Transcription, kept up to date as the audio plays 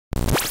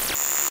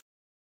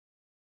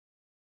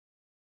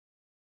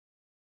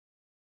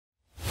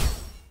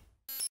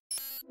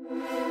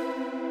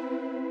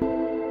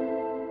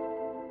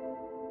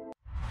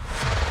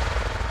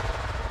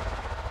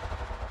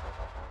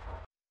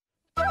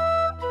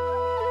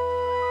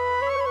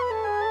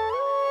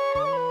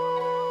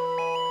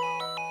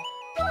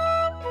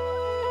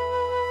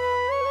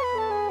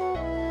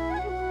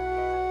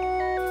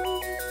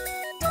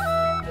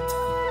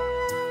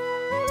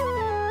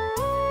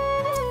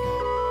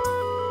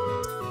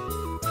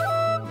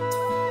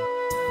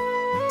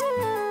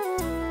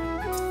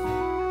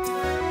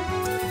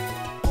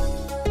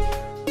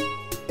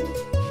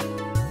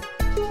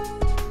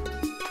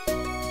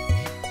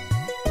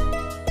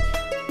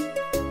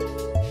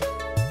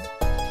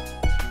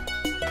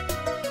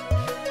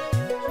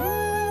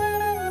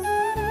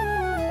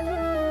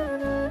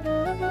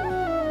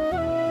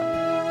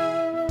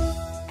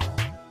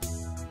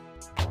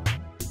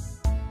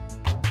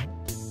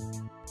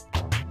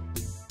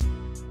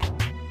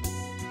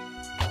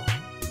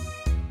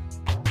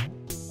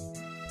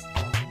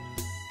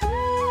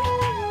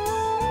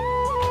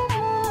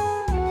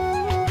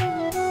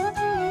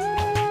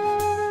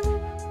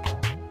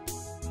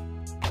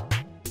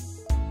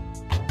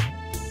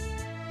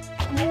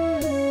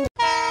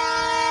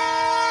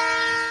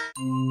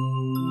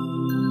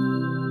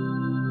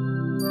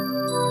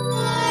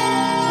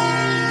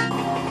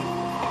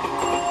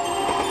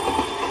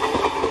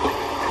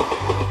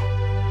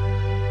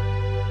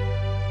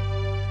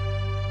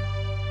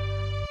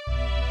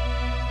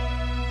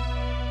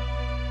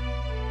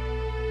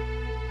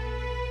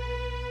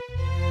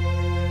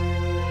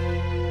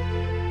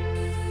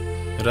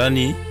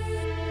Rani,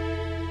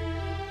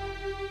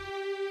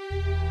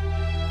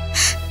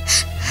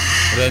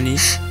 Rani,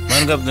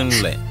 mana kabdang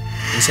nilai?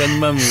 Insan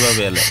mami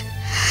babelai.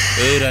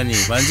 Rani,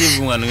 manji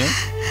bunga nunga?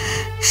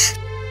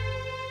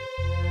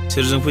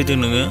 Serjang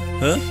faitung nunga?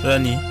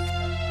 Rani?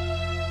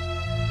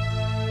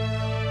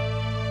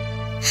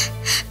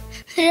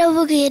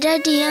 Rawu gera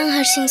di ang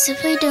harsingse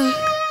faitung.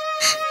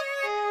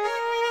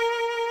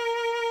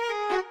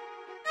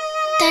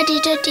 Tadi,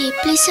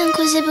 please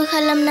angku jebu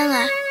kalam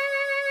nanga.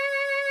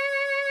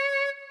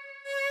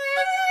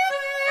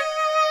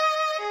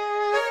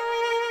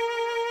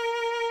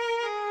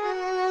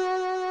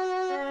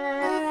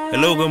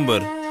 Hello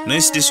gwmbwr,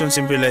 nang station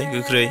simpelai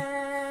gokrai.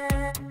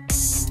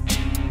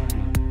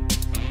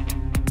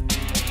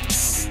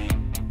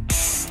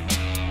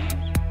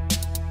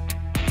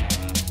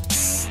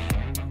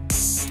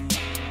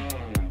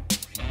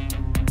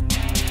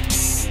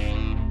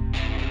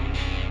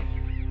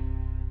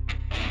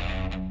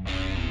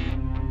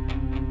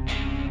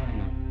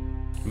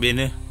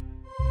 Bene.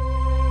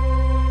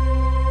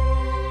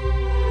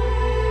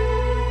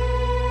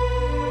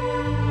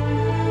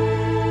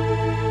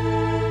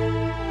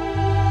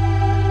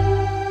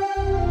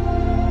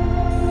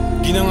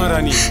 Ginanga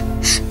Rani,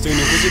 जों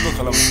नोंखौ जेबो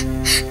खालामा।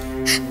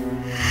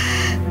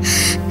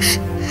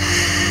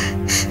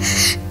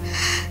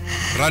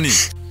 Rani,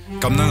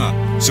 kamnaङा,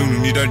 जों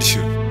नोंनि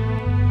दादिसो।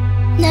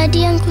 Nadi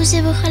आंखौ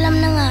जेबो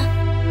खालामनाङा।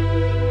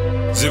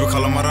 जेबो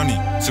खालामा रानि,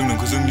 जों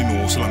नोंखौ जोंनि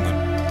न'आवसो लांगोन।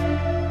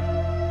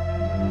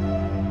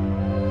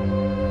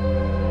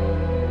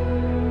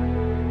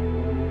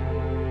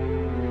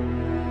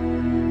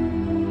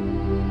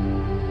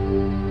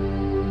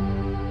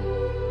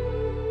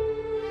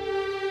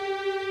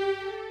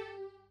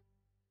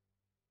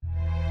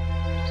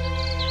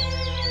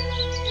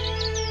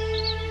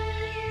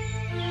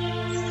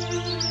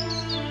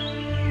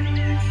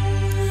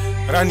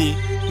 रानि,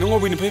 नों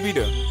अबेनिफ्राय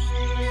फैदों?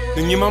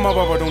 नोंनि मामा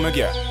बाबा दंना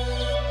गैया?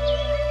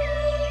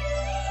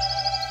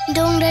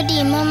 दं दादि,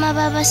 मामा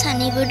बाबा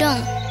सानैबो दं।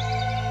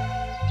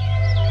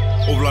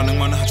 अब्ला नों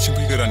मानो हारसिं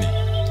फैखो रानि?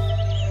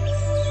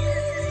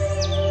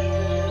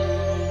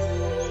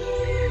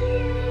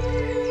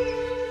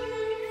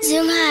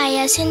 जोंहा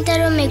आइया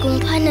सेन्टाराव मैगं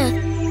फानो,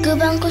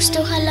 गोबां खस्थ'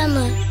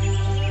 खालामो।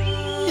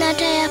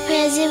 नाथाय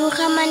आफाया जेबो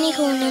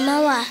खामानिखौनो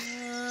मावा।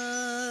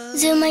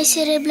 जुमाय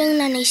सेरेब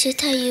लोंनानैसो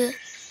थायो।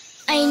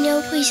 आइनियाव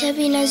फैसा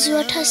बिना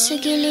जुवा थाससो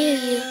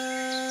गेलेहैयो।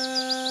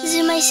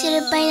 जुमाय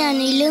सेरेब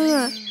बायनानै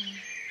लोङो।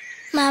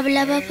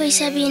 माब्लाबा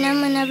फैसा बिना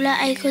मोनाब्ला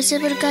आइखौ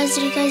जोबोर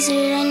गाज्रि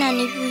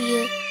रायनानै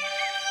बुयो।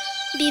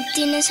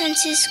 बिब्दिनो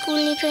सानसे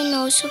स्कुलनिफ्राय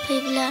न'आव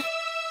सफैब्ला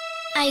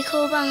आइखौ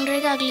बांद्राय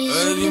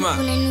गाग्लिजों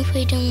बुनाय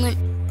नुफैदोंमोन।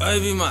 ओइ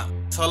बिमा,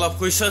 साला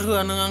फैसा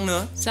होआ नों आंनो?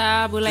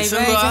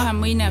 जाबोलायबाय जोंहा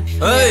मैना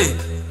बिफाया। ओइ,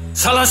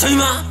 साला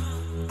सैमा,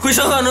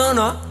 फैसा होआ नों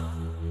आंनो?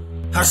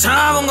 हारसा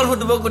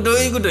बांगालफोरदोबा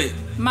गोदै।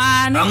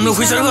 मानो आंनो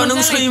फैसा होआ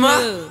नों सैमा?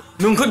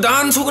 नोंखौ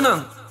दानस'गोन आं।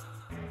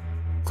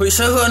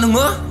 फैसा होआ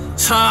नोङो?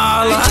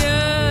 साला।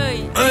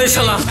 ओइ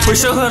साला,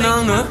 फैसा होआ नों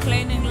आंनो?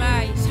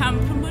 नोंलाय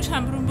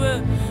सामफ्रोमबो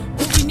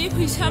बबेनि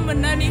फैसा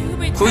मोननानै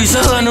होबाय थायो? फैसा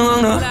होआ नों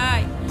आंनो?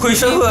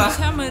 फैसा होआ?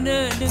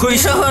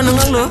 फैसा होआ नों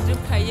आंनो?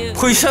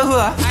 फैसा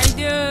होआ?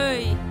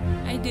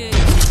 आइदै,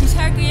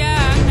 फैसा गैया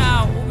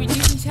आंनाव। बबेनि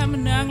फैसा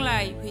मोननो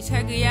आंलाय? फैसा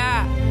गैया।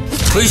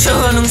 फैसा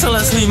होआ नों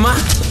साला सैमा?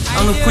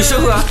 आंनो फैसा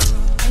होआ?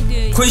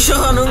 फैसा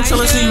होआ नों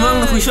साला सैमा?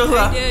 आंनो फैसा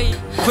होआ?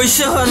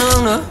 फैसा होआ नों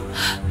आंनो?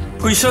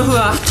 फैसा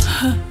होआ?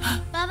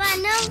 बाबा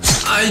नों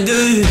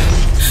आइदै।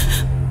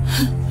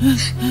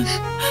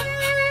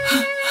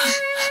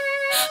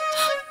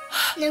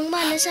 नों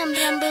मानो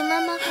सामफ्रामबो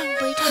मामाखौ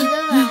बुबाय थायो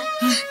बाबा?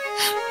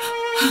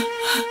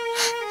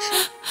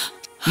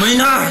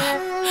 मैना,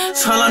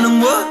 साला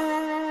नोंबो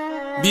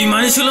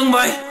बिमानि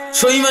सोलोंबाय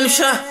सैमानि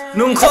फिसा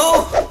नोंखौ।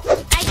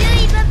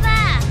 आइदै बाबा।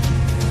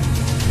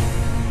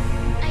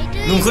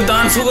 नोंखौ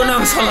दानस'गोन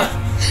आं साला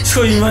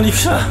सैमानि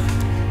फिसा।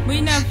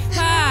 मैना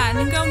बिफा,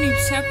 नों गावनि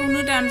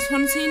फिसाखौनो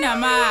दानस'नोसै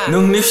नामा?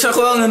 नोंनि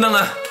फिसाखौ आंनो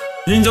नाङा।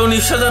 हिनजावनि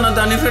फिसा जाना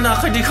दानिफ्रायनो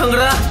आखाइ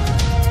दैखांग्रा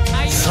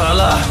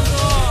साला।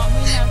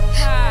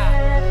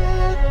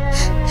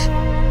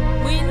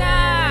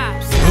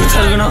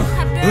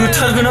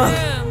 होथारगोन आं।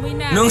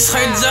 नों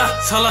साइड जा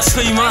साला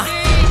सैमा।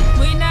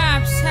 मैना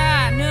फिसा,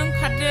 नों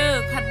खारदो।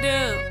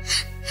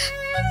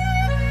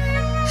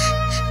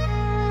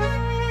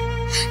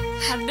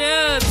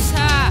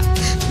 फिसा,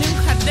 नों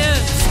खारदो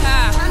फिसा।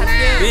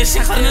 बेसे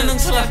खारनो नों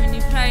साला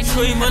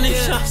सैमानि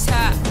फिसा?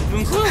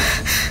 नोंखौ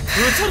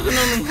होथारगोन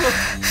आं नोंखौ।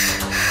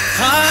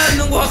 खार,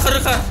 नों बहा खारो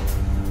खार।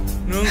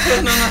 नोंखौ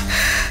नाङा।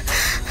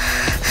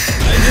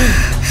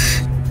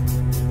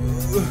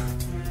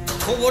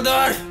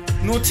 खबरदार,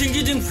 न'थिं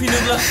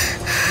गिदिंफैनोब्ला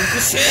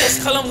नोंखौ सेस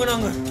खालामगोन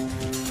आङो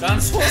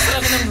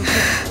दानस'स्रागोन आं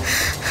नोंखौ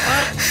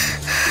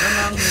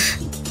नाङा आंनो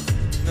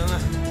नाङा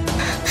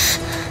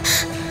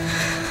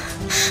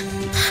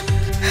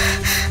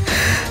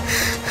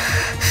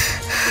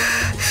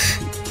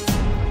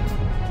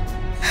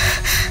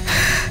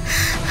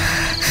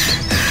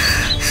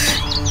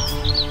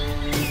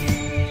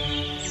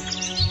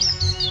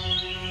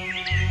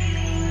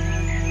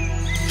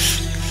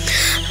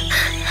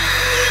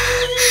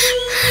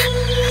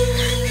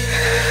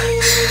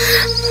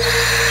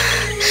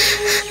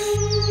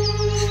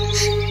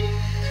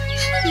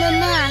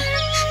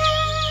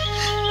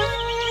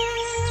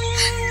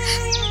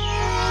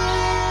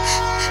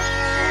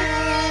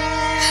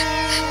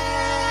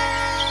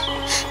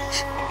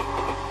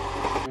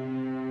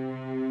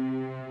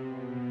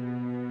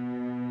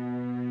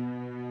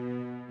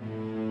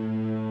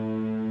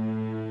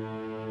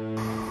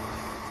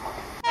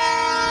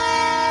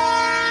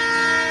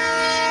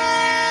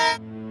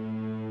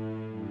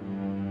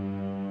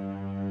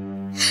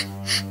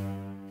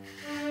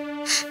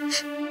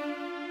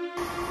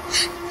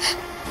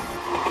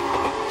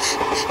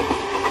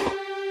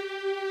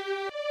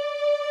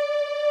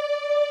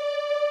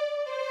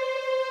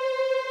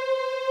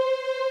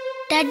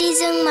दादि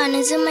जों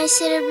मानो जुमाय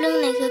सेरेब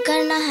लोंनायखौ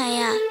गारनो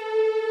हाया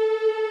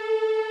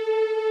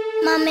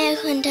मामाया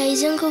खोन्थायो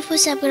जोंखौ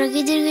फोसाबग्रा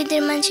गिदिर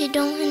गिदिर मानसि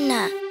दं होनना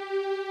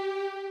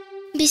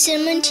बिसोर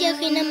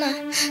मोनथियाखै नामा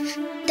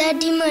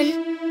दादिमोन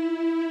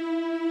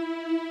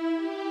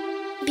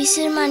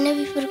बिसोर मानो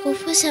बेफोरखौ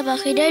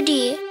फोसाबाखै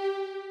दादि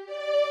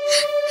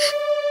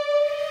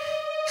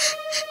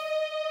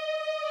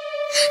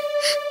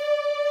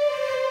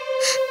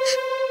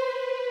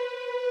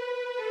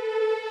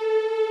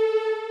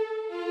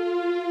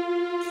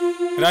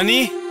रानी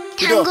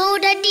थांगौ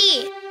दादि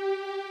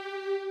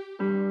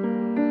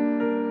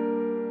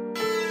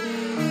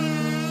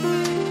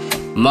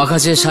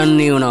माखासे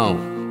साननि उनाव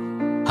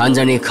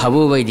हानजानि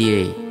खाबु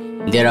बायदियै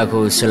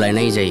देराखौ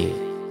सोलायनाय जायो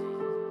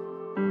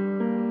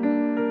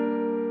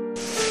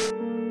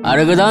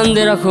आरो गोदान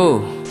देराखौ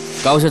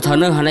गावसोर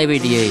थानो हानाय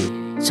बायदियै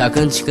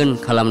साखोन सिखोन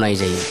खालामनाय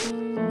जायो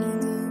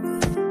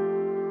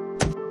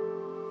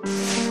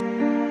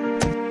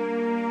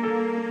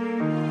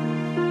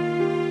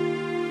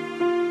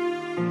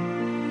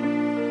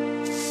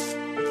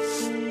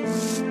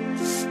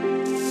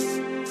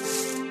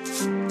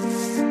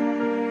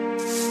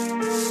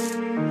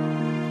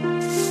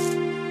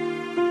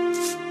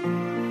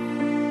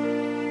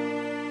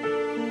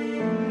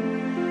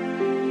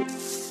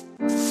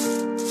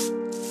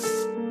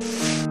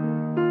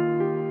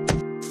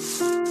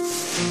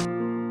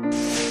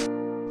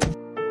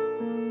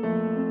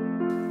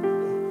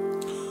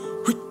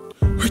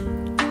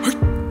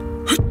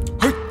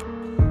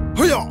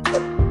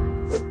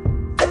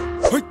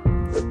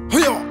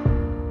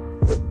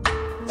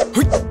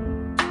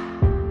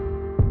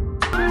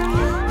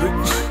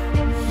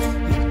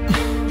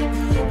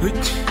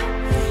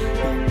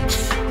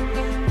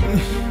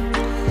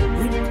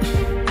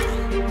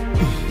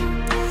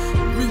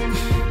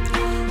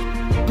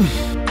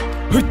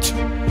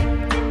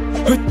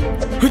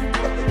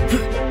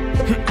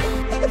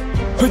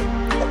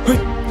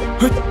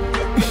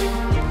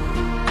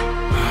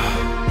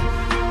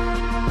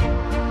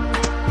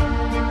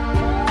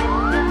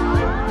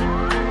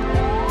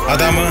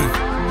आदामोन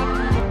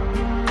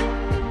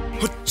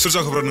सोर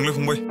जाखोब्रा नोंलाय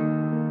फंबाय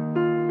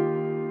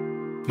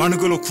मानो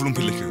गोलाव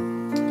खुलुमफैलायखो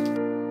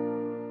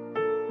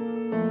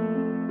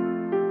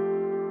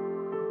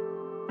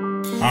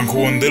आंखौ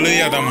अनदोलै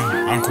आदामोन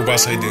आंखौ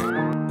बासायदो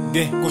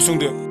दे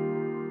गसंदो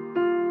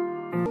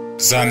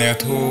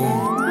जानायाथ'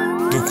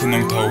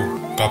 दुखुनांथाव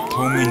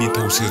गाबथाव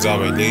मिनिथावसो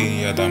जाबायलै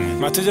आदामोन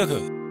माथो जाखो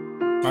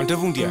मानोथो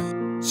बुंदिया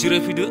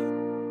जिरायफैदो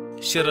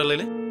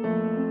सेरालायलाय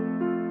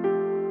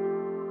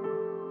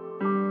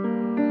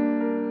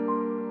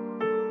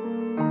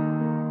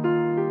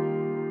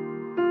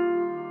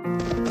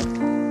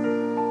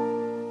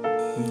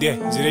दे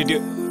जिरायदो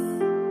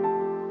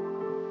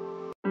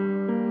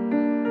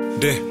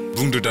दे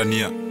बुंदो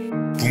दानिया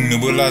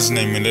बुंनोबो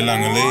लाजिनाय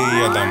मोनलायलाङोलै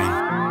आदामोन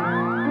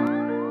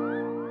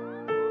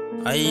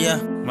आइया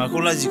माखौ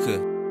लाजिखो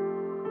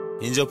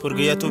हिनजावफोर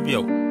गैयाथ'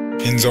 बेयाव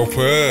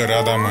हिनजावफोर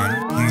आदामोन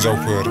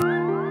हिनजावफोर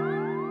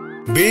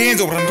बे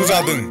हिनजावफ्रानोथ'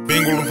 जादों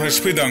बेंगलनिफ्रायसो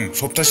फैदों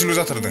सप्तासेल'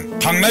 जाथारदों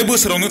थांनाय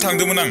बोसोरावनो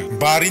थांदोंमोन आं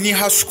बारिनि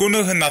हा सुख'नो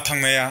होनना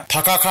थांनाया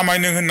थाखा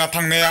खामायनो होनना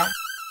थांनाया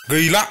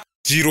गैला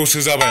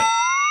जिर'सो जाबाय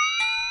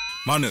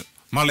मानो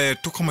मालाय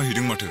एथ'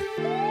 खामायहैदों माथो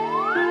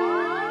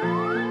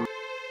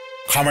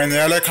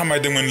खामायनायालाय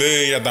खामायदोंमोनलै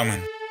आदामोन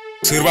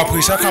सोरबा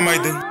फैसा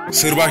खामायदों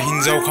सोरबा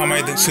हिनजाव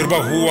खामायदों सोरबा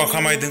हौवा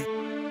खामायदों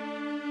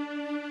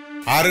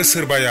आरो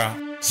सोरबाया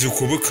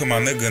जिउखौबो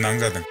खोमानो गोनां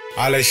जादों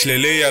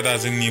आलायसिलायलै आदा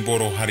जोंनि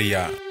बर'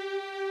 हारिया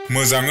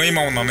मोजाङै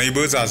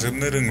मावनानैबो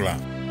जाजोबनो रोंला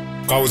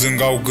गावजों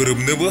गाव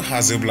गोरोबनोबो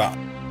हाजोबला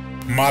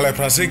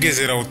मालायफ्रासो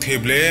गेजेराव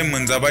थेब्ले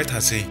मोनजाबाय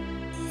थासै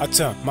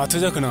आच्छा माथो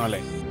जाखो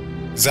नोंहालाय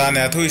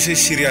जानायाथ' एसे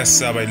सिरियास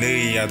जाबायलै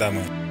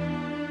आदामोन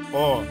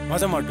मा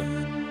जामारदों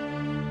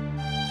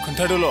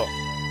खोन्थादोल'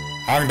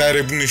 आं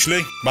डाइरेक्ट बुंनोसैलै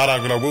बारा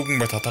गोलावबो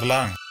बुंबाय थाथारला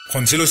आं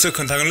खनसेल'सो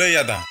खोन्थागोनलै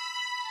आदा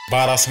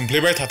बारा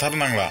सोंफ्लेबाय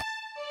थाथारनांला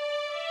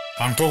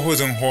आंथ'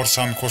 हजों हर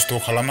सान खस्थ'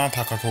 खालामना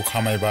थाखाखौ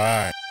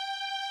खामायबाय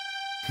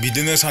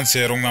बिदिनो सानसे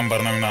रं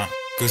नाम्बार नांना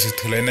गोसो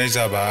थोलायनाय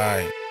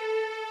जाबाय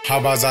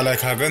हाबा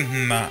जालायखागोन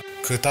होनना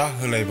खोथा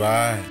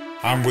होलायबाय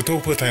आंबोथ'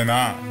 फोथायना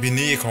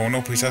बिनि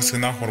एकाउन्टाव फैसा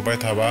सोना हरबाय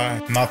थाबाय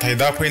नाथाय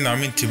दा फैना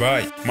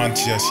मिथिबाय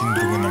मानसिया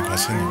सिन्दुर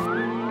गोनांखासोनो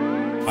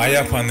आइ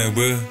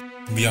आफानोबो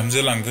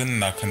बिहामजो लांगोन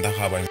होनना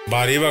खोन्थाखाबाय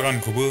बारि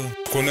बागानखौबो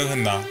सुख'नो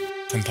होनना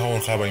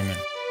खोन्थाहरखाबायमोन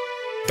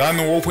दा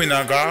न'आव फैना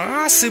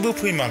गासैबो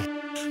फैमाल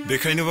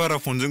बेखायनो बारा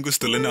फनजों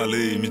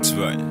गोसोथोलायनाङालै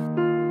मिथिबाय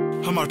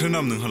हा माथो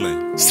नाम नोंहालाय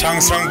स्रां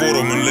स्रां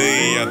बर'मोनलै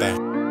आदा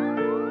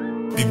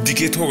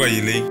बिब्दिखे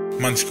थगायोलै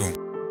मानसिखौ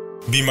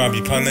बिमा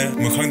बिफानो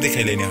मोखां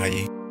देखायलायनो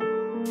हायो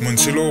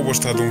मोनसेल'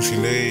 अबस्था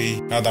दंसैलै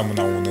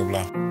आदामोना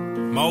अनोब्ला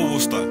मा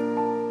अबस्था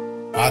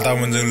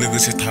आदामोनजों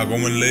लोगोसे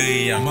थागौमोनलै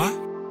आं मा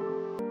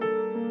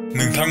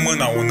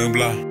नोंथांमोना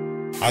अनोब्ला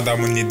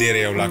आदामोननि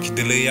देरायाव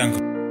लाखिदोलै आंखौ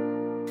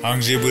आं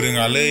जेबो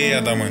रोङालै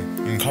आदामोन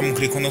ओंखाम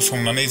ओंख्रिखौनो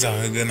संनानै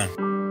जाहोगोन आं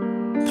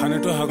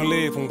थानोथ' हागोनलै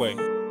फंबाय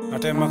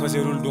नाथाय माखासे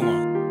रुल दङ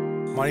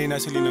मानिना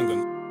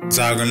सोलिनांगोन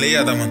जागोनलै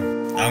आदामोन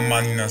आं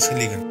मानिना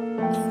सोलिगोन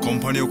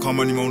कम्पानियाव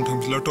खामानि मावनो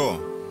थांफिनलाथ'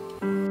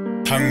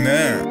 थांनो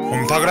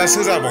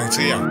हमथाग्रासो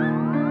जाबावसै आं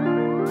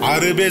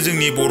आरो बे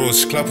जोंनि बर'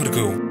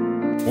 सिख्लाफोरखौ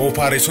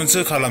अपारेसनसो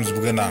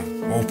खालामजोबगोन आं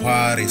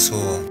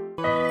अपारेसन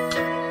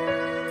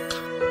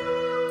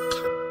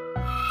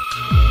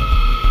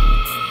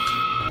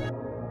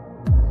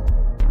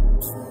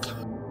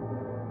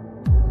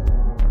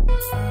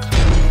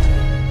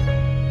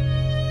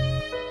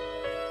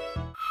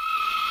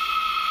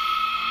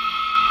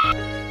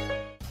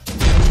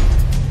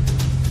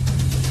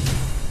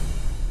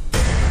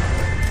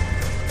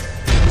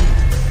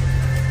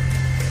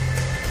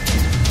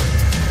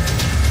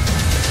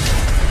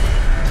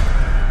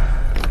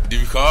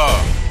debika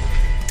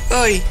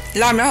ओइ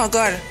लामायाव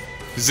हगार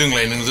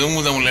जोंलाय नोंजों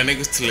मोजां मोनलायनाय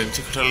गोसो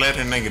थोलायनायसो खोथा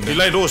रायलायनो नागिरदों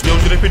बिलाय दस बेयाव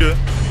जिरायफैदो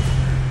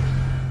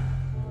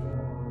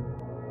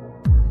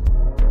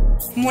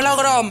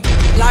mulagorom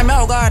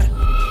लामायाव हगार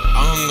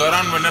आं हंगारा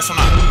होनबायना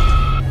सना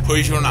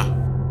फै सना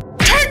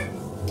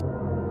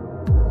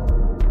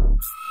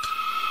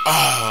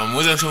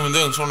मोजां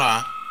सोमोन्दों सना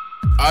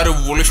आरो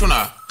बले सना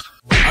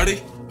आरे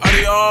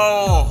आरे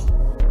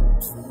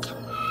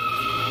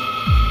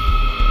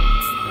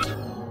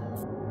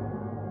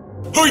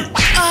Hoi!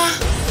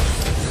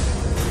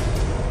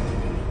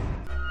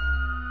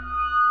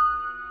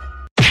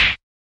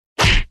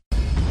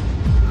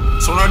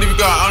 Sona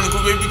debika, ang ko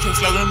baby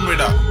kings lagan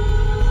beda.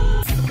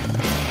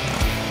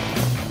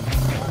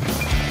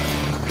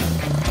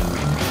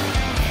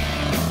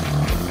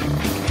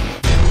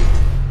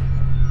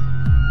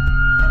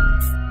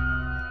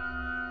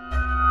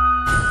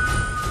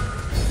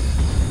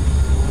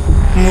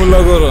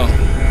 Mulagorom,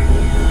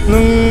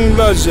 nang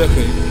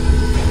lajiakai.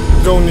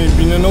 गावनि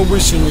बिनानाव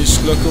बैसोनि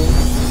सिख्लाखौ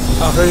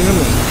आखाइ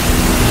होनो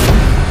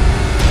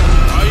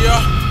आया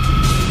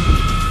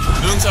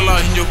नों साला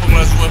हिन्जाव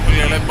फाग्ला जुमाय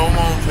फाग्लायालाय बाव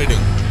मावनो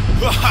फैदों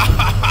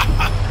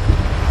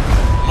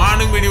मा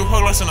नों बेनिबो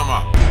फाग्लासो नामा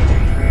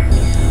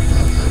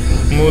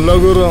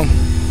mulagorom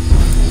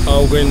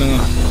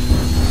आवगायनाङा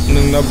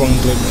नोंना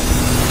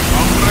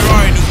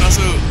बांद्रायबाय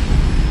नोंनासो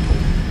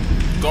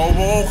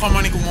गावबागाव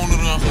खामानिखौ मावनो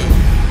रोङाखै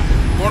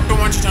गथ'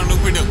 मानसि थांदों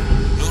फैदों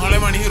नोंहालाय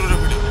मानि हिर'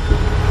 जाफैदों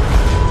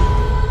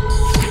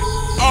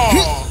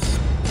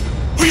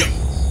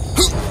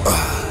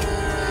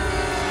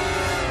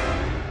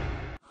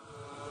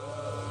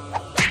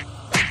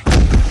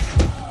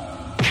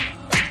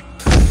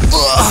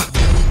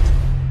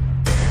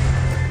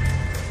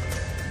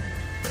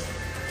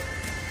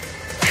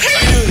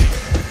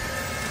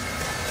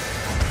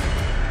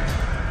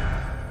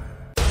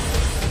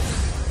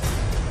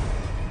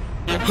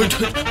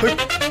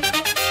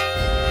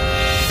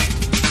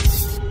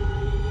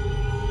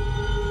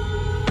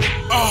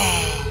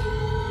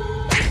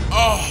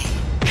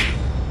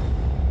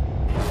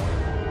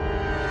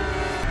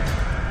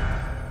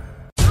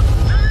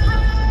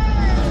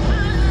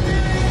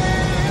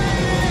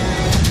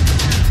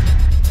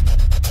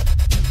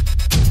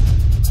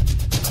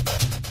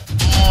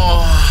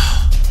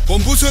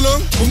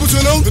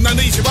공부처럼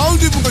그나는 이제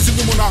마운드 분가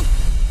지금 뭐랑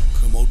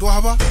그 뭐도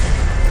하봐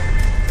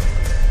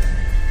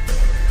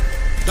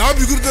나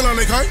비그르들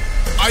안에 가이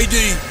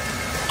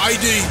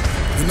아이데이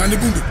그나는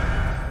분들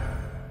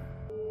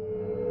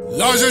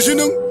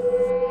라자시는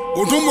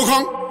온통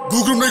목항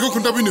구글 내고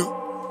큰다비는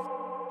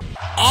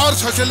알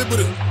사실을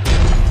버려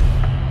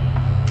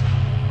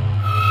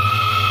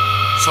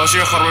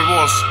사실 하루에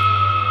보았어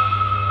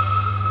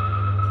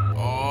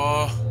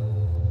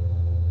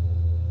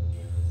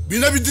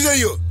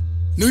미나비드자요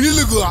नोंनि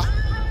लोगोआ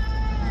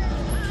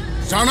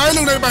जानाय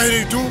लोंनाय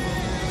बाहेरैथ'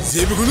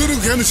 जेबोखौनो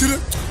रोंखाया नोंसोरो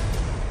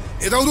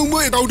एदावदोंबो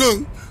एदावदों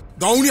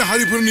गावनि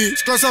हारिफोरनि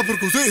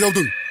सिख्लासाफोरखौसो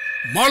एदावदों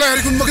मालाय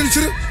हारिखौ नुवाखै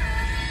नोंसोरो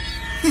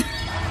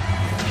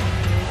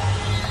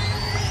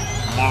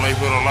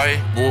मालायफोरालाय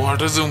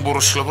बहाथो जों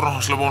बर' सिख्लाफोराव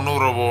हास्लाबावनो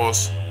र' बस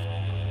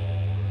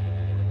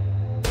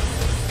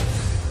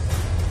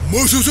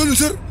मोसौसो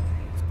नोंसोर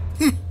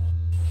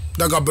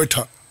दा गाबबाय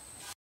था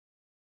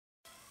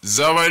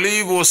जाबायलै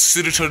बस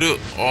सिरि थादो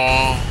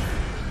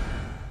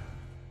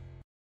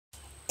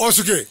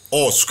सुके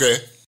सुके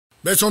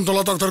बे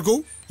सन्तला डाक्टारखौ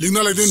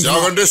लिंना लायदो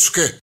जागोन दे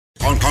सुके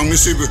आं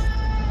थांनोसैबो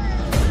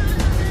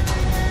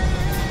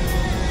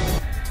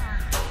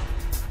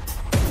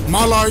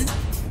मालाय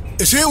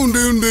एसे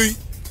उन्दै उन्दै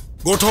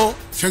गथ'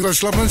 सेंग्रा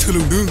सिख्लाफ्रा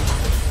सोलोंदों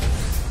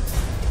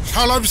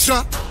साला बिस्रा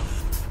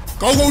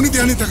गाव गावनि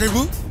देहानि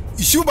थाखायबो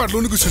इसेबो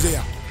बारल'नो गोसो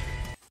जाया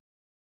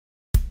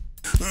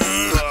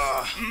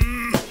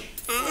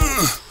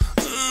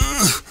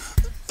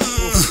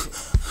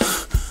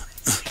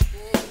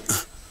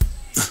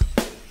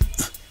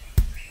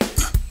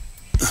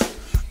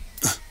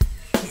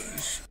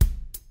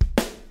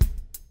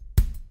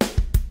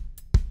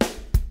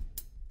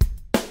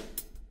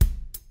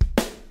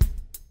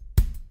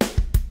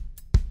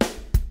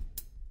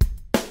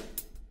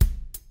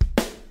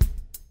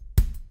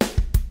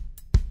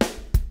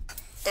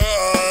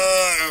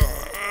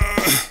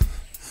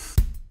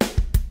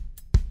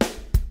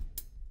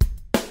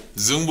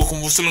जोंबो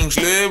कम्पुसो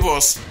लोंसैलै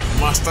बस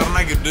मास्टार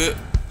नागिरदो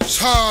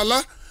साला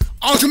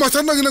आंसो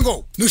मास्टार नागिरनांगौ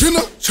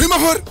नोंसोरनो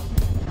सैमाफोर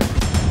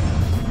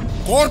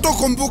गथ'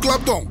 कम्पु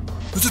क्लाब दं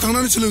नोंसोर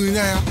थांनानै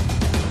सोलोंहैनो हाया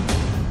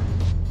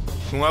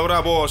नङाब्रा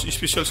बस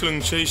स्पेसियेल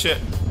सोलोंसै एसे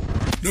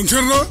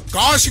नोंसोरनो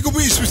गासिखौबो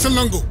स्पेसियेल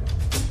नांगौ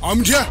आं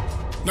मिथिया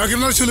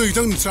नागिरनानै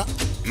सोलोंहैथां नोंस्रा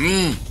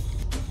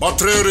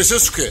बाथ्राया ओरैसो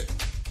सुके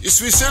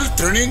स्पेसियेल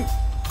ट्रेनिं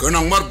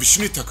गोनांमार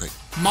बिसिनि थाखाय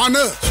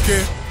मानो सुके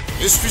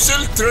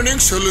स्पेसियेल ट्रेनिं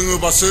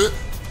सोलोङोबासो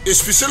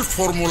स्पेसियेल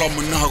फर्मुला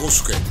मोननो हागौ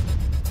सुके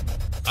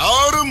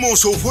आरो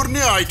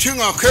मोसौफोरनि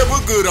आथिं आखायाबो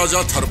गोरा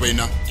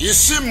जाथारबायना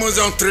एसे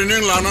मोजां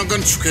ट्रेनिं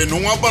लानांगोन सुके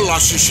नङाबा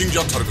लासिंसिं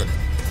जाथारगोन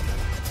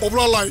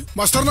अब्लालाय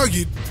मास्टार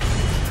नागिर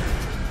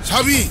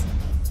साबि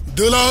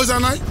दोला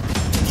होजानाय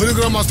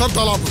फोरोंग्रा मास्टार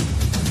दालाबो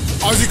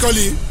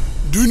आजिखालि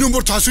 2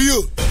 नम्बर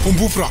थासोयो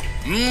कम्पुफ्रा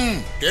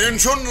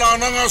टेनसन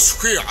लानाङा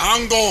सुके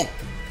आं दं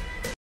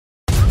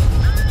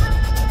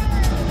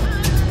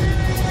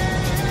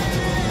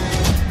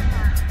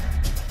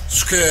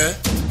सुके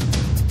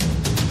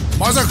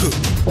मा जाखो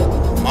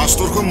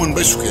मास्टरखौ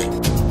मोनबाय सुके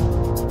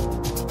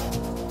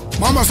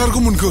मा मास्टारखौ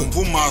मोनखो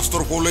कम्पु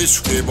मास्टरखौलाय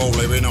सुके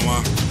बावलायबाय नामा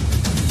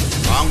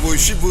आंबो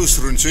एसे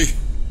बोसोरनोसै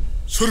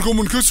सोरखौ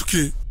मोनखो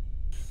सुके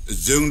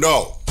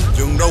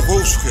जोंदावखौ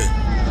सुके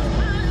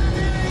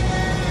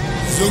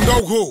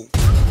जोंदावखौ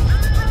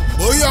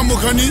बै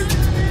आमोखानि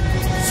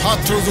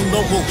सात्र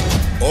जोंदावखौ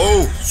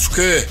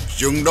सुके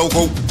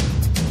जोंदावखौ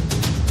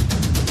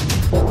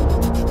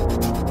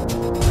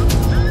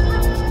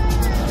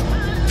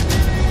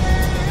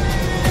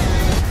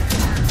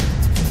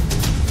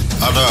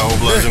आदा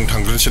अब्ला जों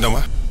थांग्रोनोसै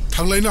नामा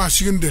थांलायनो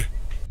हासिगोन दे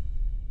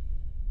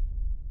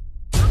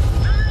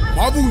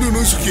मा बुंदों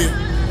नों सुके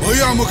बै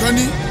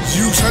आमोखानि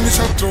जिउसानि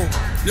सात्र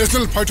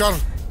नेशनेल फाइटार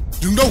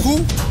जोंदावखौ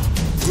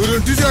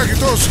गोरोन्थि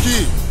जायाखैथ' सुके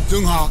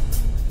जोंहा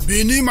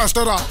बेनि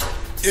मास्टारा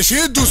एसे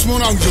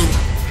दुश्मन आंजों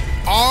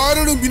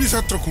आरो नों बिनि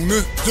सात्रखौनो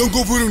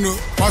जोंखौ फोरोंनो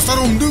मास्टार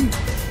हमदों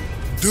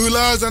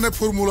दोला जानाय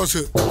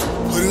फर्मुलासो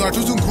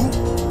फोरोङाथ' जोंखौ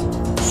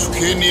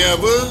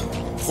सुकेनियाबो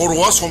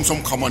खर'आ सम सम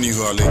खामानि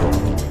होआलै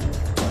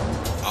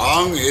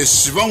आं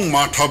एसेबां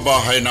माथा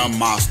बाहायना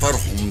मास्टार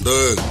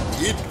हमदों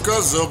इटका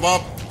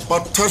जवाब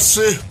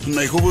पत्थरसे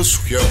होननायखौबो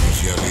सुकेया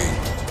बुजियालै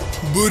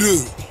बोरो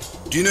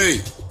दिनै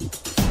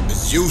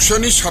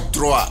जिउसानि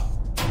सात्रआ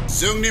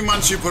जोंनि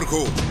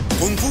मानसिफोरखौ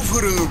कम्पु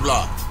फोरोङोब्ला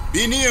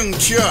बेनि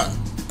ओंथिया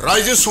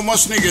रायजो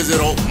समाजनि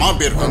गेजेराव मा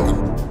बेरखांगोन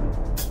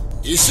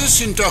एसे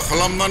सिन्था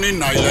खालामनानै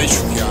नायलाय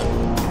सुकेया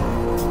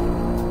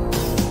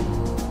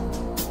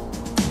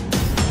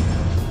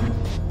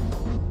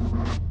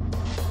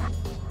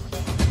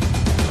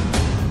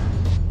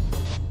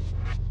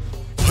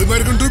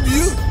फैमारगोनथ'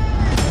 बियो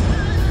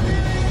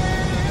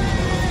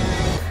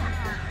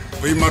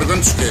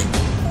फैमारगोन सुके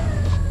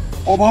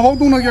अभाबाव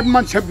दंना गैया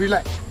मानसिया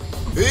बिलाय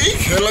बे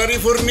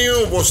खेलारिफोरनि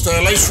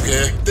अबस्थायालाय सुके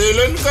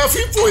टेलेन्ट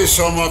काफि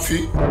पैसा माफि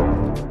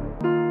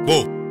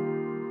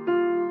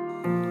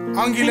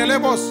आं गेलेयालै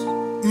बस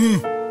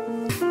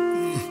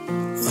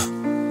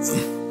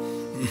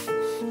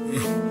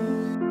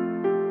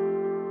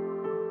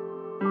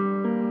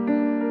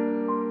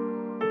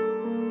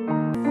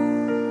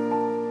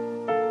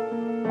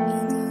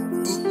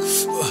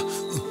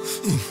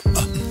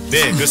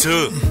दे गोसो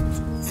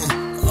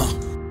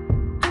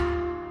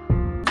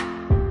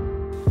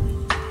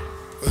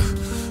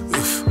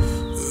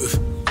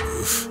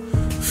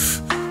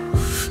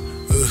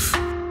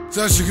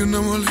जासिगोन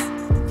नामालै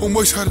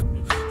फंबाय सार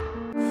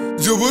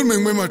जोबोर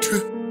मेंबाय माथो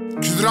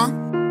गिदिरां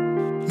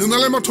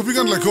नोंनालाय मा topic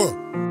गानलायखो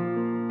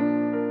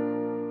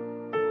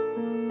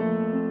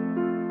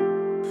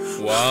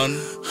 1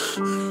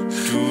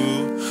 2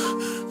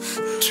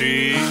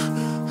 3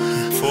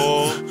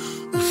 4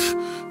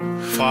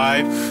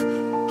 5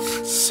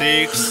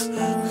 6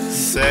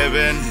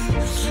 7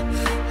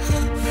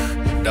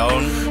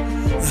 down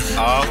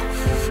up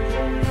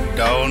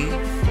down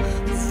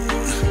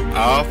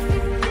up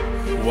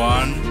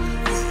 1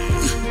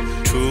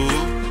 2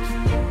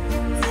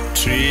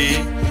 3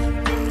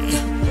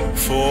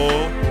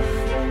 4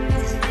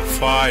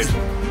 5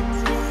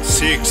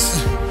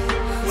 6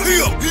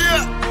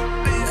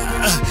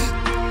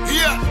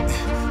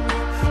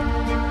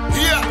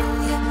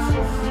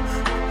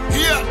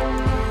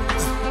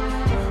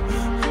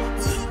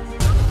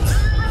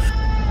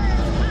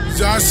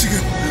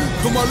 जासिगोन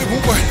खोमालै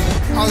फंबाय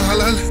आं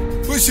हालाल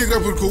बै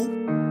सेंग्राफोरखौ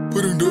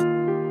फोरोंदो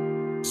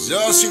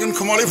जासिगोन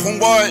खोमालै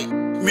फंबाय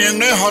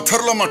मेंनाय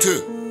हाथारला माथो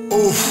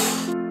उफ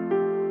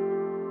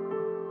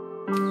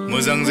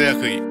मोजां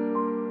जायाखै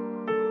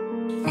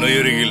नै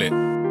ओरै गेले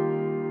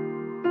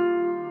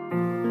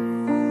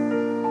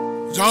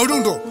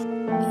जाहोदोंथ'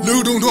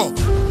 लोगोदोंथ'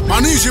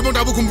 मानो एसेबां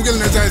दाबो खमबो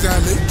गेलेनाय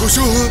जायालै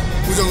गोसो हो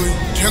मोजाङै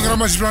सेंग्रा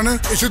मानसिफ्रानो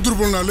एसे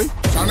दुरबल नालाय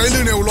जानाय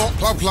लोंनायावल'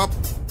 फ्लाब फ्लाब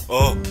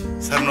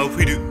सारनाव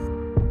फैदो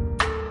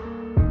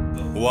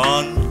 1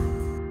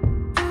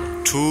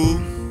 2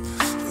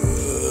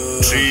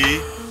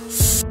 3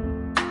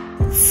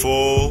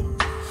 4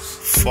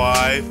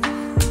 5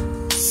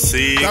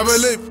 6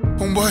 जाबायलै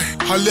फंबाय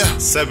हालिया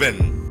 7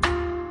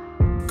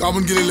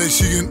 गाबोन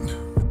गेलेलायसिगोन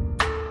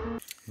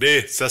दे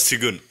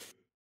जासिगोन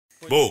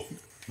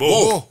बो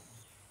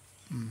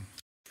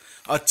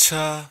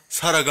आच्छा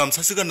सारा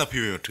गामसासो गानना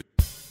फैबाय माथो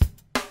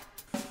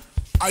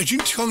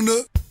आथिं थिखांनो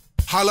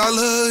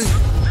हालालै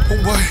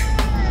फंबाय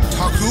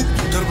साख्रुब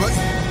थारबाय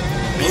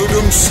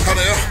मोदोम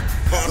सानाया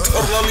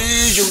हाथारलालै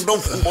जोंदाव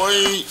फंबाय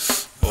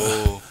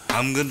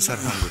हामगोन सार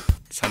हामगोन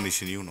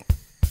साननैसोनि उनाव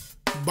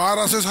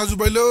बारासो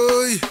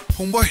साजुबायलै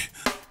फंबाय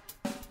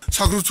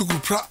साख्रुब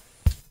सुख्रुबफ्रा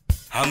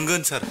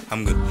हामगोन सार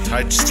हामगोन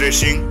tight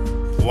स्ट्रेचिं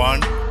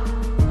 1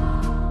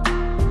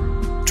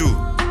 2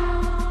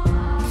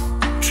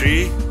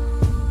 3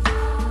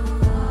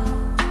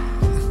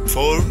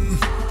 4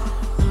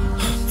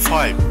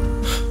 5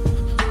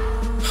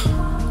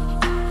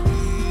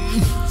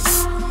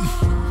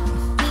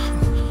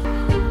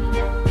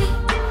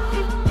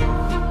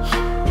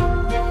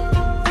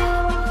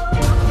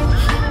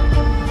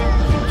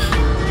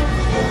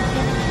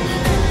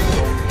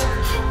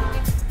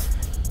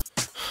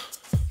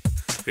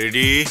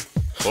 Ready?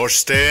 Horse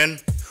stand.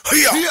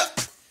 Hiya! Hiya!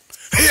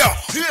 Hiya!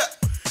 Hiya!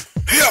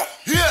 Hiya!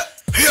 Hiya!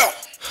 Hiya!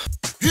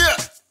 Hiya!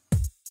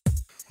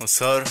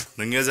 Sir,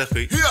 नोंनिया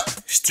जाखै? Hiya!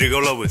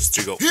 स्ट्रिकआव लाबो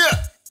स्ट्रिकआव। Hiya!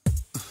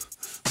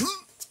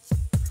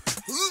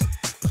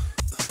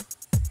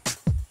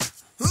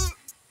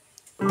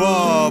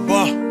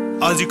 बाबा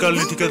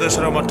आजिखालिनि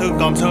थिखादारफोरा माथो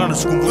गामसा गानना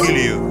स्कुलबो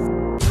गेलेयो।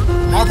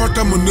 मा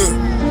फात्ता मोननो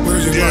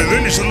बोरायजों गेलेनो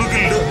नोंसोरल'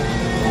 गेलेदो।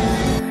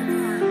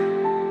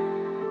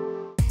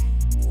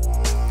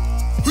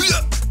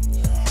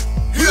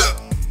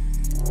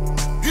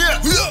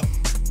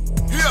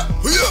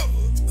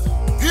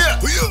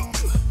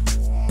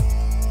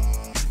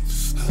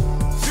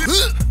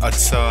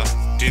 आच्छा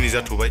दिनै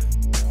जाथ'बाय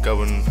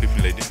गाबोन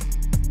फैफिनलायदो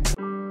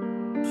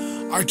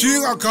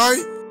आथिं आखाइ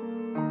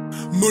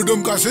मोदोम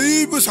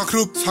गासैबो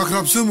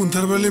साख्राबसो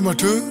मोनथारबायलै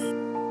माथो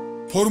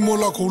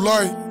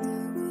फर्मुलाखौलाय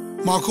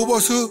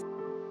माखौबासो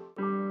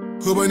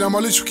होबाय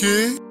नामालै सुखे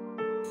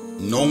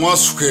नङा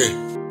सुखे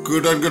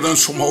गोदान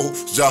समाव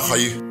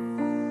जाखायो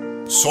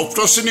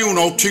सप्तासेनि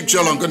उनाव थिक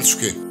जालांगोन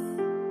सुखे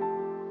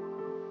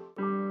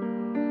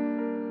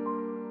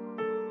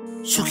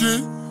सुखे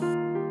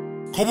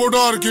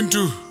खबरदार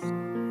किन्तु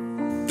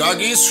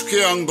दागि सुखे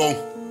आं दं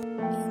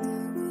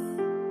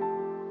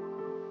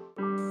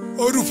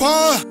रुफा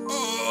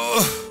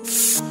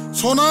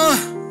सना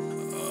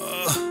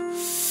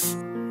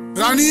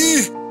रानी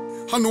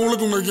हा न'आवलाय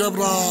दंना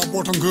गैयाब्रा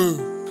बहा थांखो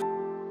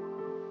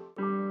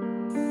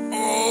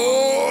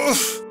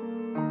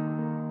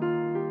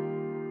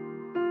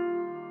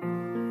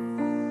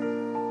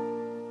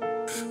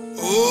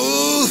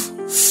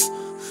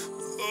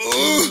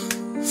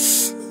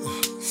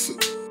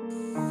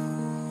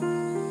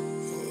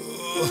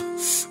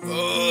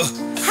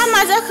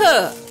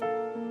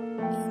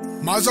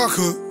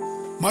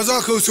मा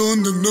जाखोसो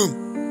होनदों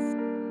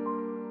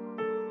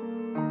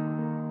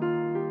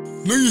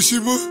नों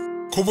एसेबो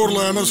खबर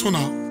लायाना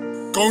सना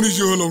गावनि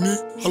जोहोलावनि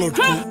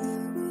हालोदखौ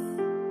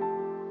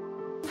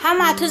हा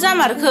माथो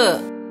जामारखो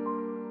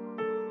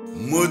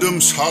मोदोम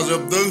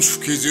साजोबदों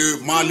सुखेजो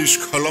मालिस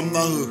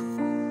खालामना हो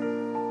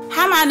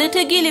हा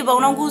मानोथो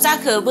गेलेबावनांगौ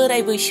जाखो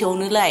बोराय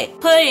बैसोआवनोलाय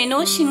फै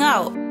न'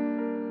 सिङाव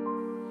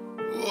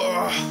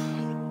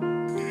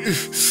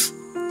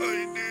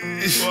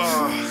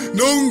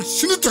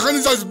नोंसिनि थाखायनो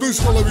जाजोबदों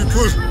साला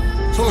बेफोर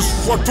साला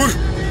सुवादफोर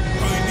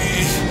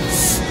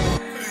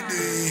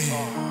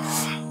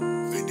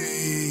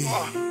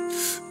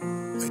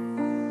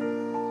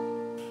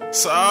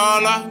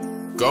साला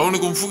गावनो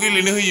गुम्फु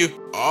गेलेनो होयो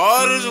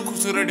आरो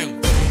जोंखौसो रायदों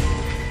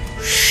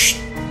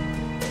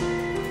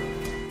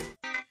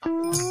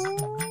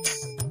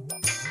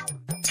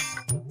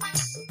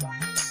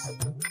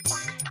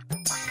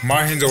मा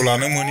हिन्जाव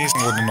लानो मोनि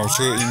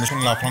संगदनावसो एडमिसन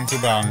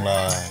लाफ्लांखोब्रा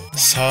आंलाय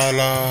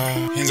साला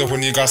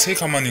हिन्जावफोरनि गासै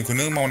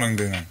खामानिखौनो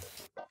मावनांदों आं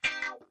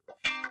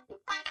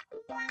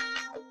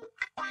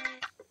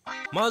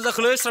मा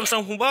जाखोलै स्रां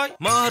स्रां फंबाय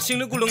मा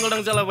हारसिंनो गुलुं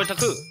गालां जालाबाय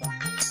थाखो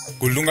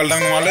गुलदुं गालदां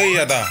नङालै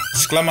आदा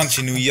सिख्ला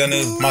मानसि नुयियानो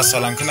मास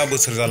जालांखो ना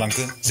बोसोर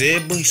जालांखो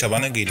जेबो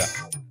हिसाबानो गैला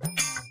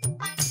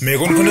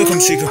मेगनखौनो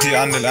खोमसि खोमसि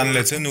आनलेट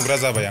आनलेटसो नुग्रा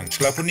जाबाय आं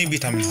सिख्लाफोरनि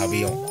भिटामिन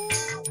हाबैयाव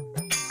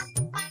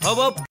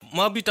हाबाब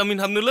मा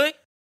भिटामिन हाबनोलै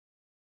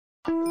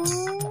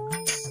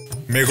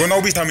मेगनाव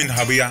भिटामिन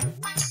हाबैया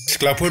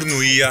सिख्लाफोर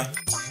नुयिया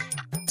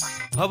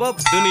हाबाब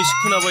दिनैसो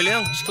खोनाबायलै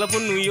आं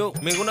सिख्लाफोर नुयियाव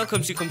मेगना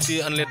खोमसि खोमसि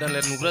आनलेट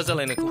आनलेट नुग्रा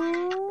जालायनायखौ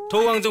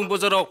थौ आंजों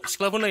बाजाराव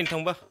सिख्लाफोर नायनो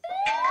थांबा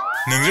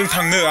नोंजों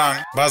थांनो आं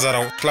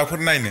बाजाराव सिख्लाफोर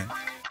नायनो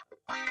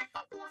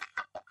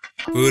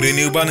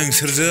ओरैनोबा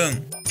नोंसोरजों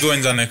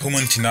जयेन जानायखौ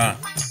मोनथिना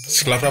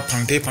सिख्लाफ्रा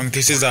फांथे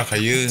फांथेसो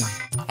जाखायो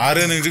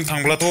आरो नोंजों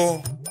थांब्लाथ'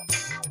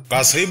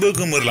 गासैबो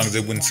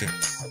गोमोरलांजोबगोनसो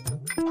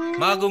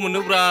मा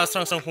गोमोरनोब्रा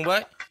स्रां स्रां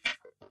फंबाय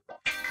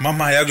मा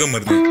माया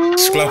गोमोरनो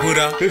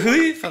सिख्लाफोरा है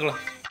फाग्ला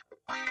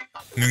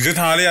नोंजों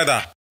थाङालै आदा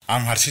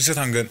आं हारसिंसो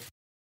थांगोन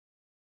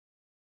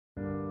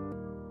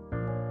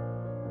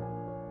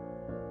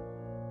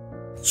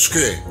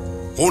सुखे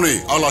हनै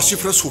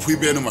आलासिफ्रा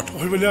सफैबायानो माथो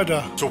सफैबायलै आदा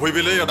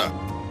सफैबायलै आदा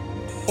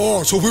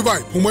सफैबाय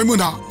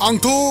फंबायमोनहा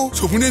आंथ'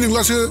 सफैनाय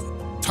नंलासो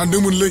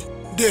सानदोंमोनलै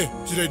दे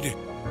जिराय दे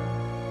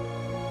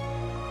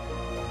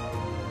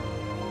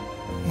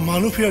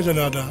मानो फैया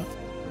जानो आदा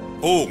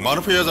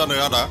मानो फैया जानो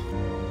आदा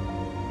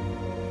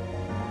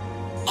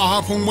आहा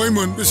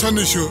फंबायमोन बे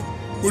साननैसो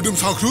मोदोम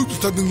साख्रुब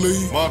जुथारदोंलै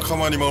मा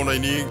खामानि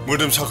मावनायनि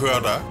मोदोम साखो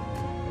आदा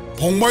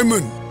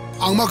फंबायमोन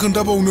आं मा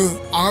खोन्थाबावनो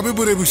आंहा बे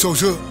बोराय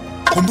बैसोआवसो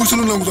खम्बु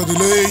सोलोंनांगौ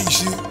जादोंलै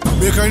इसे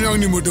बेखायनो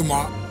आंनि मोदोमा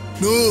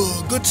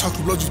नोगोद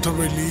साख्रुबला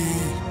जुथारबायलै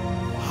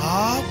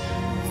हाब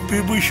बे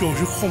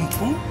बैसोआवसो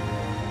खम्फु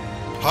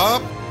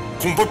हाब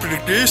खम्फु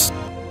प्रेक्टिस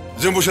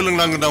जोंबो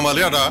सोलोंनांगोन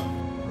नामालै आदा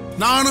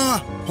नाङा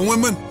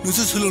फंबायमोन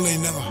नोंसोर सोलोंनाय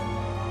नाङा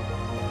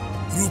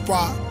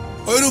रुपा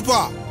रुपा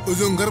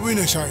ओजों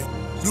ओंखारबोनायसाय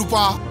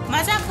रुपा मा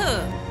जाखो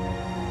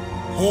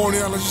हनै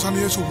आलासि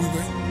सानैया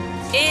सफैबाय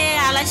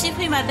आलासि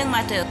फैमारदों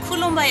माथो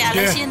खुलुमबाय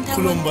आलासि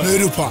नोंथांमोन नै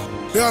रुपा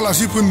बे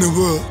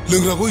आलासिफोरनोबो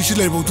लोंग्राखौ एसे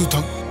लायबावदो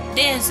थां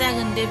दे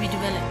जागोन दे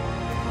बिदिबालाय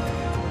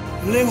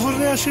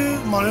लेंहरनायासो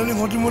मानो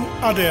लेंहरदोंमोन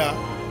आदाया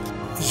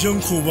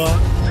जोंखौबा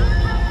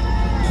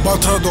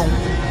बाथ्रा दं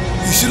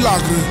एसे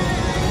लाग्रो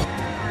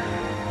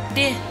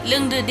दे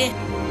लोंदो दे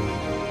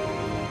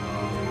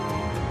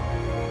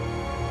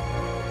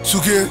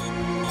सुखे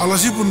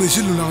आलासिफोरनो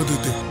एसे लुना होदो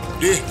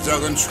दे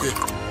जागोन सुखे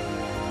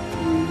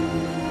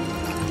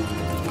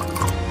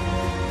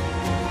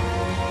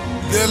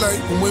देलाय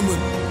फंबायमोन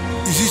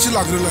एसे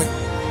लाग्रोलाय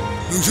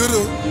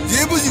नोंसोरो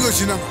जेबो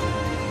जिंगासि नाङा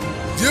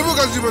जेबो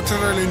गाज्रि बाथ्रा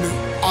रायलायनो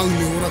आं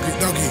लेंहराखै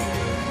दागि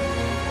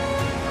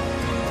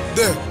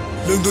दे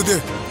लोंदो दे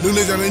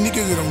लोंनाय जानायनि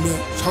गेजेरावनो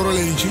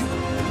सावरायलायनोसै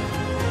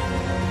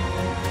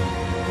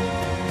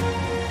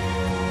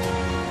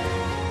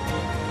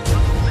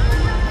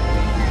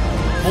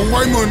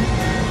फंबायमोन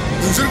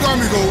नोंसोर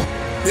गामिखौ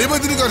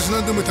बेबायदिनो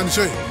गारसोनानै दोनबाय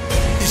थानोसै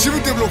एसेबो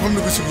डेभेलप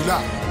खालामनो गोसो गैला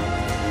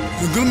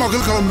जोंखोल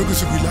माखोल खालामनो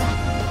गोसो गैला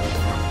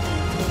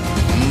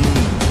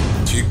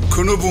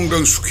थिगखौनो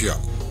बुंदों सुखिया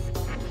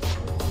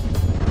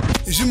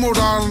एसे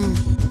मडार्न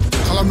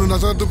खालामनो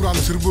नाजादोब्रा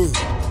नोंसोरबो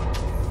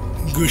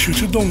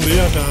गोसोसो दंलै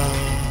आदा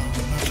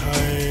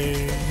नाथाय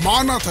मा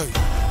नाथाय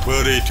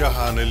बोरैथो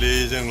हानोलै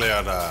जोंलाय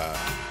आदा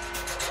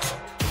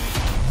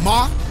मा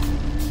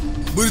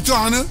बोरैथो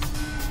हानो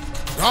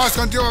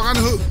राजखान्थियाव आगान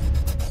हो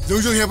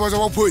जोंजों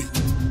हेफाजाबाव फै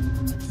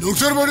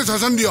नोंसोर बायदि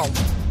थासान्दियाव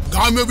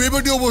गामियाव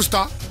बेबायदि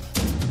अबस्था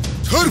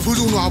सोर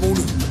फोजौनो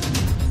हाबावनो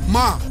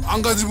मा आं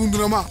गाज्रि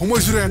बुंदों नामा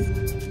फंबाय सुरेन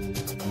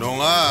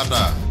नङा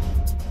आदा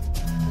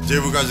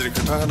जेबो गाज्रि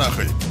खोथा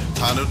होनाखै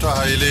थानोथ'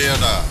 हायोलै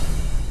आदा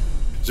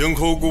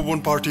जोंखौ गुबुन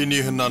पार्टिनि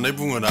होननानै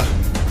बुङोना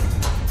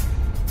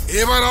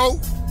एबाराव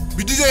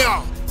बिदि जाया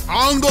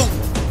आं दं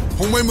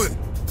फंबायमोन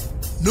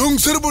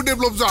नोंसोरबो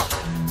डेभेलप जा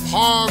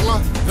फाग्ला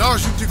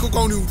राजनितिखौ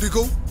गावनि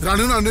उदैखौ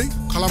रानहोनानै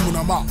खालामो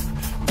नामा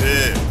दे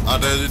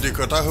आदाया जुदि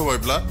खोथा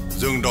होबायब्ला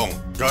जों दं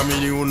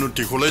गामिनि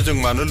उन्नतिखौलाय जों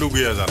मानो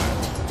लुगैया जानो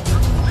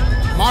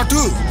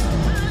माथो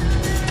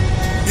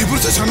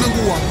बेफोरसो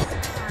साननांगौआ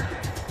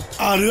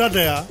आरो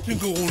आदाया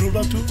जोंखौ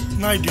अनोब्लाथ'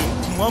 नायदो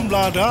नङा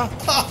होमब्ला आदा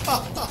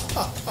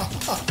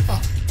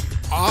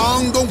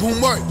आं दं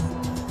फंबाय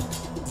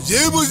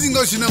जेबो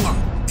जिंगासि नाङा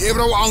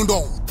एबाराव आं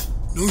दं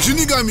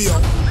नोंसोरनि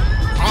गामियाव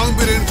आं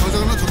बेरायनो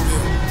थांजागोन ना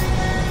थांजाया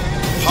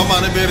हा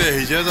मानो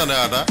बेरायहैजाया जानो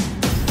आदा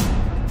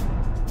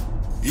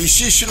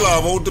एसे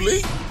लाबावदोलै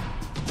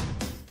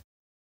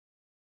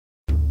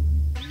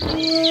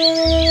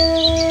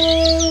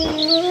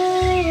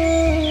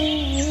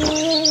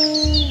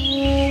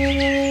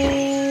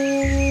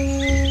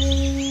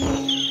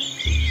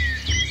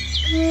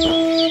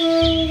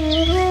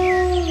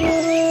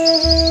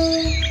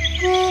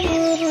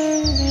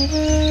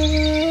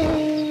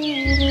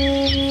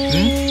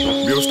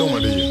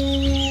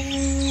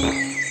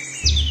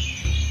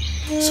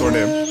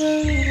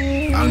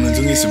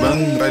इसेबां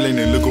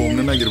रायलायनो लोगो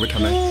हमनो नागिरबाय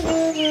थानाय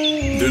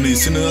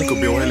दिनैसो नों आंखौ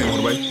बेवहाय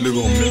लेंहरबाय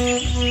लोगो हमनो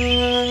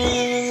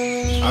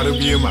आरो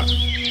बियो मा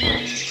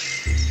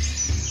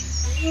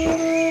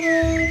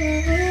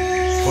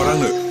हर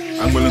आंनो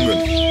आंबो लोंगोन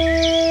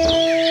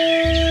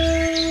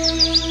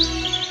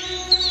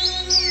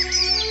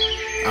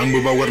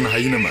आंबो बावगारनो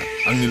हायो नामा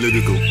आंनि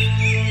लोगोखौ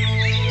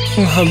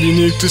आंहा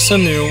बिनि एक्ट्रेस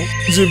जानायाव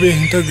जेबो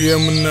हेंथा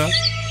गैयामोन ना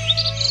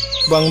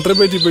बांद्राय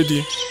बायदि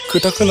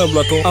खोथा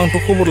खोनाब्लाथ' आंथ'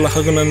 खबर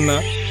लाखागोनानो ना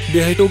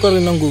बेहायथ'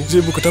 गारलायनांगौ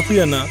जेबो खोथा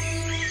फैयाना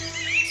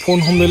फन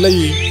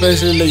हमलायलायि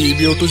रायज्लायलायि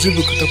बेयावथ'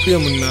 जेबो खोथा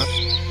फैयामोन ना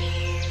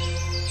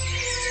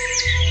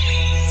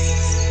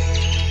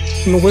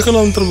नंखाय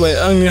खालामथारबाय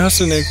आंनि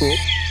हास्थायनायखौ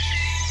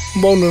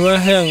बावनोनो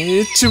हाया आं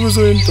एसेबो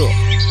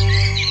जयन्त'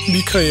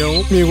 बिखायाव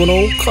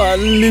मेगनाव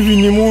खालि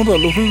बिनि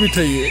महराल' फैबाय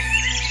थायो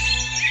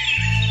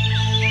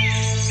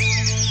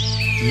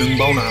नों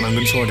बावनो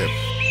हानांगोन सहदेव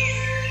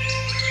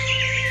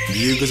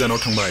बियो गोजानाव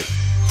थांबाय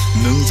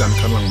नों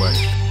जानखारलांबाय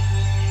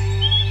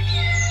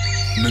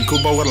नोंखौ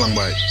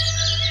बावगारलांबाय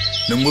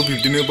नोंबो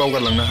बिब्दिनो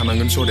बावगारलांनो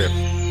हानांगोन सहदेव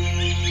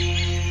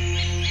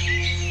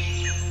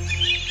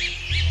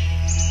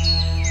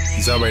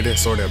जाबाय दे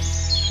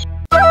सहदेव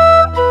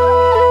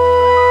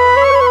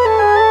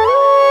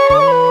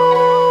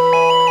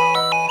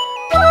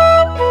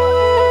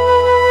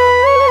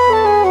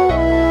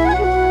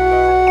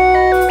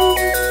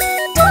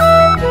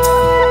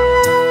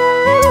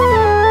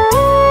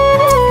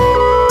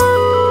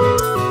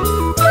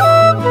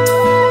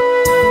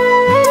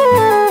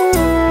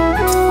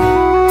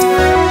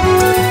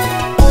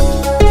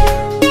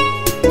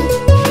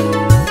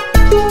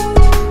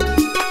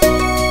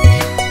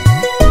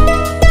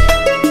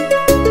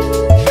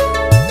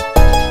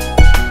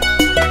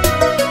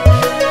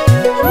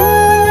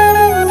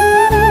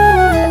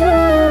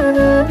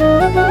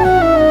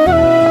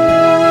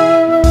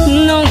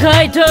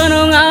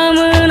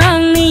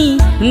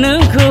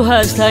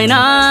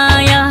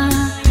हास्थायनाया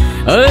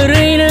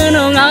ओरैनो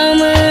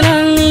नङामोन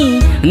आंनि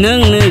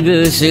नोंनो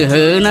गोसो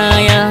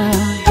होनाया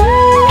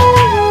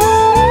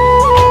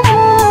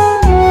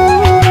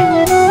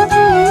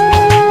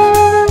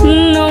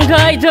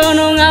नंखायथ'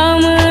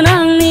 नङामोन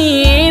आंनि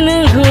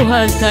नोंखौ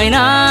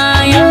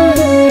हास्थायनाया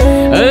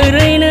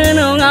ओरैनो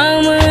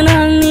नङामोन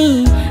आंनि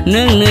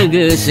नोंनो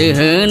गोसो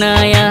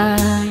होनाया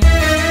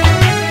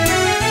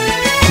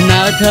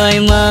नाथाय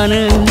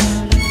मानो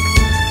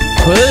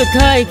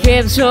फोथाय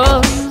खेबस'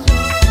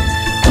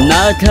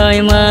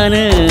 नाथाय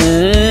मानो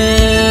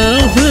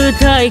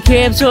फोथाय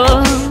खेबस'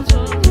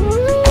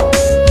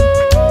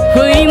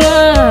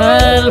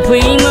 फैमाल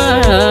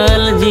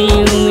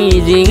जिउ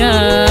मिजिङा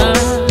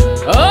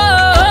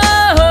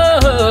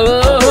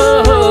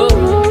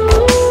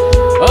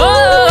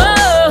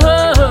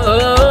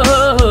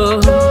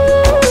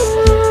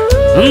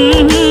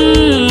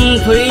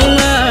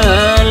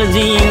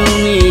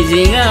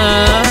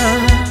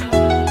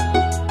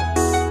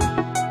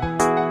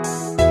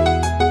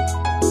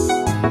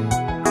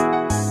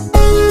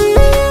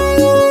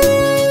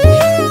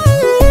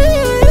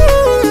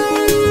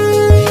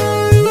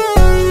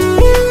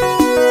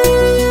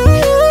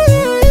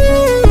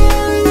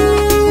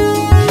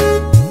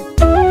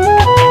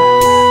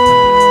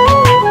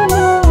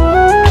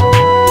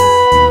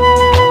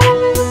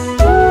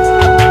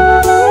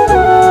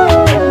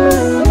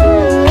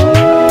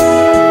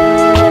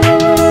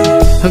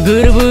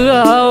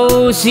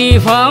गोरबोआव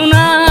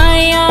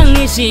सिफावनाय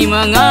आंनि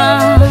सिमाङा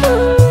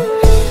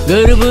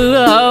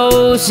गोरबोआव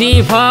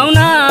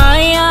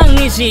सिफावनाय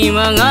आंनि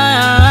सिमाङा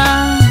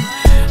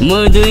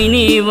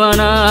मोदैनि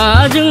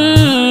बानाजों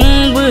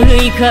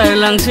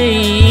बोहैखारलांसै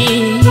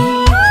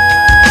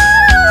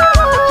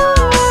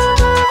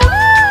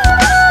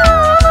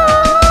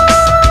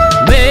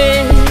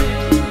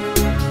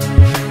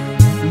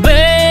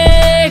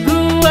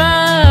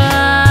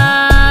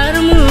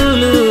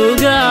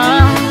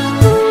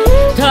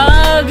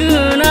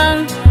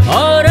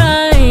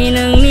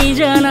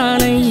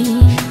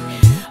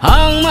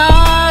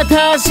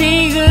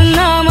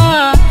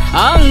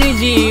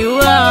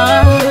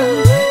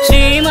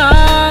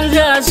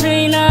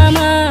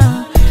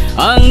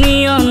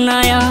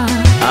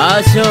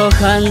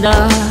आसखान्दा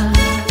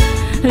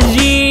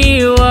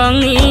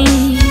जिउआंनि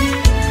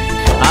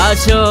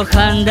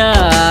आसखान्दा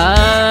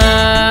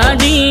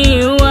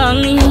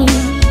जिउआंनि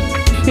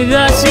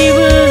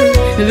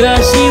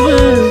गासिबो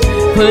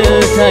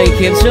फोथाय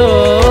खेबस'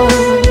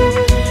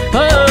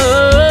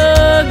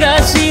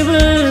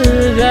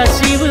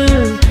 गासिबो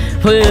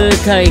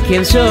फोथाय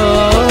खेबस'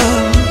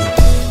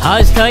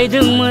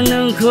 हास्थायदोंमोन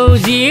नोंखौ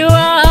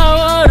जिउआव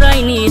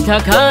अरायनि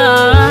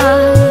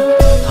थाखाय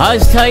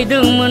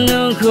हास्थायदोंमोन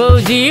नोंखौ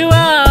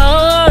जिउआव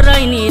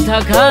अरायनि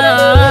थाखाय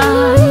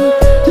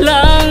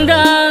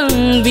लांदां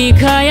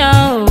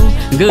बिखायाव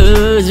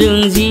गोजों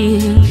जि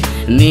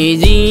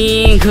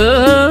मिजिंखौ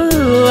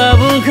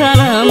आबुं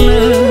खालामनो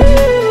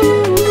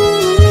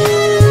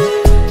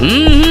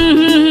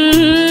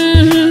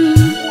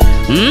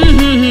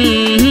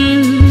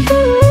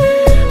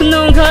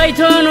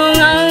नंखायथ'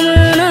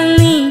 नङामोन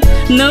आंनि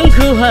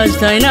नोंखौ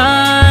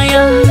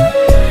हास्थायनाया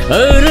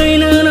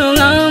ओरैनो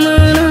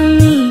नङामोन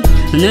आंनि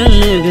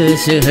नोंनो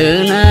गोसो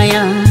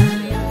होनाया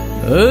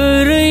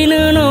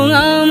ओरैनो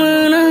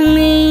नङामोन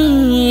आंनि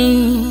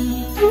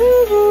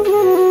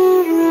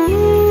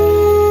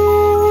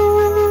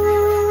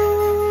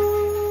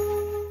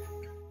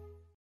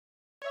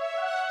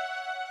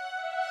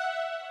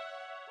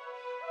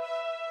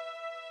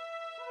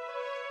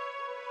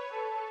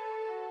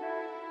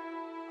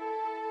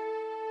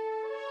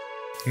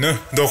नो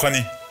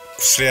दखानि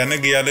खुस्रायानो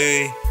गैयालै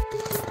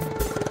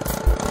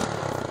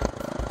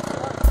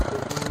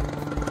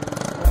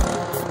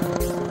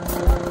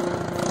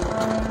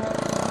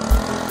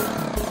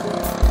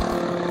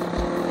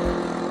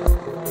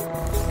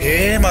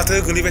माथो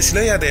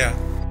गोलैबायसैलै आदाया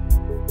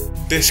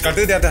दे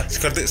सिखारदो दे आदा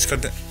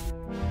सिखारदो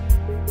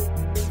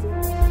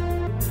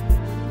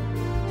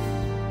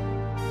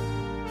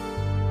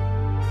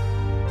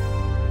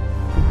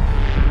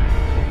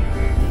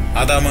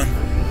आदामोन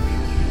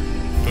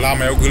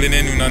लामायाव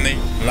गोलैनाय नुनानै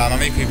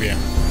लानानै फैबाय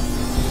आं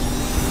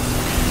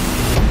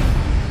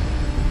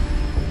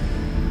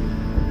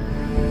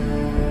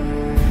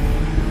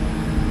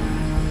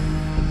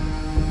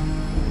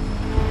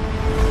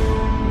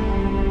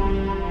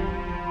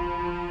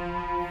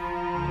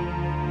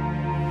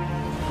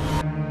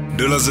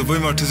दोला जोब्बाय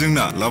माथो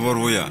जोंना लाबार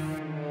बया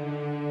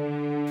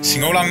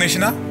सिङाव लांनोसै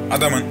ना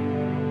आदामोन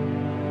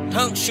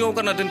थां सिङाव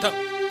गारना दोनथां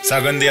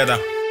जागोन दे आदा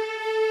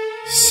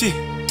सि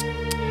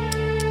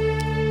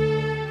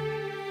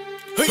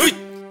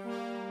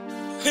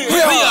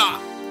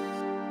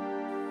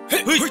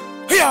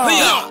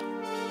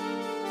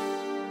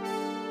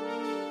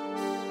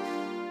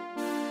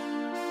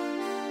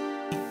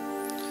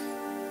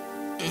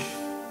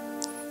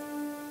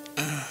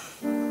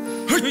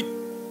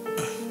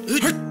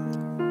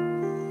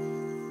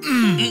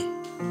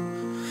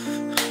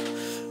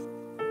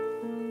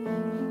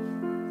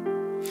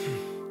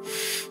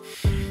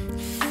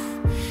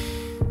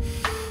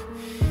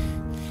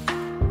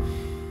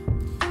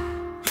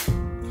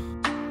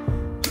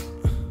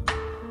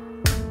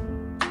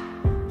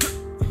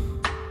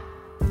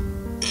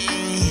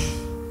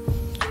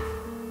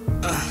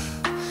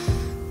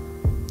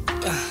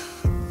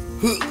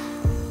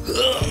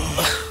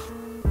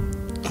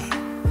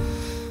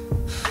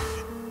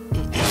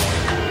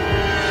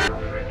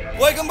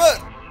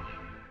gwmbwr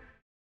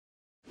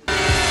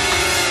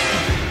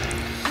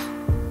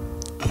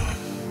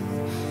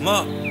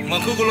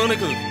माखौ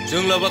गलांनायखौ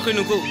जों लाबाखै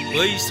नोंखौ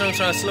बै स्रां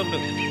स्रांसो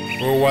लाबोदों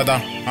औ आदा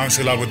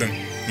आंसो लाबोदों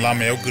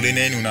लामायाव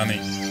गोलैनाय नुनानै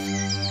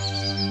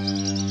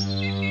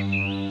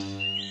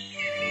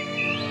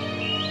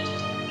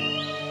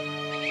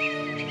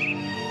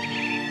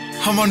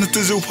हामानोथ'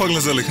 जौ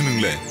फाग्ला जालायखो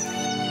नोंलाय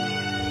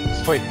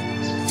फै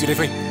जिराय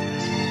फै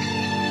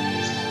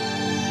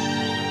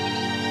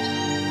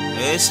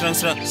स्रां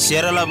स्रां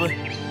सियारा लाबो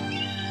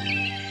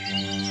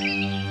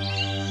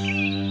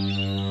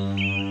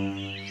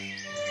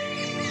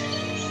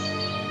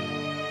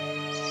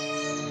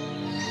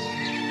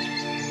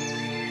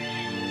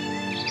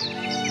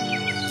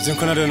जों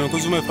खोनादों नोंखौ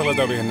जुमाय फाग्ला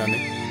जाबाय होननानै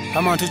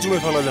हामाथो जुमाय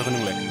फाग्ला जाखो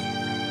नोंलाय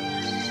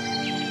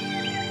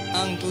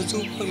आंथ' जौ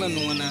फाग्ला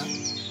नङाना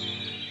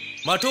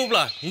माथो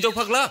अब्ला हिनजाव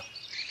फाग्ला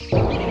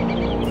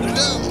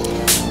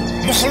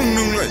मा खालामदों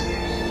नोंलाय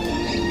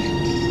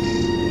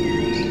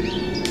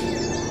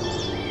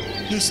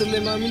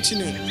नोंसोरलाय मा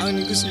मिथिनो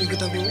आंनि गोसोनि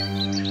खोथाखौ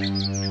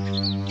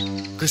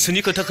गोसोनि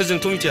खोथाखौ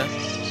जोंथ' मिथिया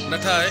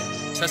नाथाय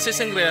सासे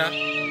सेंग्राया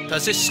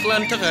सासे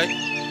सिख्लानि थाखाय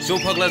जौ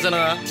फाग्ला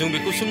जानाङा जों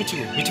बेखौसो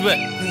मिथिगौ मिथिबाय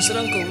नोंसोर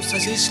आंखौ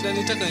सासे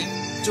सिख्लानि थाखाय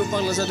जौ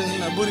फाग्ला जादों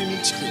होनना बोरै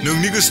मिथिखो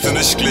नोंनि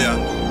गोसोथोनाय सिख्लाया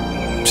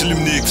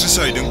फिल्मनि एक्ट्रेस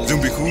जाहैदों जों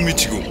बेखौबो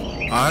मिथिगौ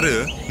आरो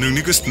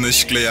नोंनि गोसोथोनाय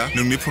सिख्लाया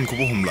नोंनि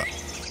फनखौबो हमला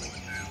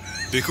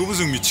बेखौबो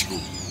जों मिथिगौ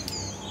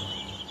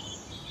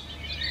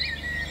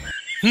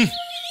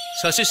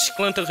सासे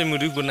सिख्लानि थाखाय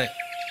मोदै बोनाय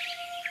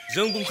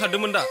जों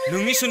बुंखादोंमोन दा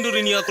नोंनि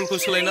सुन्दुरिनि आखलखौ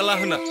सोलायना ला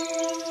होनना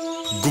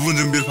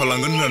गुबुनजों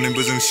बिरफालांगोन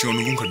होननानैबो जों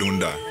सिगाङावनो बुंखादोंमोन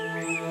दा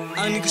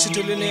आंनि गोसो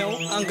थोलायनायाव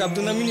आं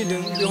गाबदोंना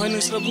मिनिदों बेवहाय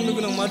नोंसोरा बुंनो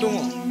गोनां मा दङ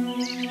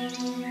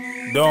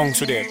दं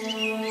सुदेब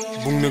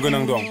बुंनो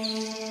गोनां दं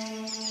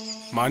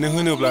मानो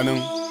होनोब्ला नों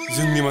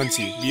जोंनि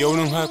मानसि बेयाव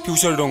नोंहा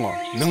फिउचार दङ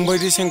नों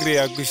बायदि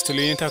सेंग्राया गोसो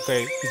थोलायनो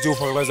थाखाय जौ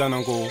फाग्ला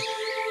जानांगौ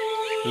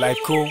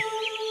लाइफखौ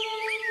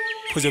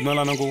फोजोबना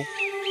लानांगौ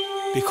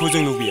बेखौ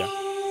जों लुबैया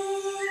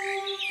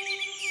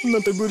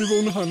नाथाय बोरै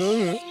बावनो हानो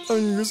आङो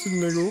आंनि गोसो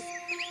थोनायखौ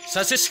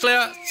सासे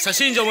सिख्लाया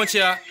सासे हिनजाव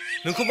मानसिया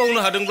नोंखौ बावनो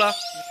हादोंब्ला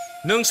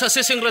नों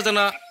सासे सेंग्रा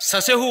जाना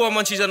सासे हौवा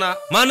मानसि जाना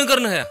मानो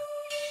गारनो हाया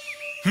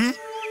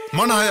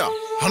मानो हाया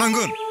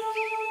हानांगोन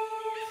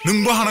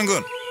नोंबो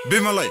हानांगोन बे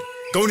मालाय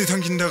गावनि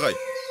थांखिनि थाखाय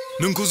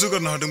नोंखौ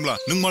जोगारनो हादोंब्ला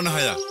नों मानो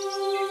हाया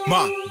मा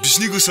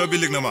बिसिनि गोसोआ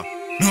बेलेग नामा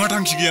नोंहा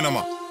थांखि गैया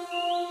नामा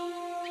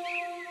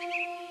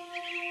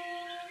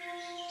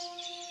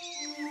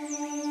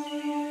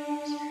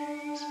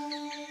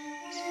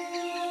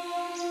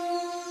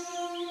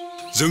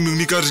जों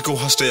नोंनि गाज्रिखौ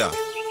हास्थाया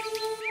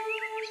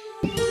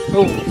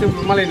औ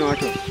जोंबो मालाय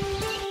नङाथ'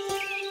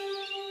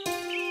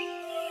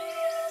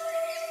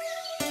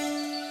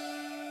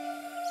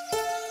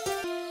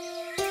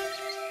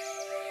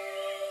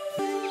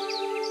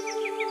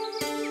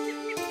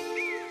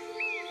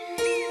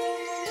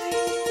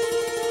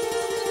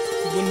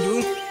 बन्धु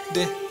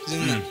दे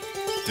जोंना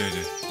दे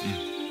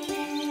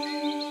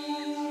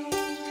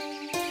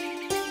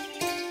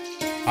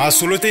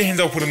आसलथे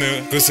हिनजावफोरनो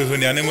गोसो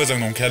होनायानो मोजां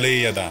नंखायालै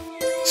आदा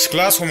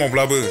सिख्ला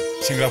समावब्लाबो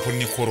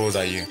सेंग्राफोरनि खर'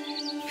 जायो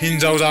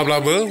हिनजाव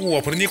जाब्लाबो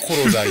हौवाफोरनि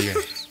खर' जायो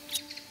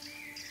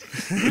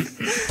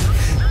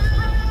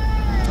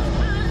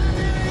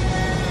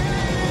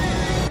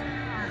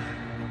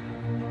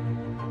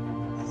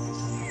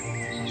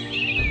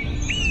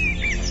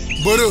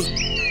बोरो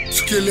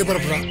सुखे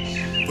लेबारफ्रा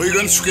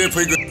फैगोन सुखे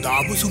फैगोन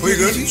दाबो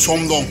फैगोन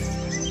सम दं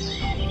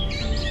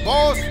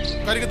बस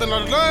गारि गोदान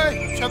लादोंलै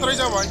साद्राय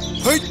जाबाय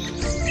फै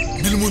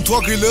बिल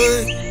मोनथ'वाखैलै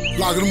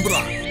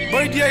लाग्रोमब्रा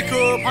बै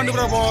डिआइखौ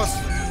फानदोब्रा बस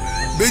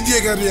बे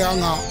डिआइ गारिया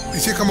आंहा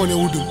एसे खामानियाव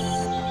होदों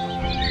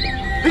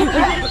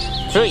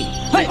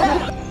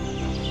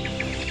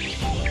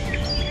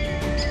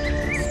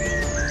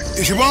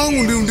एसेबां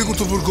उन्दै उन्दै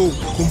गथ'फोरखौ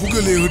कम्फु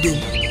गेलेहोदों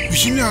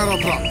बिसोरनि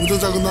हाराफ्रा मोजां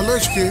जागोन नालाय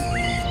सुखे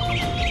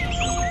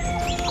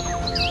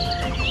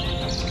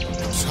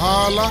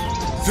साला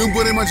जों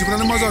बोराय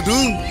मानसिफ्रानो मा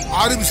जादों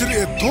आरो बिसोर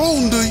एथ'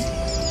 उन्दै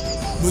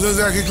मोजां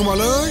जायाखै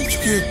खोमालै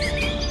सुखे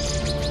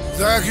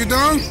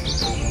जायाखैदां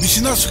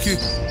बिसिना सुखे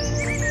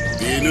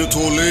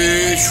बेनोथ'लै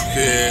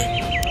सुखे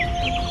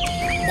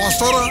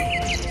मास्टारा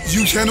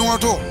जिउसाया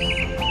नङाथ'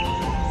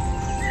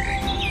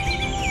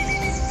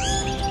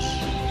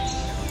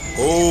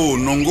 औ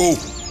नंगौ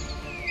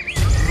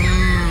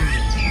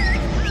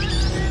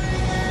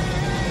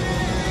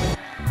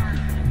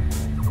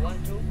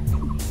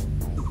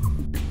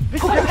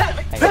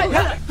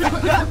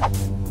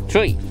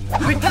Three.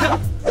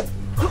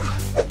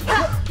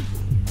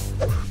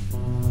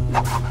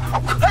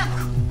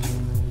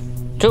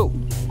 Two.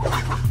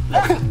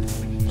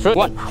 Three.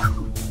 One.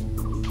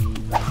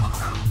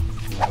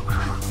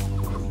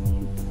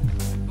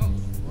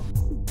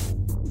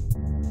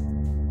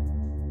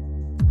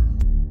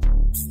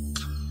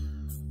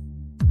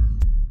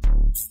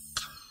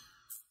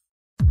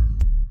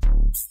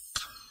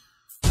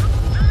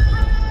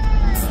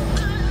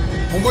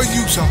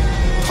 by-jiusha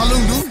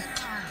थालोंदों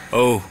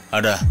औ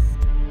आदा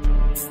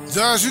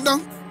जायासैदां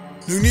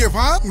नोंनि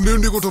एफा उन्दै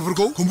उन्दै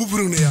गथ'फोरखौ कम्फु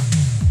फोरोंनाया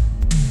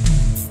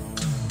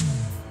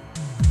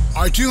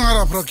आथिं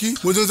हाराफ्रा कि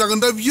मोजां जागोन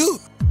दा बियो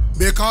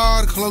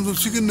बेकार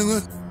खालामजोबसिगोन नोङो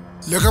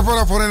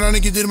लेखाफोरा फरायनानै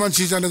गिदिर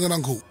मानसि जानो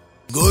गोनांखौ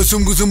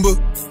गोसोम गोसोमबो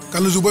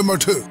गानजोब्बाय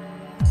माथो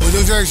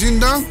मोजां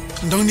जायासैदां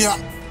नोंथांनिया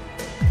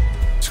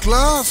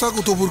सिख्लासा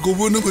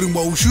गथ'फोरखौबो नों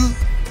फोरोंबावोसो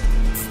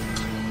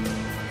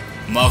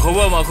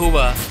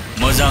माखौबा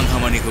मोजां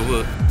खामानिखौबो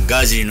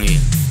गाज्रि नुयो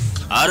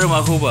आरो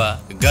माखौबा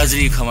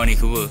गाज्रि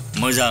खामानिखौबो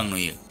मोजां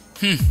नुयो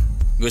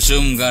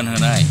गोसोम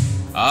गानहोनाय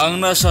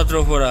आंना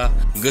छात्रफोरा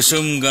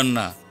गोसोम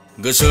गानना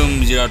गोसोम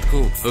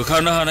जिरादखौ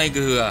होखारनो हानाय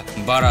गोहोआ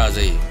बारा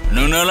जायो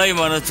नोंनालाय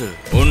मानोथो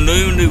उन्दै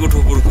उन्दै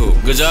गथ'फोरखौ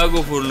गोजा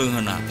गुफुर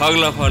लोंहोना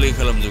फाग्ला फाग्लि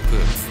खालामजोबखो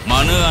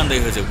मानो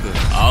आन्दायहोजोबखो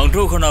आंथ'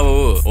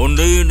 खोनाबावो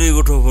उन्दै उन्दै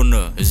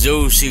गथ'फोरनो जौ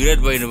सिगारेट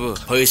बायनोबो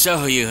फैसा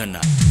होयो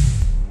होनना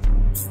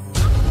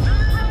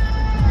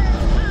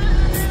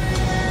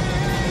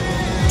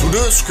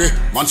थुदो सुखे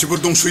मानसिफोर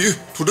दंसोयो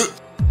थुदो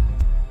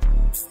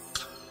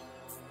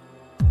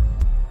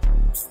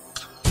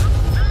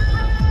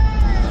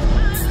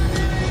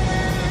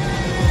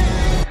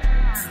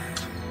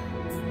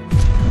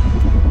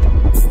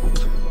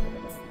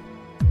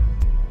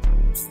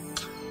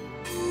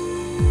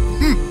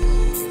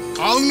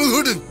आंनो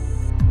होदों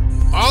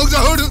आं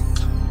जाहोदों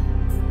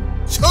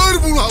सोर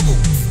बुंनो हागौ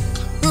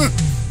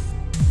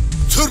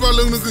सोरबा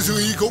लोंनो गोसो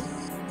गैयिखौ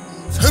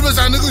सोरबा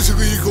जानो गोसो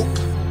गैयिखौ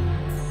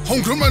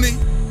हमख्रमनानै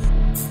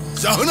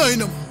जाहोनो हायो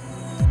नामा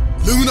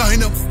लोंहोनो हायो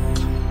नामा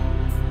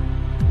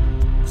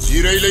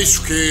जिरायलाय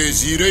सुखे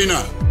जिरायना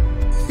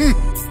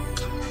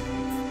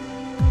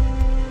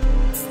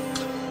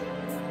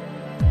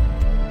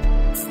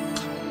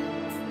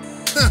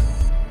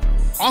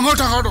आंहा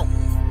थाखा दं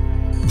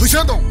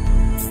फैसा दं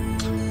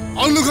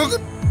आं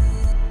लोंखागोन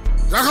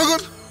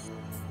जाखागोन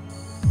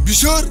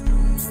बिसोर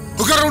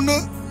होखारहरनो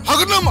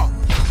हागोन नामा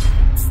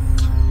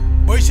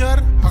बैसोर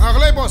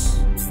हाखागोनलै बस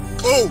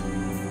औ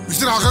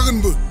बिसोर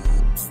हाखागोनबो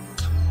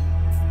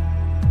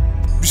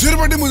बिसोर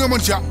बायदि मोजां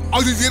मानसिया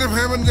आंजों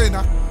जिरायफायाबानो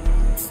जायोना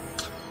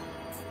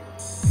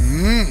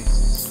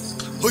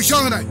फैसा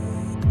होनाय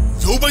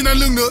जौ बायनानै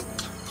लोंनो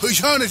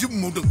फैसा होनायसो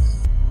बुंबावदों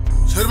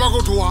सोरबा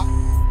गथ'आ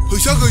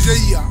फैसा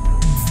गैजायिया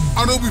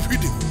आंनाव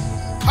बिफैदों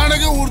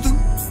थानायखौ हरदों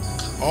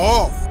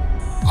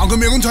आंखौ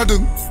मेगन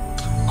सादों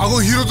आंखौ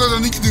हिर'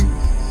 जाजानो गिदों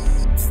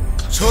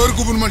सोर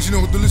गुबुन मानसिनो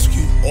हरदोंलै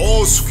सुखि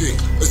सुखि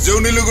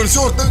जोंनि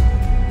लोगोनोसो हरदों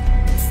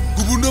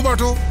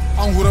गुबुननोबाथ'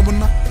 आं हरामोन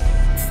ना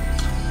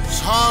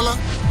साला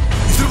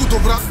बिसोर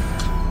गथ'फ्रा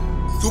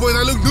जौ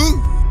बायना लोंदों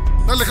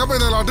ना लेखा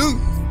बायना लादों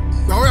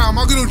बेवहाय आंहा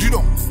मा गोनांथि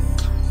दं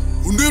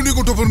उन्दै उन्दै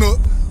गथ'फोरनो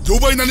जौ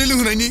बायनानै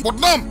लोंहोनायनि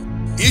बदनाम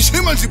एसे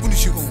मानसिफोरनि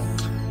सिगाङाव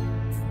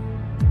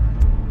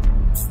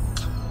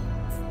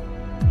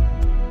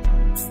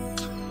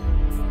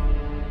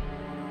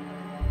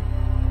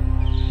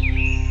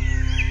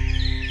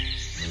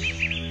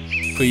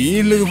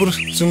फैयो लोगोफोर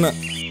जोंना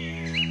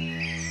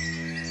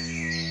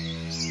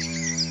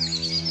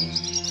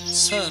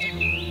सार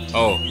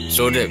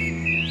सोहदेव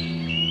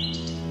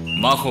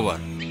मा खबर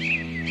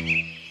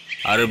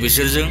आरो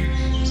बिसोरजों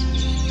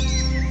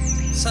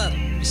सार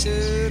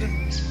बिसोर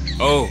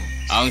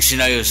आं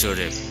सिनायो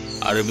सोहदेव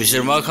आरो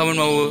बिसोर मा खामानि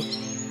मावो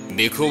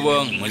बेखौबो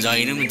आं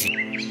मोजाङैनो मिथियो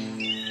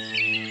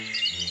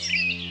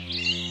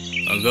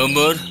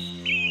gwmbwr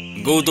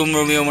गौतम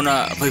रमिया मोना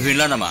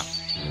फैफिनला नामा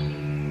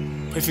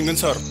फैफिनगोन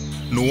सार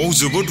न'आव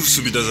जोबोद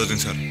उसुबिदा जादों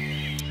सार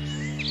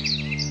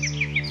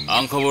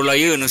आं खबर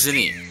लायो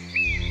नोंसोरनि।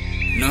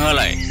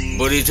 नोंहालाय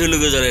बोरैथो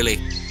लोगो जालायलाय?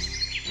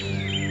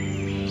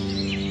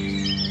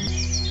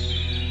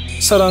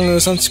 सार आङो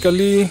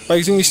सानसेखालि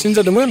बाइकजों एक्सिडेन्ट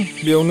जादोंमोन,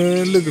 बेयावनो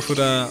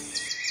लोगोफोरा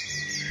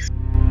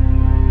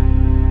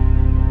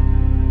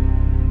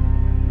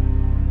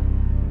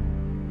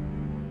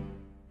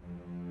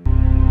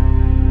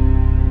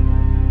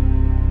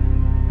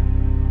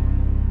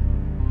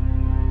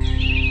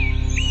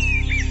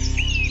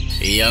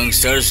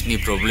यांगस्टार्सनि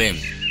प्रब्लेम।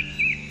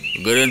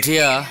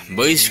 गोरोन्थिया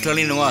बै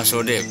सिख्लानि नङा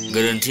सहदेव,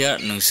 गोरोन्थिया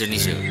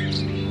नोंसोरनिसो।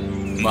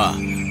 मा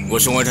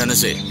गसंबाय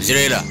थानोसै,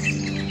 जिरायला।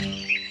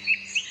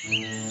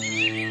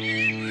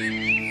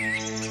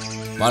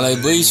 मालाय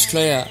बै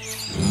सिख्लाया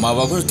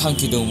माबाफोर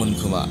थांखि दंमोन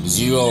खोमा,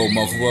 जिउआव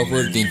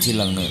माखौबाफोर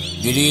दिन्थिलांनो,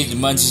 गिदिर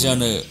मानसि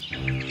जानो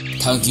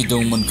थांखि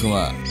दंमोन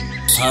खोमा।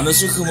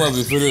 सानोसो खोमा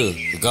बेफोरो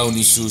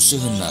गावनि सुसो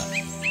होनना,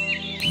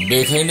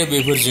 बेखायनो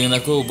बेफोर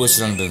जेंनाखौ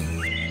बोस्रांदों।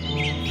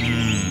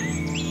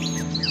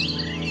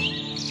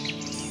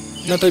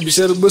 नाथाय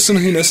बिसोर बोसोन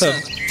होयोना सार?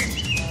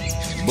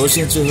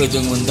 बोसोनसो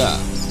होदोंमोन दा,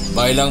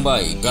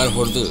 बायलांबाय,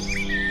 गारहरदो।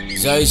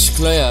 जाय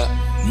सिख्लाया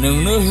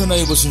नोंनो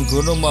होनाय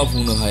बोसोनखौनो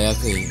मावफुंनो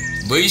हायाखै,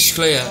 बै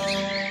सिख्लाया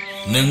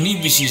नोंनि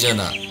बिसि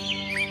जाना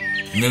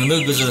नोंनो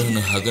गोजोन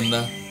होनो हागोन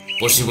ना?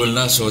 पसिबल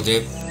ना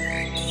सहदेव?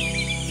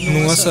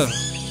 नङा सार।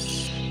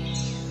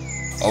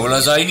 अब्ला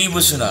जायनि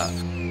बोसोना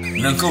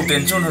नोंखौ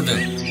टेनसन होदों,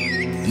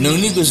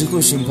 नोंनि गोसोखौ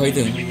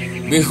सिमफायदों,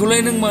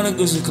 बेखौलाय नों मानो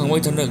गोसोखांबाय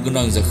थानो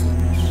गोनां जाखो?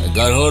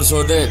 गारहर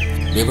सहदेव,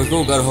 बेफोरखौ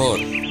गारहर।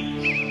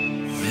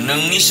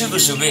 नोंनिसो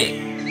गोसो बे,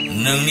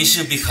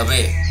 नोंनिसो बिखा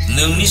बे,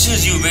 नोंनिसो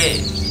जिउ बे।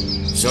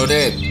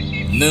 सहदेव,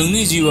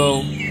 नोंनि जिउआव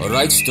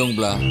राइट्स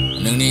दंब्ला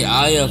नोंनि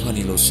आइ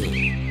आफानिल'सो,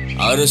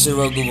 आरो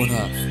सोरबा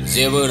गुबुनहा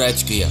जेबो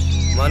राइट्स गैया।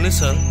 मानो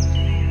सार?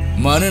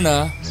 मानोना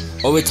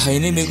अबे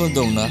थाइनै मेगन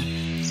दंना,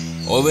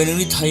 अबे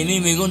नोंनि थाइनै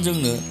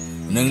मेगनजोंनो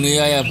नोंनि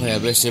आइ आफाया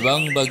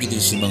बेसेबांबा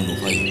गिदिर सिमां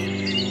नुखायो।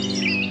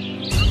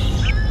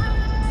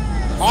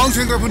 आं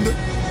सेंग्राफोरनो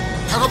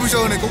थाखा फैसा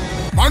होनायखौ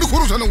मानो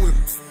खर' सानांगौ?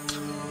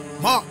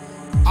 मा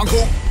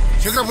आंखौ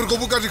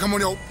सेंग्राफोरखौबो गाज्रि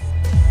खामानियाव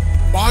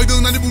बाहायदों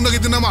होननानै बुंनो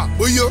नागिरदों नामा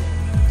बैयो?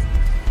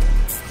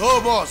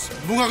 बस,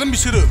 बुङागोन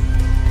बिसोरो।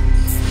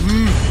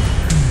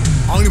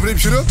 आंनिफ्राय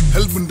बिसोरो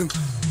हेल्प मोनदों।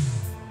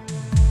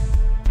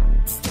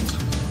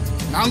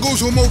 नांगौ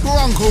समावथ'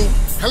 आंखौ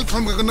हेल्प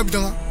खालामखागोन ना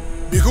बिथाङा?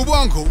 बेखौबो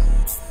आंखौ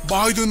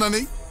बाहायदों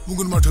होननानै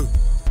बुंगोन माथो?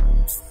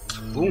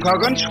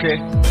 बुंखागोन सुखे।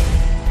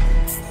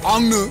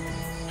 आंनो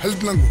हेल्प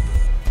नांगौ।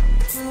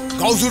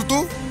 गावसोरथ'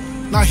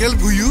 ना हेल्प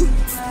होयो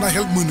ना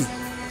हेल्प मोनो।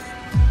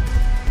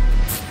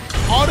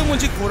 आरो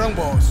मोनसे खौरां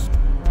बस।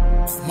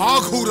 मा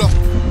खौरां?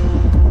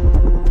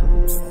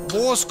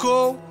 बसखौ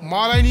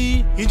मालायनि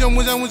हिनजाव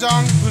मोजां मोजां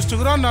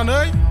गोसोथोग्रा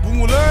होननानै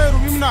बुङोलै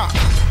रबिमोना।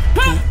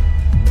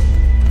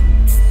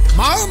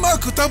 मा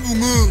खोथा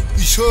बुङो?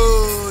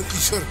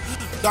 इसोर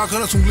दा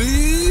खोनासंलै,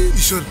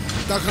 इसोर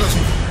दा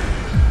खोनासं।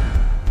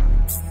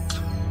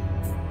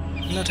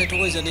 नाथाय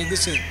थगायजानाय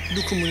गोसो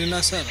दुखु मोनोना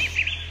सार?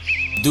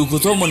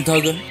 दुखुथ'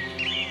 मोनखागोन,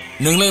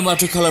 नोंलाय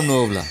माथो खालामनो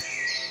अब्ला?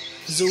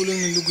 जौ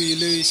लोंनो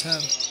लुगैयोलै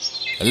सार।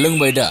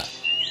 लोंबाय दा?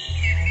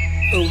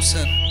 औ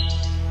सार।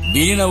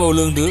 बिनि नामाव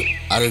लोंदो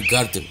आरो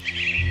गारदो।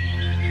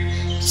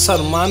 सार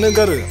मानो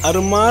गारो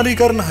आरो मारै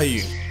गारनो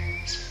हायो?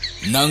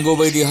 नांगौ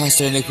बायदि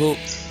हास्थायनायखौ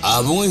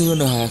आबुङै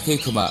होनो हायाखै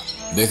खोमा,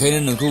 बेखायनो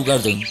नोंखौ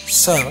गारदों।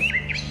 सार,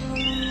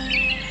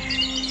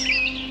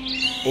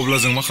 अब्ला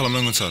जों मा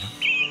खालामनांगोन सार?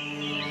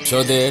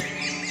 सहदेव,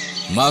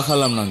 मा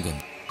खालामनांगोन?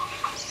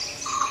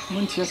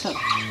 मोनथिया सार।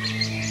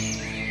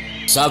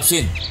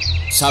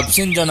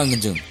 साबसिन जानांगोन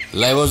जों।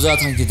 लाइफआव जा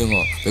थांखि दङ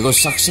बेखौ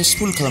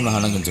साक्सेसफुल खालामनो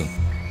हानांगोन जों।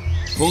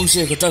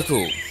 फंसे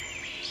खोथाखौ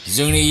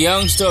जोंनि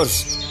यांगस्टार्स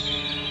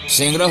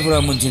सेंग्राफोरा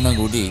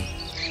मोनथिनांगौदि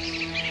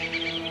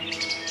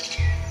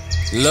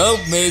love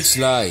makes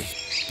life,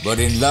 but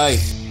in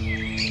life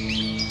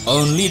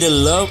only the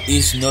love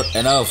is not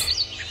enough,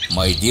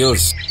 my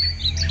dears.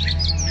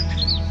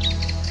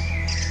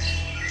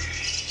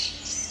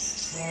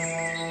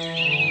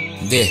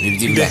 दे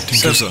बिब्दिब्ला।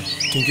 Thank you sir.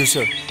 Thank you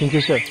sir. Thank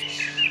you सार।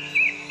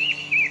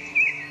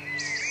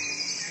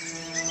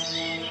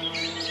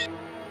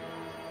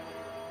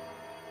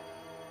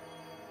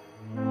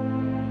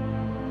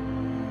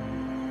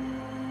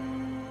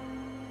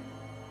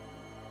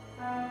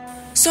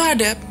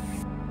 सहदेव,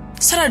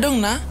 सारा दं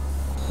ना?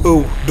 औ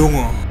दङ।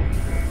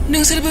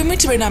 नोंसोरबो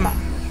मिथिबाय नामा?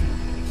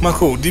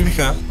 माखौ?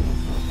 दिबिका?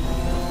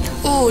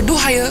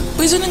 दहायो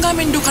बै जोंनि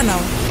गामिनि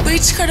दखानाव बै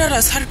थिखादारा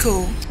सारखौ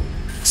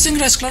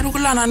सेंग्रा सिख्लाफोरखौ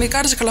लानानै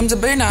गाज्रि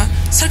खालामजोब्बाय ना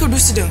सारखौ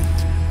दुसिदों।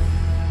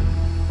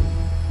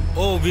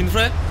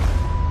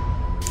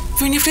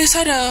 बिनिफ्राय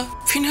सारा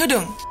फिन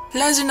होदों।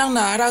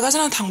 लाजिनांना रागा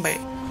जाना थांबाय।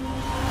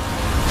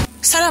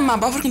 सारा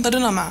माबाफोर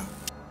खोन्थादों नामा?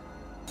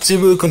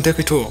 जेबो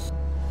खोन्थायाखैथ'।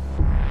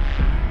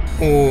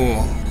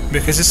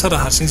 बेखायसो सारा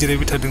हारसिं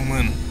जिरायबाय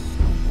थादोंमोन।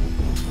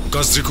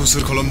 गाज्रिखौ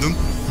सोर खालामदों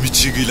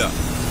मिथियै गैला।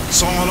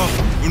 साला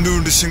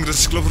उन्दै सेंग्रा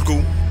सिख्लाफोरखौ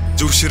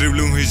जौ सेरेब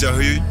लोंहोयै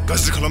जाहोयै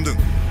गाज्रि खालामदों,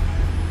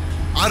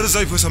 आरो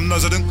जाय फोसाबनो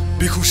नाजादों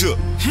बेखौसो।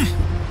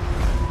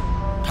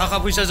 थाखा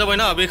फैसा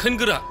जाबायना बेखायनो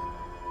गोरा।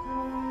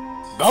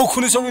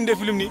 गावखौनो सं इन्डिया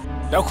फिल्मनि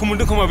दावखौ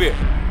मोनदों खोमा बे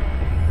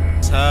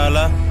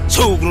साला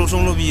सौग्राव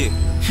संल' बियो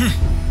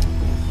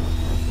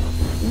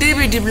दे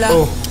बिदिब्ला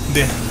औ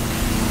दे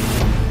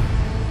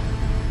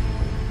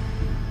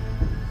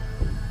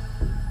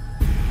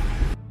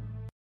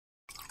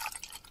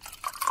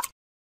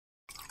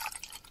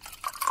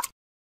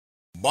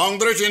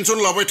बांद्राय टेनसन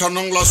लाबाय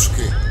थानांला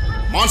सुखे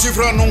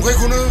मानसिफ्रा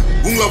नंखायखौनो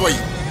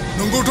बुंलाबायो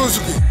नंगौथ'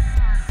 सुखे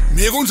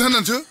मेगन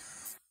सानानैसो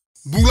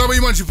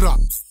बुंलाबायो मानसिफ्रा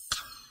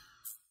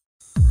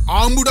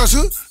आंबो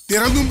दासो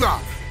देरहांदोंब्रा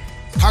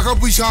थाखा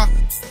फैसा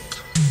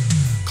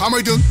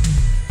खामायदों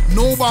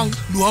न' बां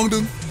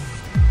लुहांदों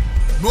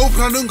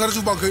न'फ्रानो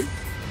ओंखारजोबाखै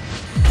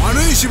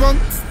मानो इसेबां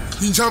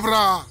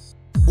हिंसाफ्रा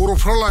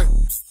बर'फ्रालाय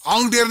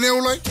आं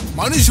देरनायावलाय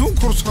मानो इसेबां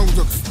खरस नांगौ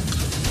जाखो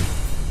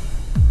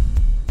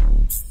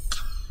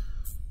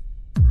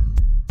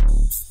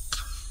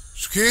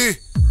सुखे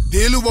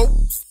दे लुबाव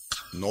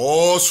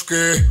न'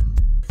 सुखे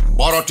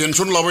बारा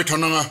टेनसन लाबाय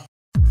थानाङा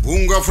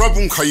बुंग्राफ्रा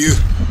बुंखायो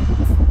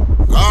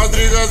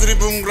गाज्रि गाज्रि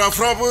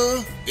बुंग्राफ्राबो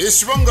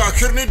एसेबां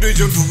गाखेरनि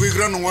दैजों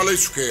दुगैग्रा नङालाय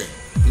सुखे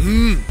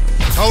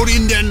साउथ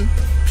इन्डियान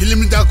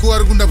फिल्मनि दाखु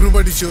आरो गुन्दाफोर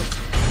बायदिसो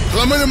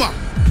खालामबाय नामा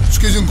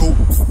सुखे जोंखौ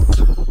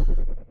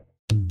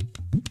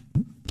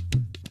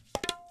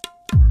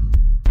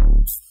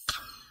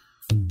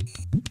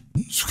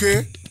सुखे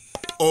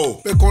औ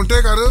बे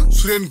कन्टेक्ट आरो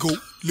सुरेनखौ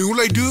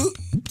लिंहरलायदो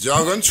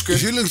जागोन सुखे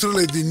एसे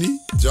लोंस्रालायदिनि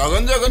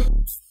जागोन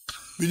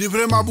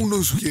बिनिफ्राय मा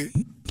बुंदों सुखे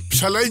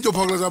फिसालाय हिनजाव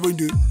फाग्ला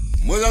जाबायदो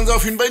मोजां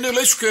जाफिनबाय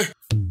नोलाय सुखे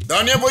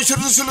दानिया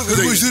बैसोरजोंसो लोगो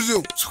जायो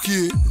बैसोरजों सुखे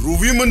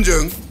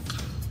रुबिमोनजों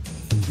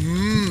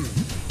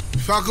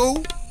बिफाखौ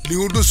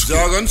लिंहरदो सुखे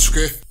जागोन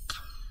सुखे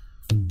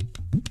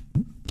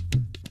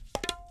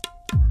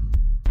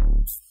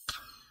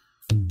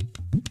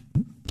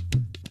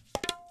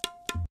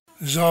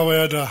जाबाय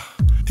आदा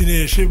दिनै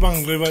एसे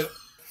बांद्रायबाय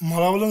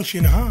मालाबा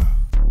लोंसिगोन हा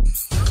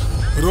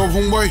र'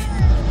 फंबाय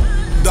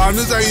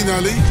दानो जायो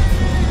नालै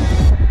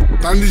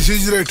दान्दिसे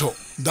जिरायथ'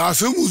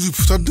 दासो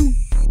मुजिफुथारदों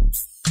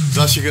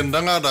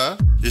जासिगोनदां आदा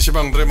एसे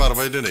बांद्राय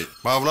मारबाय दिनै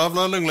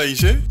माब्लाब्ला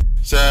लोंलायनोसै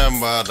जाया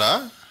होमबा आदा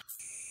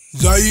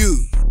जायो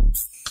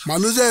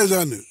मानो जाया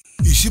जानो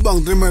एसे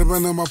बांद्राय मारबाय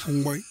नामा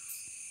फंबाय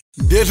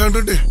दे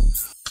थांदो दे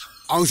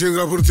आं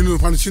सेंग्राफोर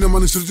थिनहरफानोसै नामा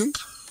नोंसोरजों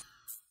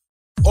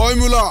ओइ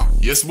मुला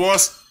येस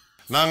बस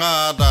नाङा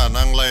आदा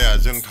नांलाया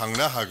जों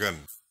थांनो हागोन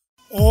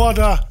अ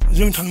आदा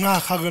जों थांनो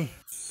हाखागोन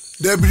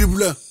दे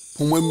बिदिब्ला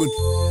फंबायमोन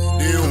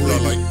दे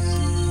अब्लालाय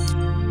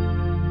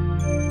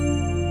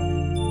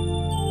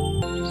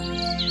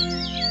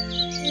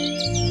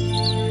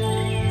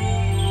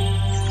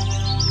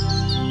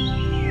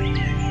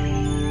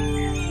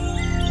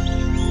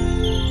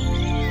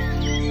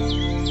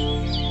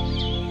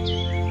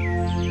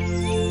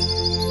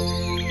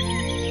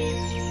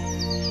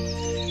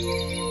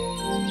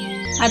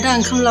आदा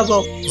ओंखाम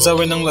लाबाव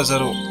जाबाय नांला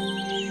जारौ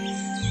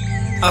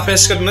आफाया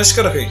सिखारदोंना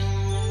सिखाराखै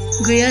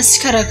गैया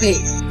सिखाराखै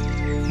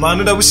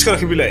मानो दाबो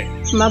सिखाराखै बिलाय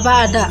माबा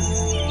आदा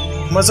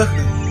मा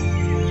जाखो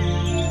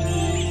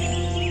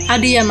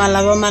आदैया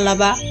मालाबा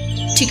मालाबा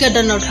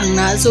ठिकादारनाव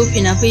थांना जौ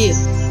फेना फैयो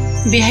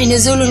बेहायनो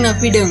जौ लोंना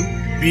फैदों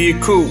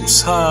बेखौ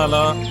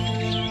साला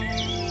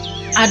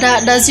आदा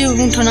दा जेबो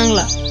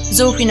बुंथ'नांला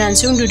जौ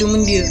फेनानैसो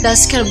उन्दुदोंमोन बियो दा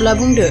सिखारब्ला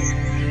बुंदो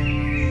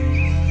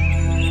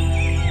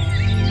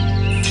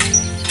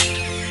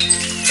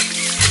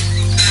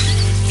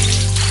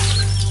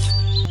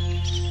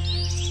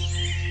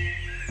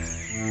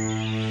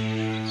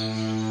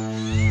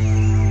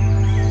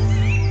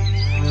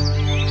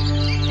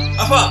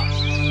आफा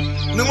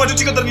नों माथो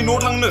ठिकादारनि न'आव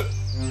थांनो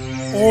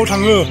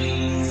थाङो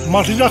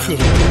माथो जाखो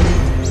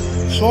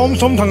सम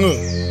सम थाङो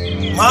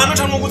मानो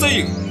थांनांगौ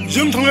जायो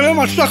जों थांनायालाय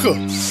माथो जाखो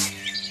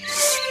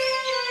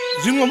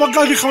जों माबा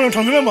गाज्रि खामानियाव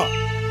थांदों नामा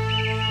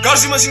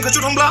गाज्रि मानसिनि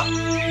खाथियाव थांब्ला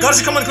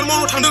गाज्रि खामानिखौ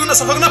मावनो थांदों होनना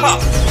सानखागोन आफा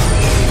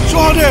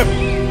सहदेब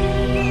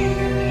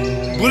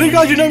बोरै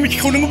गाज्रि ना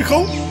मिथिखाव नोङो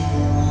बेखौ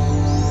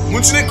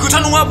मोनथिनाय खोथा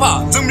नङा आफा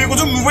जों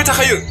मेगनजों नुबाय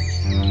थाखायो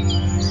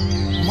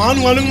मा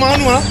नङा नों मा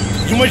नङा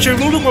जुमाय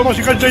सेरेबल' लोंबा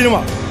मानसि गाज्रि जायो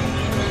नामा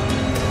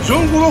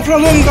जों बर'फ्रा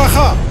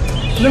लोंग्राखा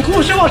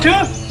नोंखौसो माथो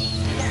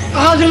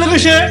आहाजों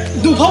लोगोसे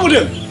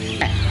दुफाबोदों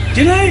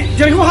दिनै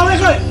जेरखौ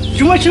हालायखाय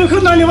जुमाय सेरेबखौ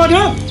नायनो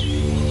बादों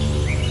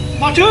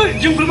माथो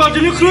जोंफोर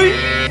बादिनिख्रुइ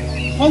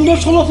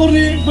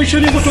 15-16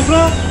 बैसोनि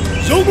गथ'फ्रा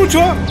जौ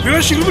बुथुआ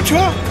बेलासिखौ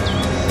बुथुआ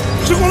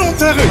बिसोरखौनो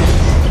हमथायाखै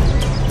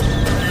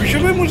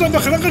बिसोरलाय मोजां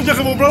जाखोना गाज्रि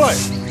जाखो बावब्लालाय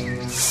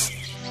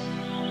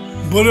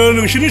बोरो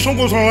नोंसोरनि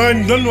समखौ थांनाय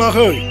नुदों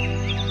नुवाखै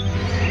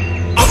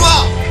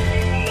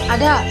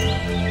आदा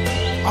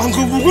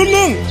आंखौ बुगोन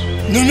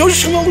नोंनाव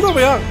सोंनांगौ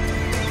जाबाय आं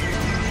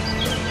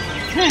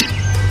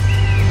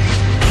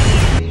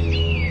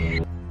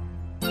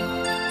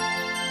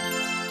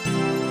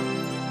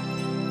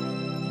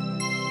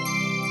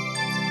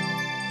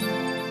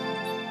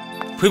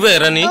फैबाय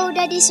रानि औ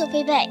दादि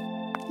सफैबाय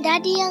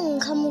दादि आं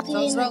ओंखाम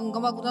उखैबायमोन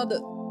ओंखामा खुरना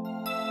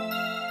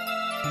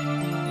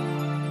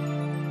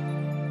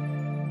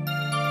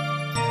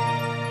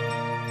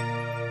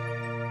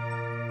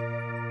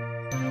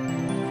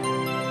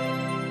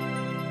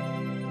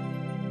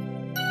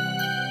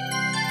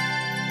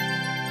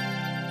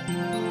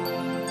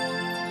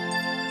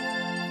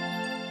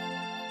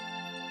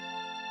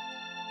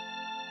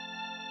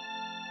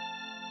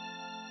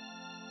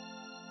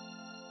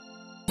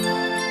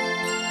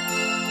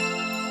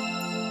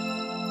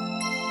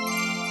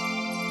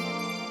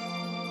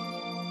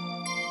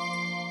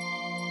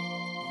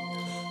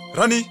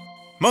रानि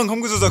मा ओंखाम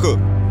गोजा जाखो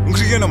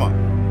ओंख्रि गैया नामा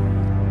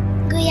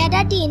गैया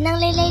दादि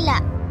नांलायलायला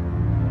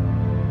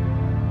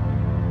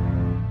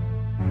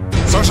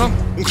सांसां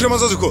ओंख्रिया मा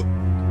जाजोबखो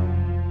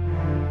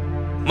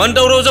मान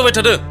दावराव जाबाय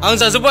थादो आं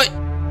जाजोब्बाय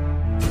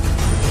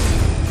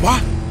मा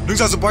नों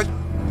जाजोब्बाय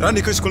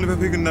रानिखौ स्कुलनिफ्राय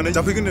फैगोन होननानै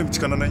जाफैगोन होननानै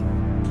मिथिखानानै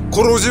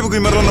खर'आव जेबो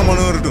गैमारा ना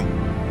मानो होदों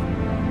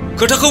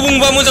खोथाखौ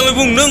बुंबा मोजाङै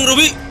बुं नों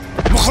रबि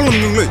मा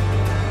खालामदों नोंलाय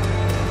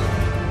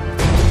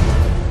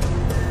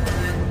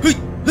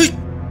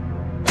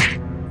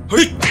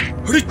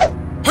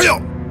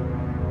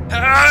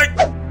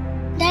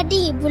दादि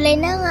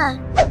बुलायनाङा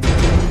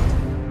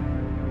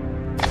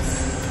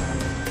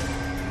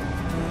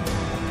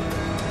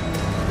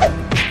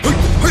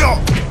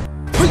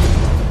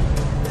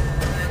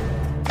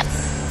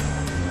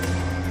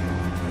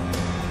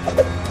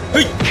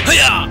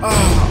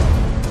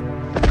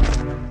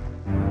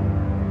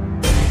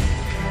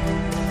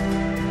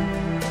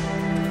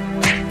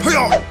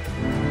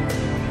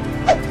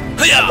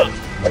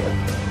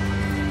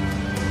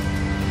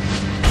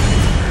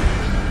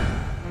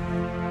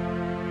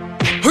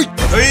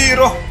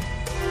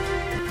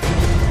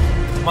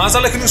मा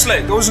जालायखो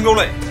नोंसोरलाय गावजों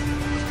गावलाय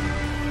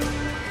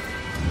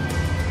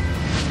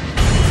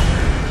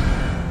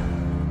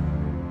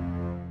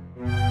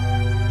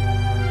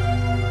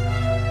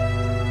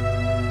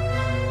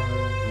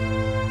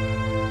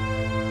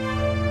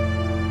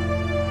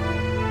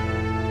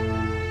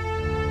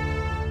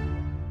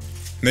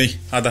नै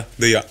आदा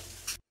दैया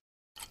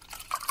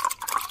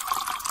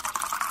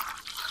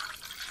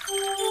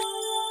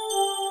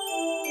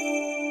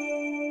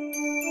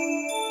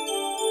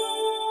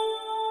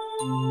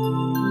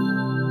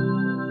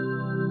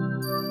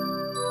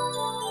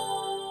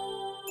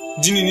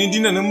दिनैनि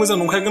दिनानो मोजां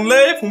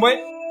नंखायगोनलै फंबाय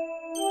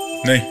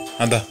नै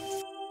आदा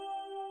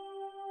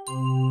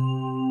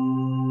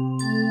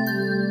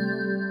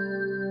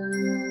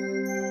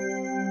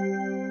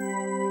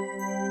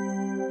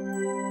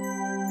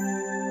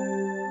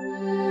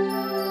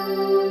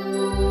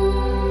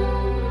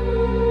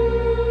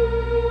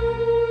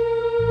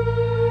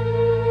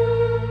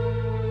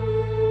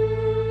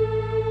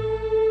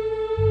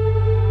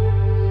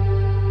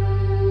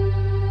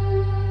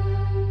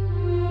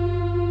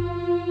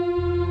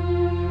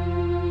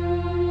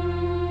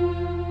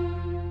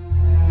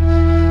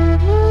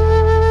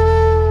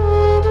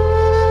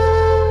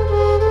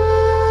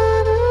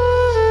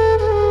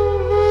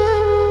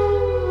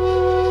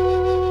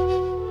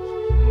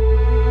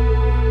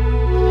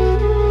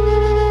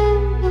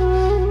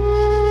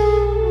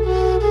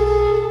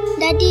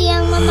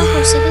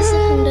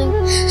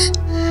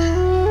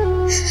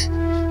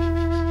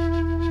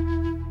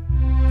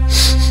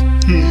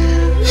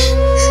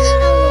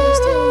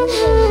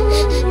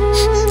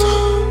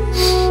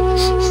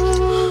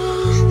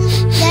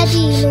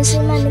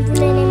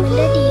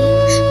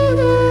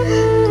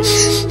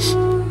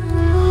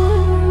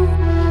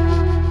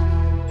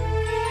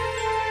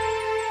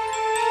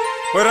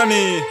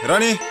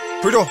रानि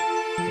फैद'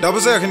 दाबो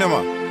जायाखै नामा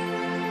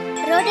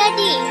र'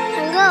 दादि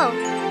थांगौ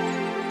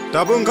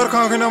दाबो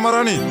ओंखारखाङाखै नामा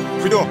रानि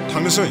फैद'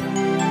 थांनोसै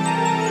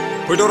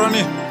फैद'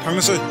 रानि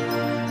थांनोसै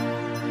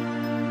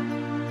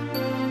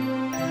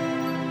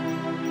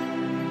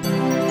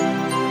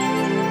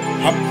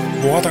हाब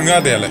बहा थाङो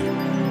आदायालाय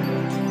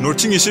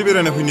न'थिं एसे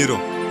बेरायना फैनि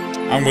र'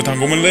 आंबो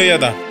थांगौमोनलै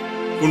आदा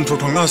उनफ्राव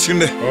थांनो हासिगोन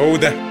दे औ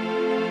दे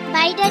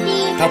बाय दादि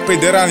थाब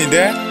फैदो रानि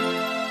दे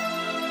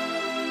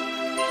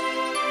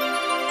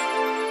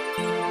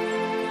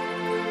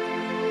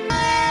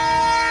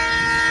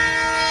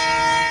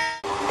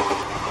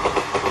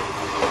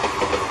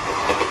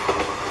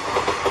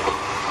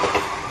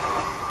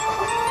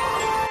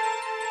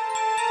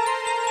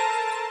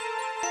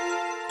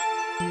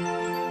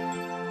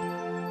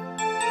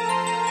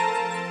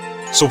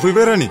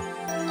सफैबाय रानि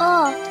अ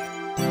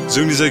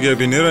जोंनि जायगाया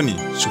बेनो रानि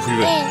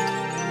सफैबाय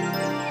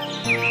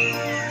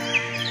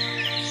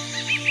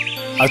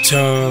आच्छा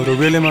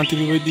रबियालाय माथो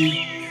बेबायदि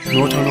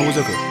न'आव थांनांगौ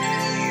जाखो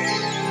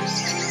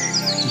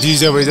जि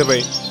जाबाय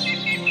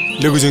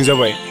लोगोजों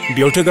जाबाय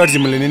बेयावथ' गाज्रि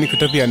मोनलायनायनि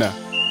खोथा फैयाना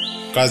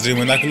गाज्रि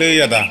मोनाखैलै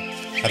आदा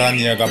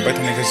रानिया गाबबाय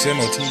थानायखायसो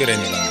न'थिं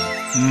बेरायनो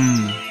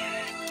लांदों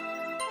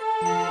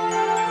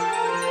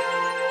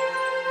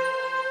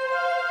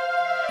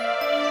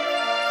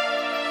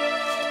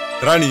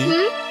रानि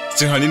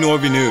जोंहानि न'आ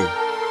बेनो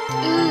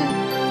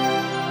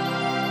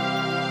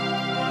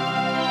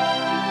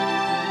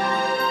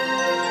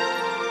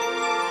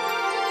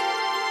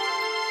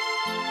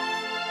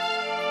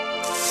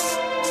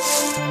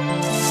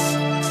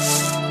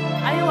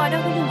आयौ आदा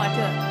फैदों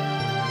माथो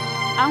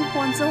आं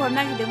फनसो हरनो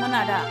नागिरदोंमोन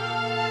आदा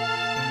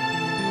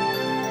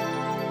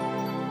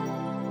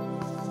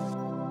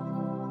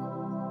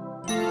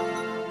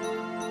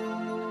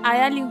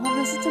आया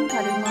लिंहरनोसो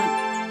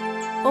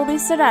थिनखादोंमोन अबे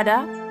सोर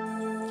आदा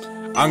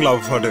आं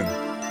लाबोफादों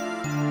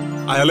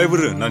आयालाय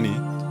बोरो नानि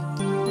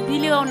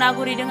बिलोआव ना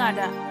गुरहैदों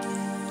आदा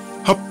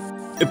हाब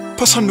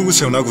एफा सान्दुं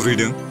गोसायाव ना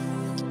गुरहैदों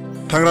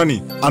थां रानि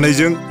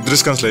आनैजों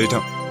ड्रेस गानस्लायै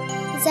थां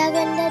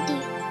जागोन दादि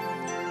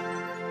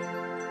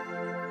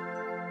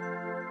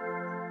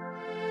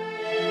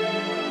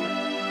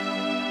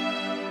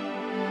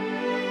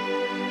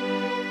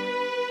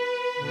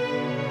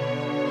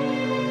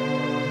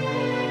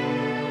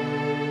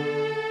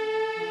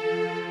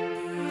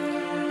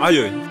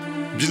आयै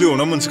बिलोआव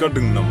ना मोनसे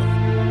गारदोंमोन नामा?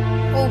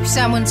 औ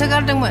फिसा मोनसे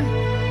गारदोंमोन।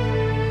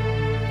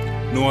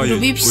 न'आयै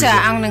रुबि फिसा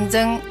आं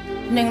नोंजों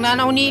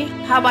नोंनानावनि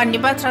हाबानि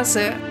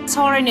बाथ्रासो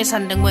सावरायनो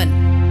सानदोंमोन।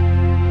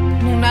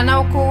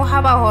 नोंनानावखौ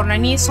हाबा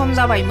हरनायनि सम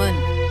जाबायमोन।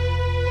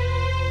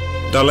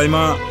 दालाय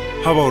मा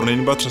हाबा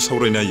हरनायनि बाथ्रा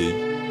सावरायनो आयै?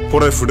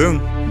 फरायफुदों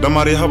दा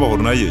मारै हाबा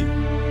हरनो आयै?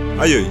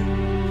 आयै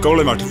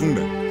गावलाय माथो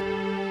बुंदों?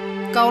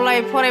 गावलाय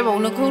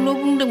फरायबावनोखौनो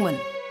बुंदोंमोन।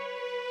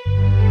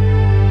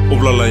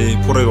 अब्लालाय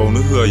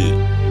फरायबावनो हो आयै।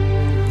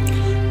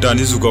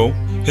 दानि जुगाव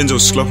हिन्जाव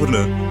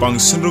सिख्लाफोरनो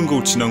बांसिन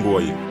रोंगौथि नांगौ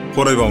आयै।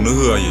 फरायबावनो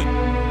हो आयै।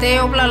 दे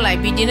अब्लालाय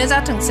बिदिनो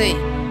जाथोंसै।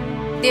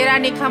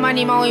 देरानि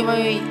खामानि मावै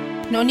मावै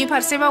न'नि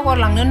फारसे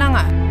बावगारलांनो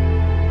नाङा।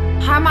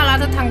 हा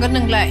मालाथो थांगोन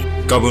नोंलाय?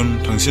 गाबोन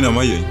थांसै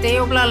नामा आयै? दे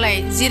अब्लालाय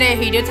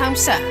जिरायहैदो थां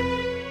फिसा।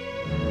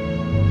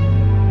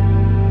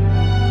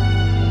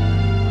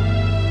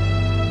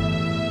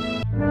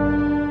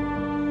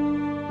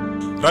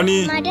 रानि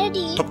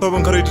थाब थाब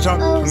ओंखारहैदो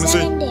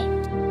थांनोसै।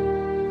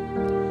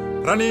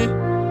 रानि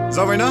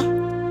जाबायना?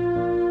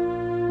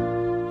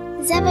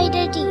 जाबाय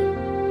दादि।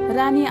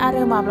 रानि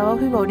आरो माब्लाबा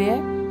फैबाव दे।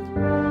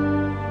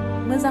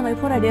 मोजाङै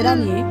फरायदे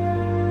रानि।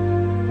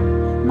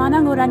 मा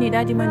नांगौ रानि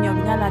दादिमोननियाव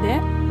बिना लादे।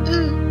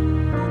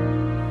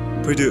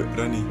 फैदो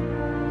रानि।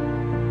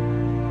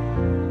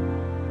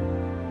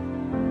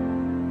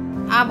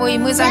 आबै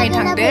मोजाङै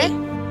थांदे।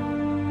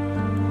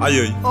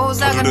 आयै औ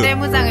जागोन दे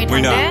मोजाङै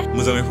मैना थांदे।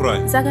 मोजाङै फराय।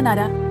 जागोन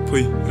आदा।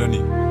 फै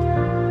रानि।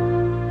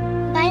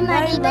 बाय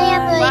मादै बाय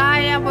आबै।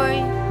 बाय आबै।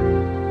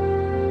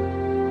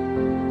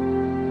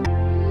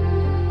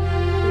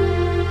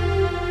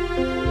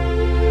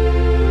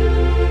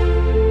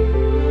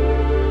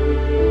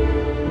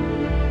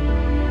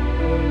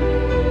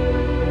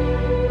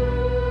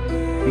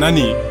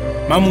 नानि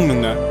मा मुं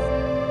नोंना?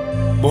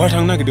 बहा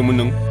थांनो नागिरदोंमोन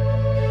नों?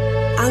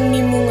 आंनि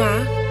मुङा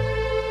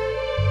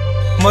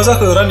मा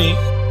जाखो रानि?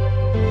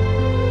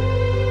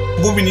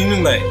 बबेनि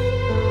नोंलाय?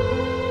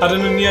 आरो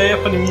नोंनि आइ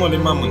आफानि मुङालाय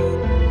मामोन?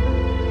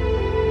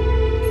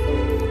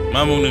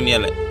 मा मुं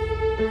नोंनियालाय?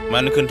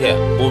 मानो खोन्थाया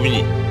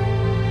बबेनि?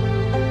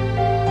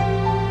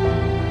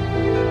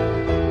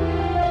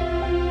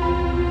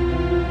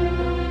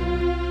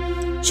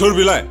 सोर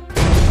बेलाय?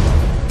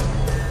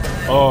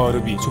 अ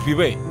रबि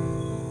सफैबाय।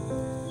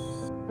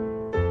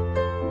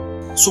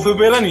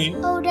 सफैबाय रानि?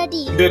 औ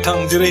दादि। दे थां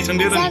जिरायथों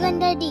दे रानि। जागोन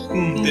दादि।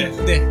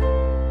 दे।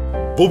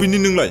 बबेनि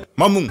नोंलाय?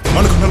 मा मुं?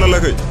 मानो खोन्थाना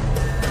लायाखै?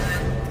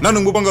 ना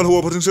नोंबो बांगाल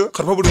हौवाफोरजोंसो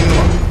खारफाबोदोंमोन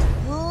नामा?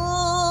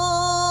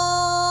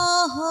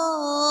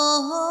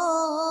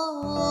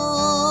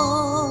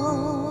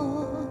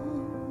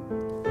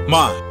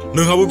 मा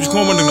नोंहाबो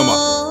बिखुङाव मानदों नामा?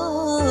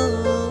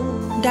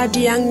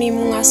 दादि आंनि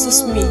मुङा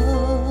सुस्मि।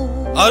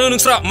 आरो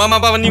नोंस्रा मा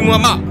बाबानि मुङा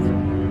मा?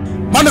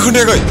 मानो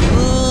खोन्थायाखै?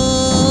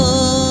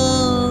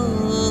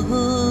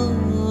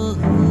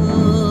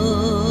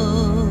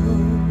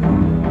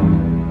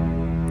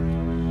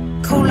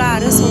 खौला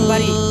आरो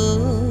समबारि।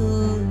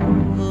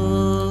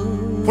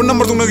 फन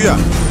नाम्बार दंना गैया?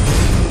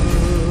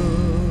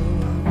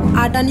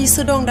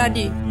 आदानिसो दं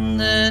दादि।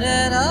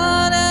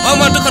 मा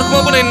माथो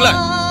खारखुमाबोनाय नोंलाय?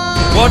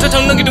 बहाथो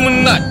थांनो नागिरदोंमोन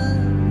नोंलाय?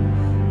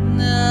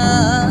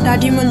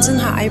 दादिमोन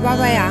जोंहा आइ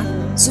बाबाया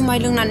जुमाय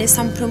लोंनानै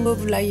सानफ्रोमबो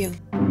बुलायो।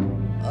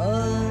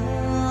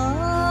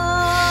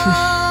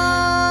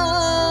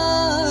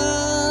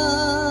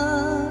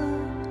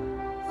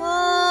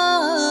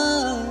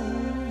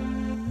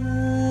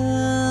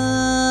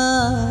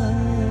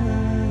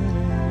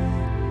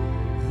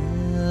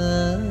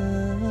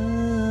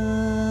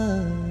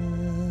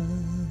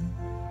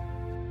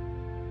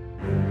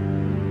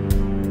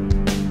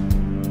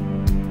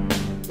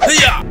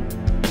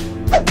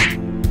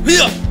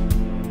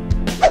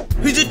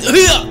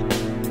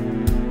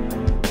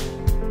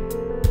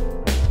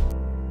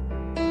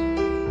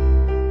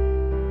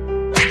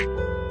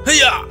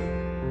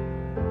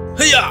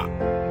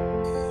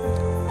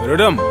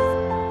 रवदwm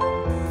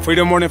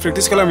फैदो मर्निं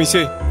प्रेक्टिस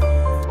खालामनोसै।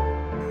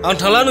 आं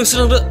थांला नोंसोर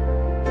थांदो।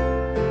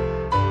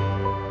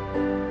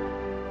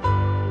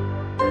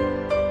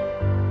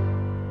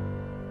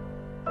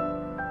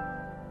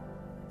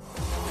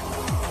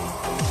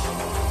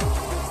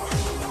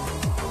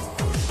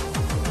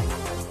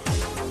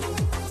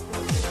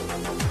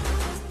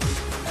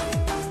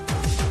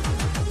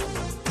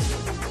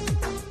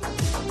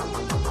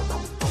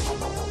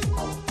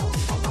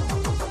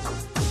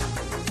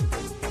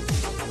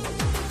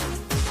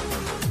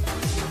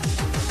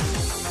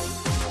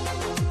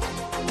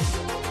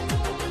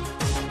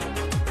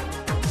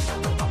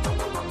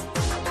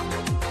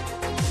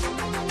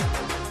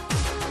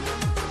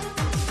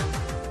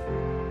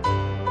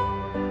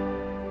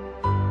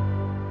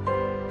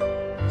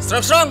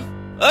 स्रां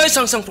ओइ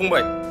सांसां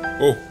फंबाय।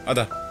 औ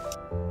आदा।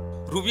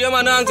 रुबिया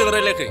मानो आंजों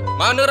रायलायाखै?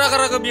 मानो रागा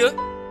रागा बियो?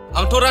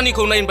 आंथ'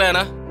 रानिखौ नायनो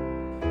बायाना।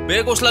 बे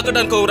गस्ला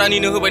गोदानखौ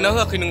रानिनो होबायना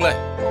होआखै नोंलाय?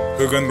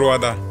 होगोन र'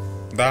 आदा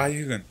दाहाय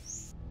होगोन।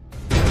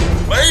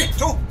 ओइ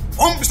थौ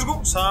हम बिसोरखौ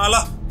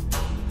साला।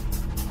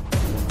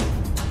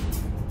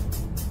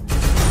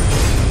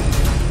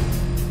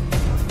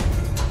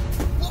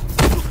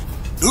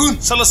 दोन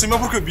साला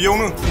सैमाफोरखौ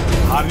बेयावनो।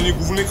 हारिनि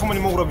गुबुंले खामानि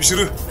मावग्रा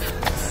बिसोरो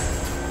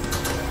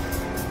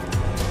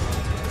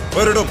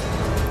ओइ रवदwm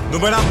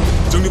नुबायना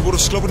जोंनि बर'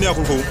 सिख्लाफोरनि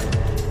आखलखौ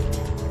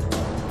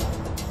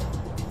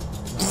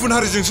गुबुन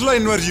हारिजोंसो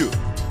लायनो नागिरो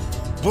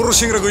बर'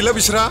 सेंग्रा गैला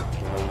बिसोरहा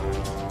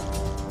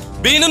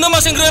बेनो नामा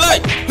सेंग्रायालाय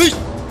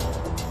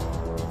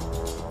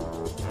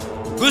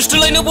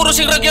गोसथोलायनो बर'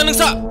 सेंग्रा गैया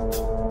नोंसा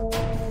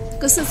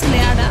गोसो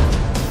थोलाया आदा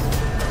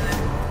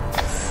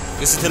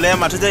गोसो थोलाया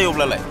माथो जायो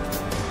अब्लालाय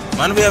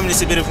मानो फैयामोन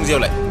एसे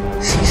बेरेफुंजायावलाय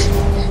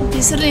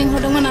बिसोर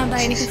लेंहरदोंमोन आदा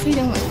इनिखाय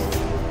फैदोंमोन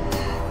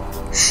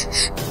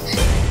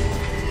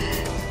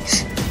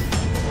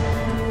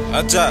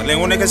आच्छा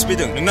लेंहरनायखायसो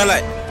फैदों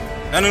नोंनालाय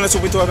ना नोंना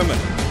सफैथ'वाखैमोन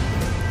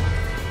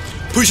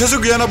फैसासो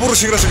गैयाना बर'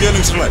 सेंग्रासो गैया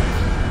नोंसोरलाय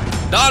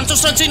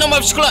दानस'स्रानोसै नामा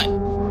बिसोरखौलाय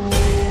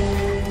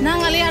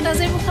नाङालै आदा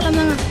जेबो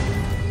खालामनाङा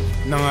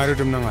नाङा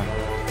रवदwm नाङा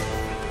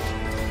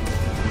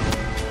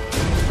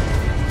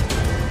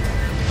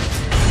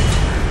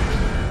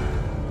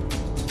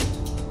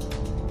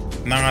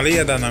নাঙালেই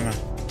আদা নাঙা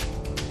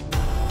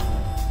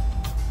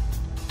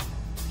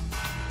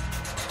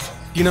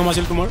কি নাম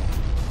আছিল তোমাৰ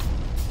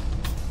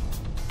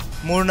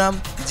মোৰ নাম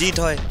জিত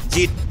হয়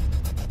জিত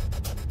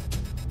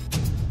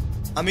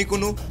আমি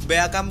কোনো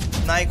বেয়া কাম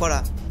নাই কৰা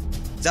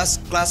জাস্ট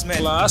ক্লাসমেট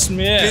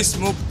প্লিজ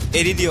মোক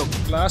এৰি দিয়ক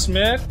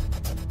ক্লাসমেট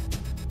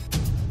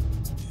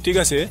ঠিক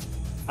আছে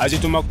আজি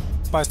তোমাক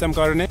ফার্স্ট টাইম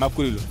কাৰণে মাফ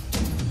কৰিলো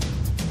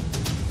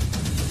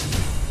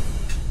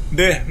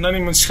দে নানি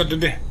মন সিখাতে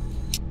দে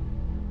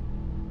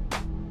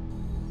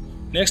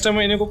নেক্সট টাইম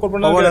এনেকো করব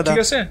না ঠিক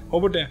আছে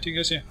হ'ব দে ঠিক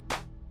আছে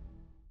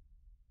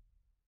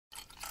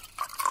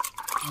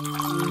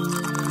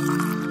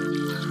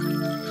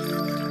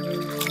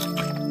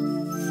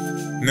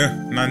नो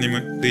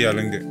नानिमोन दैया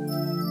लोंदो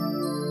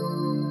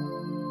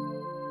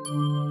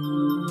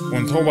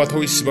अन्थाव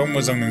बाथाव इसिबां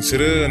मोजां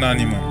नोंसोरो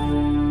नानिमोन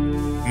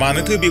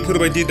मानोथो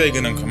बेफोरबायदि दाय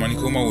गोनां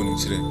खामानिखौ मावो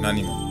नोंसोरो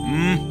नानिमोन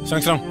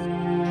सांस्रां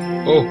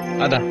औ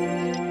आदा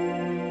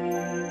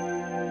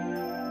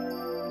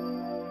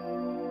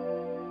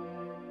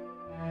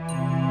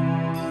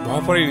बहा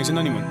फरायो नोंसोर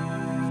नानिमोन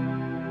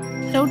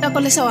रौता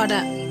कलेजाव आदा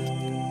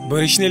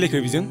बोरै सिनायलायखो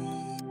बिजों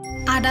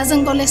आदा जों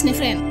कलेजनि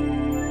फ्रेन्ड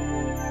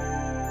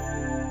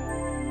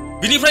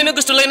बिनिफ्रायनो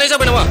गोसथोलायनाय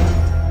जाबाय नामा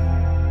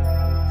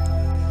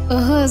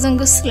ओहो जों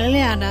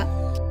गोसथोलायलाया आदा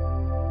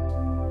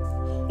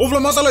अब्ला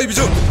मा जालायो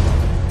बिजों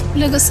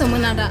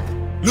लोगोसोमोन आदा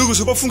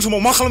लोगोसोबा फुं समाव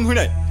मा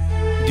खालामफैनाय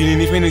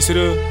दिनैनिफ्राय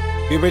नोंसोरो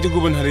बेबायदि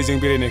गुबुन हारिजों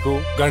बेरायनायखौ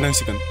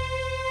गारनांसिगोन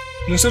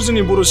नोंसोर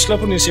जोंनि बर'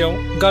 सिख्लाफोरनि सायाव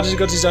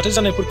गाज्रि जाथाय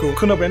जानायफोरखौ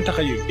खोनाबायानो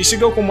थाखायो एसे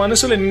गावखौ मानो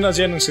सोलायनो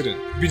नाजाया नोंसोरो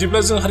बिदिब्ला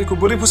जों हारिखौ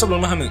बोरै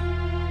फोसाबलांनो हानो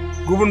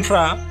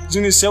गुबुनफ्रा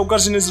जोंनि सायाव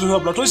गाज्रि नोजोर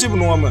होआब्लाथ' जेबो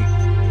नङामोन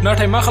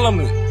नाथाय मा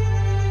खालामनो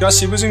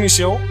गासिबो जोंनि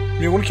सायाव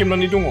मेगन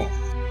खेबनानै दङ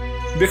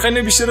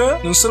बेखायनो बिसोरो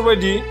नोंसोर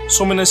बायदि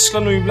समायना सिख्ला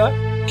नुयोब्ला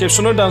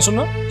खेबसनो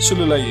दानसनो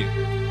सोलो लायो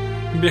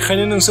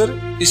बेखायनो नोंसोर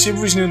एसे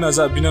बुजिनो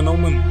नाजा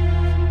बिनानावमोन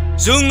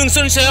जों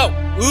नोंसोरनि सायाव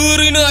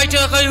ओरैनो आथिं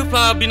आखाइ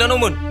होफ्ला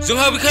बिनानावमोन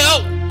जोंहा बिखायाव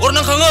अर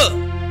नांखाङो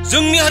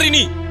जोंनि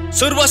हारिनि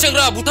सोरबा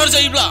सेंग्रा बुथार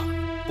जायोब्ला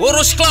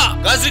बर' सिख्ला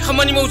गाज्रि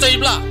खामानि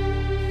मावजायोब्ला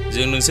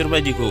जों नोंसोर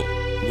बायदिखौ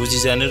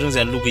बुजिजानो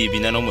रोंजानो लुगैयो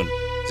बिनानावमोन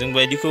जों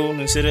बायदिखौ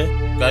नोंसोरो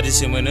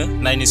गाज्रिसो मोनो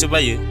नायनोसो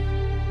बायो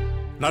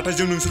नाथाय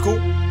जों नोंसोरखौ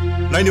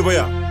नायनो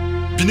बाया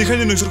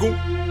बिनिखायनो नोंसोरखौ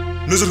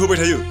नोजोर होबाय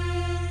थायो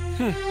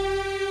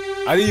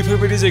आरो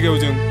इफोरबायदि जायगायाव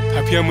जों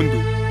थाफैयामोनबो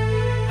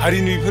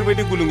हारिनि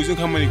इफोरबायदि गुलुंगुजुं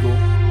खामानिखौ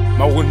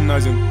मावगोन होनना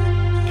जों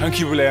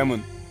थांखिबो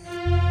लायामोन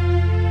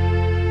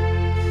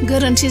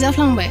गोरोन्थि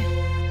जाफ्लांबाय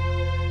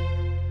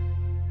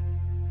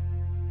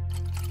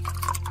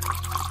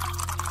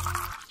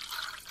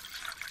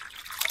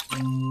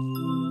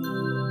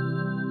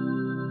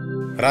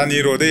रानि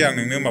रदै आं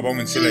नोंनो माबा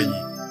मोनसे लायनि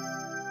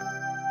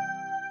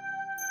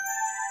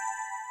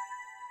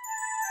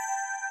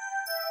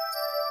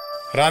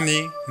रानि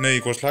नै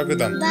गस्ला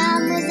गोदान बा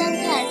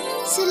मोजांथार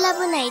सोर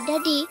लाबोनाय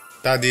दादि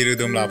दादि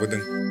रवदwm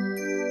लाबोदों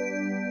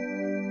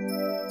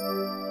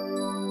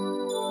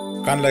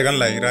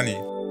गानलाय रानि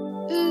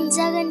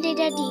जागोन दे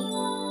दादि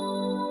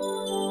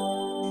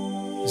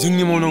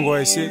जोंनि मावनांगौआ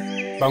एसे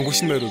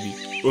बांगौसिनबाय रबि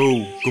औ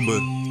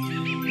गोमबोर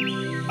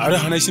आरो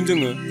हानायसिम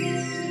जोङो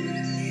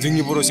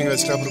जोंनि बर' सेंग्रा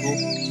सिख्लाफोरखौ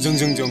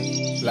जों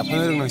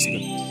लाफानो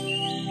रोंनांसिगोन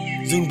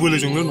जों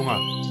बोलोजोंल' नङा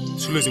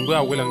सोलोजोंबो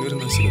आवगायलांनो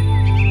रोंनांसिगोन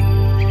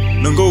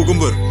नंगौ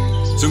गोमबोर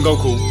जों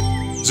गावखौ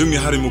जोंनि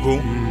हारिमुखौ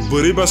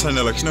बोरै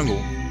बासायना लाखिनांगौ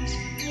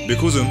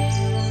बेखौ जों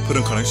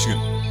फोरोंखानांसिगोन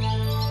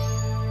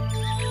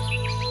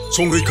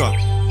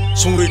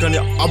संरैखानि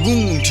आबुं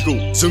ओंथिखौ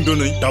जों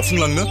दिनै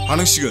दाफुंलांनो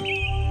हानांसिगोन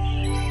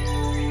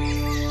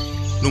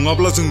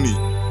नङाब्ला जोंनि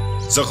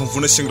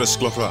जाखांफुनाय सेंग्रा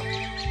सिख्लाफ्रा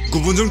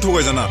गुबुनजों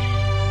थगायजाना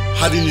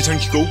हारिनि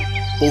थांखिखौ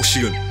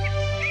बावसिगोन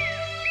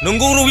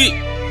नंगौ रबि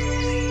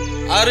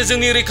आरो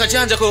जोंनि रैखाथि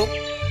हान्जाखौ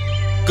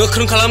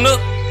गोख्रों खालामनो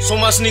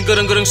समाजनि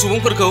गोरों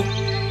सुबुंफोरखौ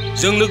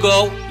जों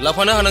लोगोआव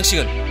लाफानो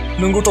हानांसिगोन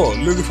नंगौथ'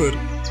 लोगोफोर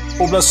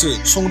अब्लासो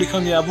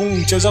संरैखानि आबुं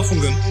ओंथिया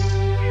जाफुंगोन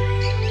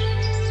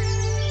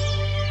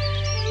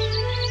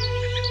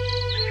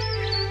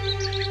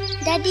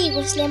दादि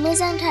गस्लाया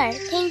मोजांथार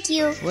थेंक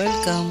इउ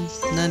वेलकाम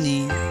नानि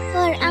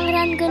हर आं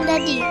थांथारगोन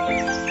दादि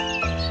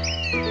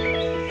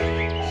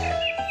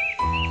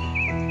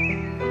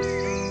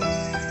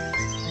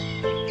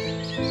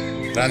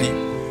रानि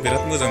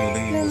बिराद मोजां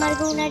नुदों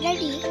नंमारगौना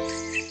दादि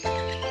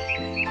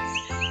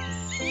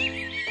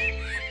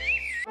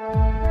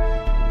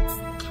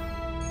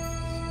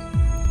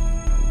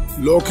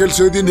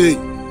लकेलसो दिनै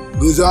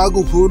गोजा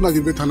गुफुर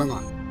नागिरबाय थानाङा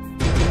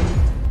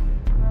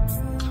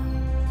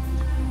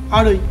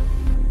आदै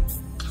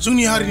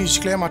जोंनि हारिनि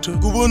सिख्लाया माथो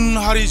गुबुन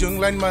हारिजों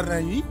लाइन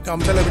मारनायनि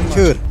गामजालायबाय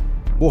सोर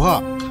बहा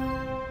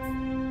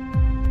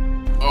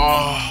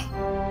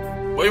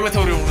बै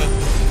माथावरियावनो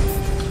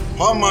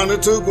हा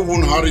मानोथो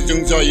गुबुन हारिजों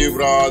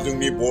जायोब्रा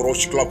जोंनि बर'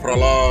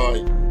 सिख्लाफ्रालाय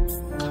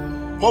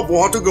हा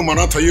बहाथो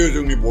गोमाना थायो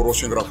जोंनि बर'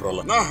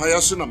 सेंग्राफ्रालाय ना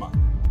हायासो नामा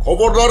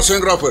खबरदार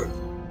सेंग्राफोर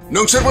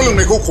नोंसोरबो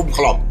लोंनायखौ खम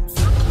खालाम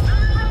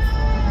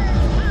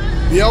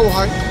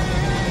बेयावहाय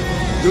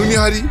जोंनि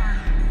हारि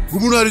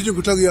गुबुन हारिजों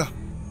खोथा गैया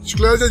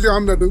सिख्लाया जायजों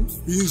हामजादों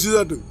बेजोंसो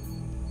जादों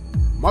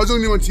मा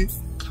जोंनि मानसि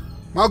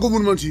मा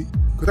गुबुन मानसि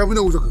खोथा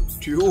फैनांगौ जाखो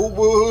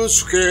थेवबो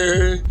सुखे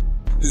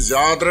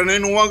जाद्रायनाय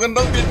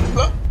नङागोनदां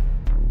बिदिब्ला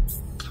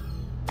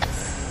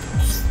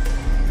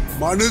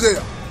मानो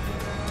जाया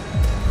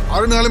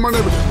आरो नोंहालाय मा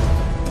नायबाय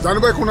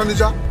जानोबाय खनानै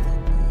जा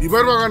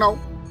बिबार बागानाव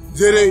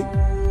जेरै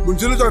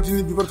मोनसेल'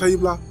 जातिनि बिबार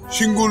थायोब्ला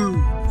सिंगुल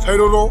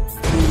साइरल'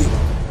 नुयो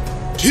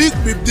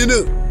थिक बिब्दिनो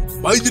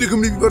बायदि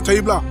रोखोमनि बिबार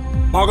थायोब्ला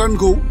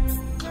बागानखौ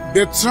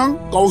बेरस्रां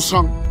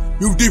गावस्रां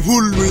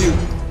बिउटिफुल नुयो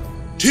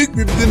थिक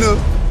बिब्दिनो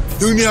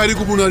जोंनि हारि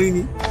गुबुन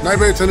हारिनि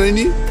नायबाय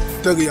थानायनि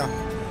खोथा गैया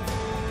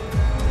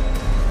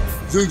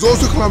जों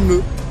ज'सो खालामनो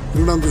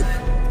रोंनांगोन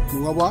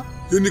नङाबा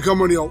जोंनि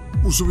खामानियाव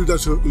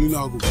उसुबिदासो गोलैनो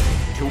हागौ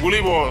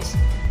थेवबोलै बस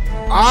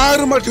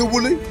आरो मा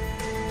थेवबोलै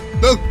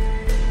नों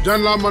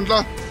जानला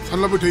मानला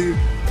सानलाबाय थायो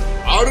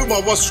आरो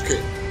माबा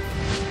सुखे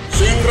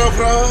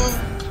सेंग्राफ्रा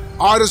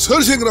आरो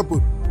सोर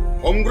सेंग्राफोर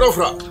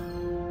हमग्राफ्रा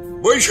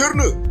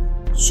बैसोरनो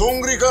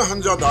संग्रिखा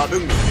हान्जा दादों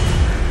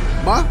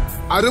मा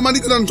आरो मानि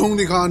गोदान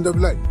संग्रिखा हान्जा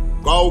बिलाय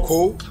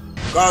गावखौ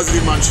गाज्रि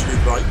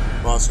मानसिनिफ्राय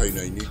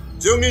बासायनायनि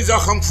जोंनि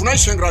जाखांफुनाय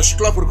सेंग्रा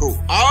सिख्लाफोरखौ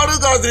आरो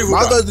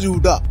गाज्रि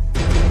हुदा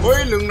बै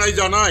लोंनाय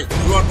जानाय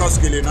जुवा तास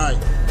गेलेनाय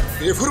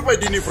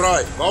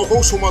बेफोरबायदिनिफ्राय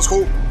गावखौ समाजखौ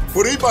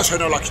बोरै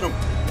बासायना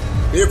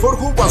लाखिनांगौ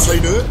बेफोरखौ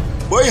बासायनो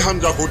बै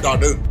हान्जाखौ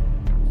दादों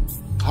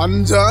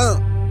हान्जा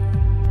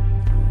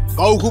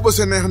गावखौ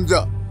बासायनाय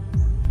हान्जा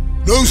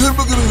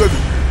नोंसोरबो गोरों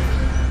जादों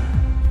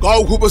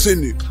गावखौ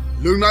बासायनो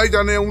लोंनाय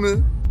जानायावनो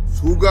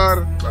सुगार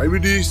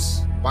डायबिटिस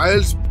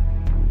पाइल्स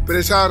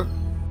प्रेसार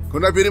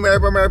खोनाफेरि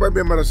मायाबा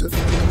बेमारासो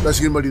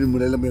जासिगोन बादि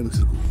मोनलायलांबाय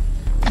नोंसोरखौ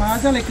मा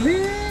जालायखोलै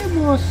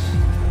बस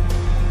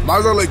मा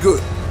जालायखो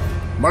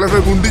मालायफ्रा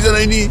गुन्दै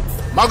जानायनि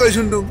मा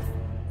गायसनदों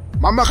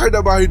मा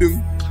खायदा बाहायदों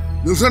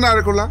नोंसोर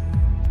नारेंखला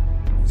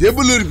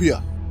जेबो लोरफिया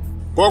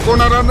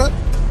कक'नाटानो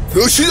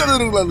रोसि जानो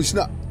रोंला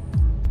नोंसिना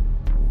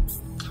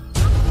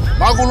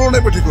मा गल'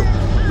 नायबाय थाखो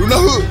लुना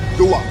हो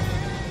जौआ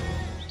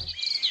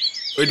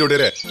ओइ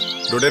ददेरे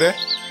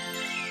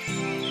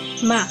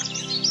मा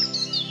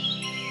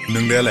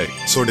नोंदायालाय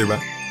सहदेबा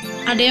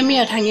आदाया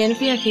मैया थाङियानो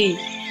फैयाखै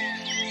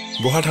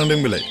बहा थांदों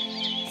बेलाय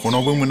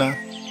फनावबो मोना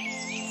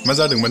मा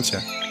जादों मानसिया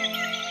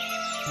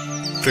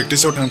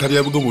प्रेक्टिसाव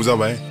थांथारियाबो गोबाव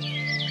जाबाय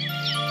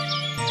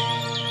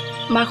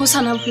माखौ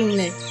साना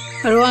फैनोलाय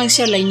र' आं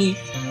सियारलायनि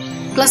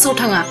क्लासाव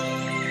थाङा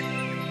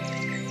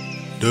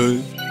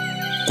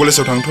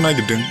कलेजाव थांथ'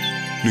 नागिरदों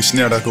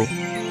नोंसिनि आदाखौ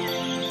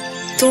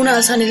थौना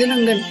सानैजों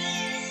थांगोन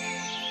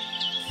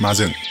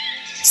माजों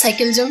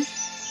साइकेलजों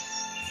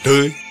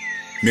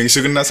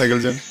मेंसोगोन ना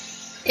साइकेलजों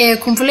ए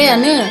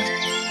कमप्लेयानो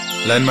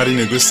लाइन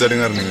मारिनो गोसो जादों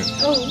आरो नोङो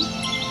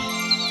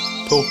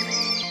थौ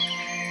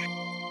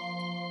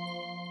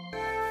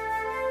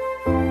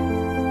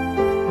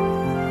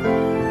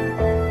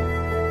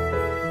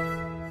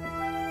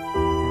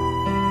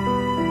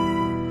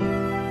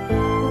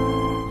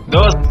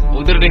दोस्त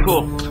उधर देखो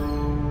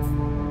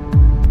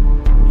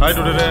हाय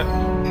ददेरे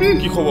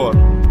की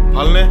खबर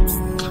भालने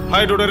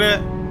हाय ददेरे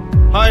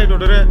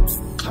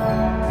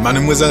मानो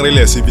मोजां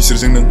रायलायासै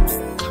बिसोरजों नों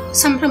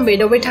सानफ्रामबो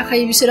एदावबाय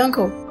थाखायो बिसोर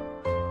आंखौ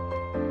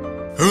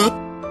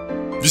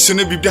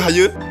बिसोरनो बिब्दि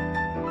हायो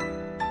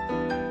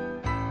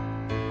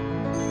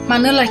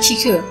मानो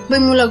लाखिखो बै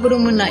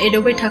मulagorom मोनना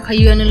एदावबाय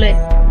थाखायोआनोलाय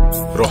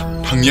र'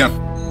 थांनि आं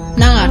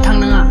नाङा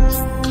थांनाङा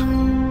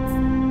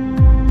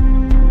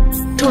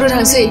थौदो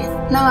थांसै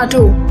नाङा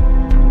थौ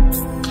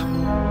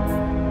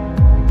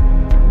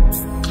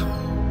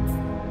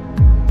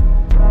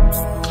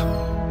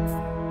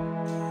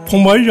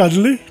फंबाय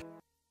जादोलै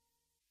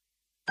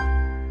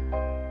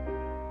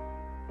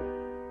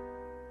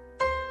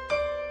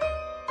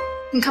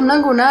ओंखाम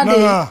नांगौ ना आदै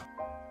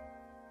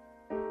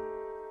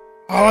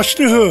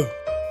आलासिनो हो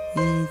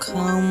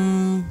ओंखाम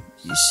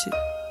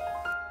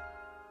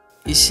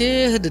एसे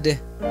होदो दे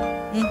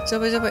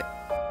जाबाय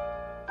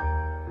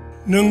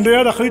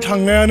नोंदाया दाखालि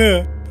थांनायानो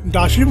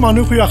दासिम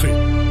मानो फैयाखै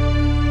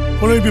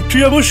हनै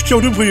बिबथियाबो सिटियाव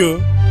दोनफैयो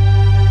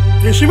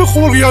एसेबो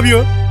खबर गैया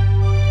बियो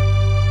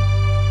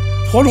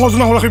फन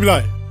हरजना हराखै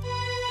बिलाय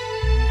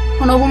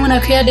फनावबो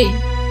मोनाखै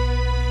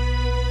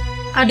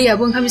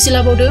आदैयाबो ओंखाम एसे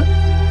लाबावदो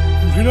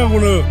ओंख्रि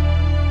नांगौनो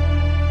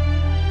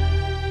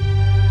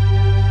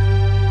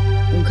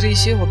ओंख्रि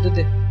एसे हरदो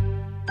दे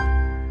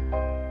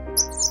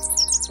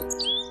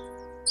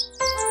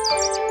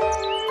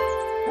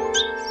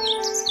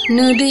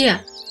नो दैया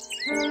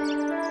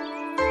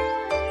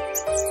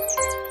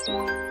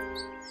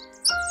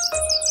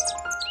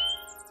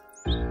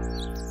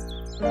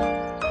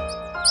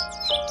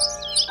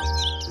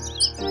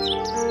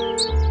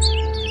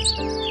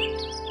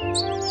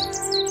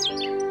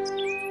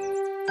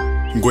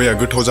गया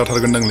गोथाव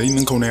जाथारगोनदांलै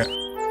नों खावनाया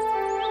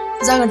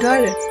जागोनथ'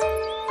 आरो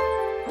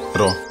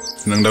र'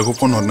 नोंदाखौ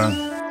फन हरना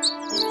आं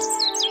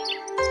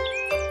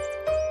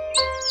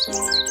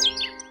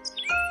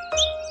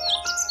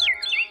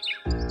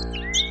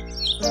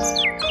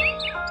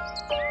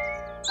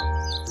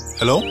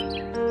हेलौ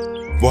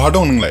बहा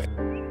दं नोंलाय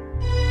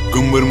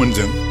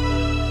गोमबोरमोनजों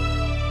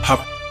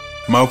हाब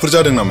माबाफोर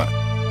जादों नामा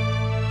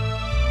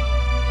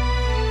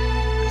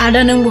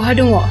आदा नों बहा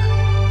दङ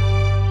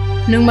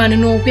नों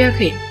मानो न'आव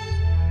फैयाखै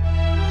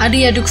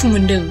आदैया दुखु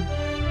मोनदों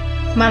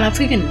माला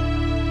फैगोन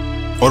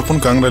हर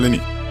फनखौ आं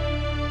रायलायनि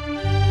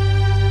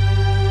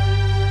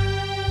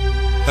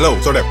हेलौ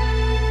सदेब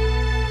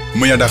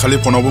मैया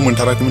दाखालि फनावबो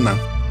मोनथाराखैमोन ना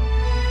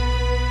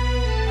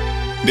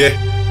दे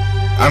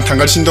आं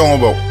थांगासिनो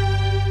दङ बाव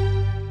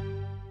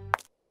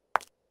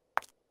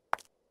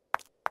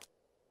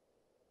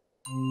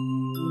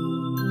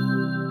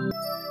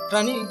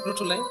रानि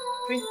रथ'लाय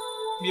फै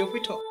बेयाव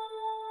फैथ'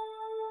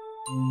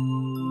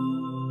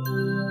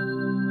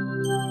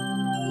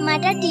 मा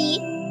दादि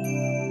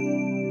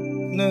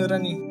नो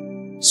रानि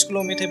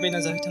स्कुलाव मेथाइ बायना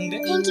जाहैथां दे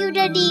थेंक इउ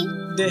दादि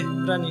दे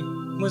रानि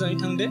मोजाङै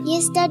थां दे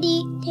येस दादि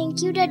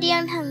थेंक इउ दादि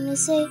आं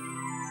थांनोसै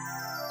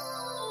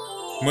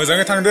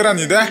मोजाङै थांदो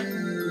रानि दे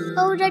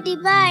औ दादि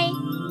बाय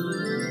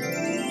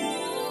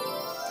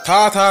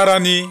था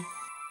रानि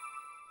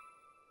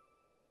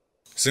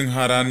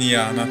जोंहा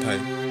रानिया नाथाय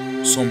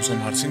सम सम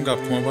हारसिं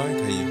गाबखुमाबाय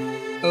थायो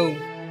औ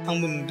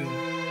आंबो नुदों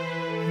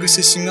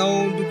गोसो सिङाव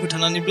दुखु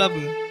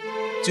थानानैब्लाबो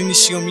जोंनि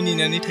सिगाङाव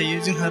मिनिनानै थायो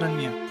जोंहा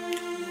रानिया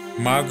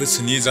मा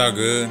गोसोनि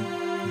जागोन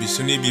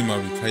बिसोरनि बिमा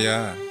बिफाया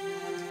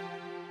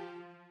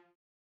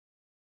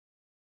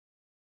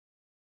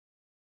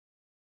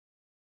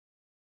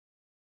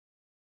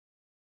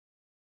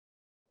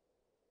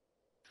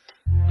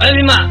ओइ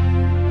बिमा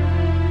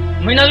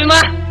मैना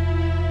बिमा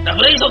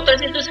दाख्लै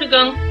सप्तासेसो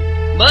सिगां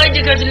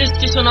by-jdx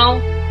स्टेशनाव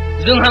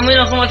जोंहा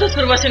मैनाखौ माथो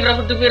सोरबा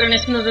सेंग्राफोरजों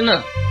बेरायनायसो नुदोंनो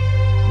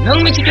नों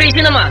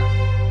मिथिखायोसो नामा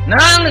ना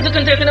आंनोसो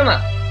खोन्थायाखै नामा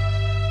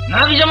ना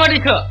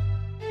बिजामादैखो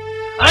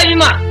ओइ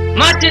बिमा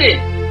मा सिरि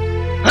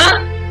हा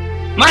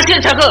मा सिरि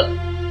थाखो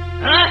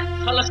हा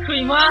साला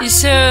सैमा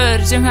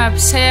इसोर जोंहा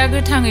फिसाया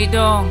गोथाङै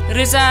दं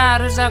रोजा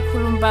रोजा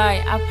खुलुमबाय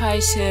आफा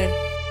इसोर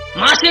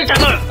मा सिरि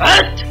थाखो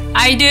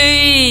आइदै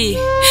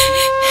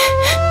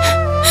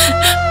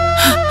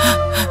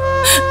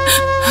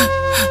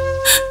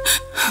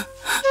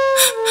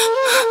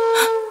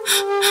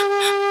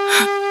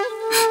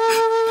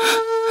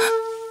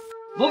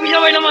बबे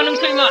जाबाय नामा नों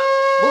सैमा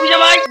बबे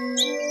जाबाय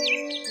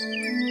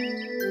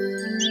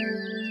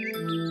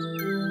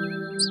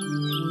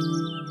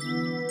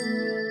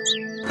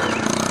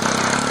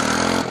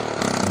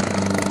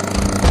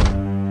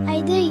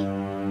आइदै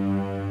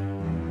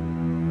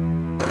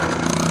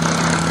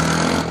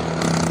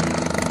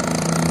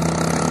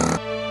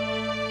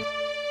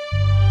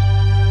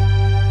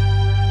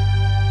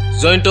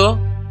जयन्त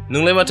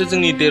नोंलाय माथो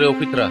जोंनि देरायाव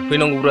फैथारा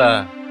फैनांगौब्रा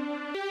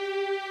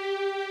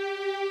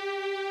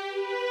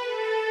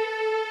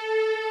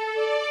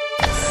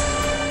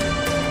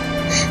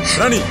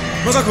रानि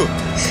मा जाखो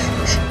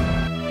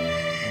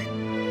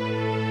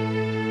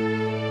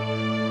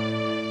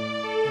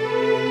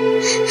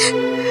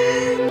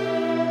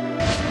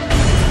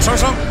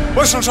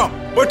स्रां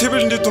बै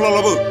टेबोलनि थला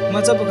लाबो मा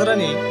जाबोखो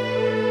रानि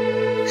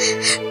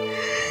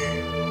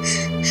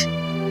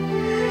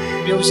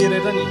बेयाव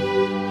जिराय रानि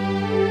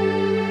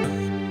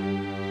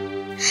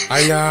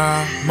आया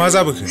मा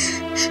जाबोखो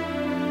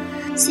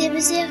जेबो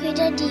जायाखै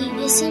दादि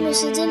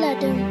एसेल'सो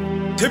दोलादों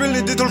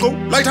टेबोलनि दिथलखौ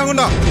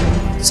लायथांगोन ना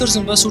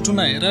सोरजोंबा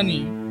सौथुनाय रानि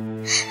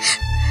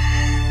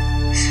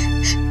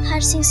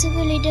हारसिंसो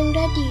गोलैदों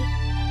दादि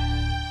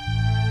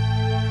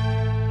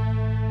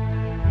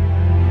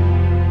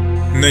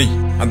नै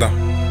आदा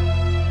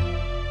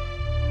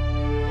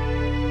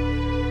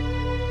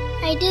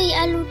आइदै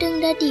आलु दों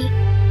दादि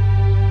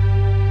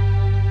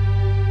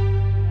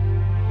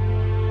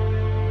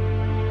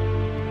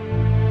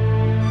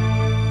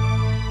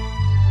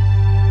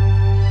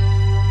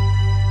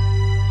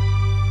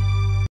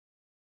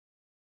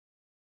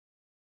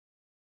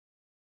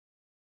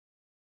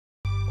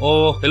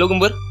हेल'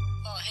 गोमबोर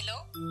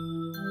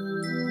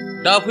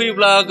दा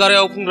फैयोब्ला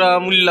गारायाव फुंग्रा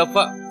मुलि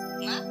लाबोफा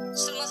मा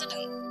सोर मा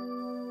जादों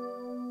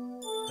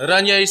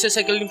रानिया एसे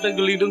साइकेलनिफ्राय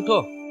गोलैदोंथ'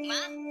 मा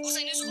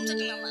बुजायनो जखम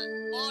जादों नामा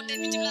दे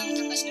बिदिब्ला आं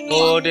थांगासिनो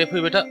दङ दे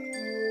फैबाय था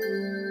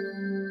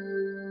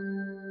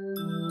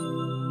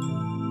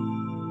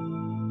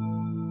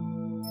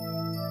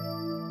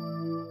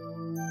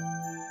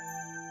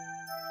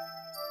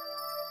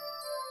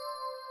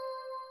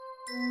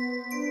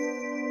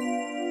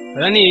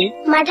रानी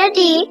मा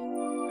दादि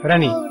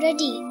रानी औ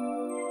दादि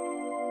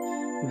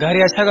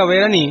गारिया सागाबाय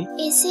रानी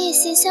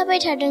एसे साबाय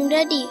थादों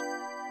दादि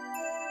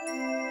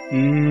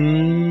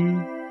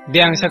दे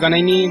आं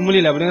सागानायनि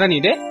मुलि लाबोदों रानी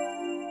दे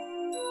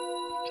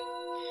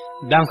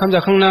दा ओंखाम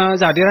जाखांना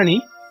जादे रानी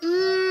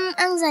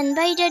आं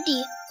जानबाय दादि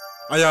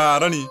आया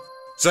रानी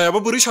जायाबा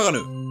बोरै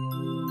सागानो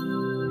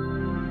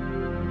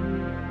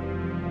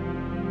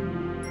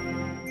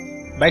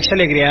बाइक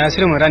सालायग्राया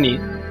सोरमोन रानी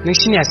नों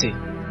सिनायासै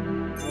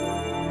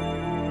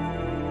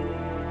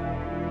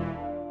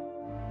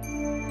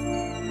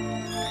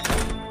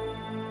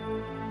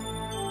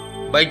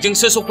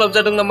बाइकजोंसो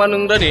सख्लाबजादों नामा नों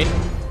रानी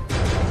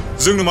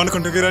जोंनो मानो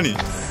खोन्थाखै रानी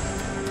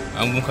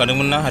आं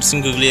बुंखादोंमोन ना हारसिं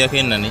गोग्लैयाखै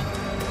होननानै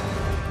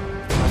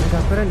मानो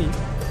जाखो रानी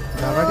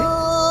जागा दे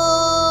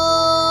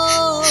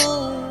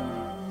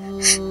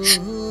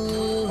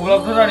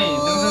अब्लाबोथ' रानी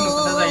नों जोंनो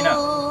खोन्था जायोना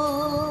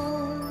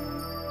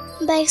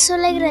बाइक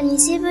सालायग्रानि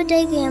जेबो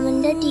दाय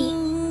गैयामोन दादि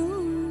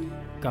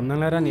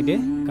गामनांला रानी दे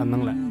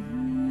गामनांला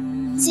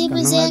जेबो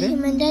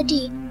जायाखैमोन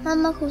दादि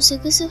मामाखौसो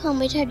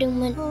गोसोखांबाय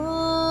थादोंमोन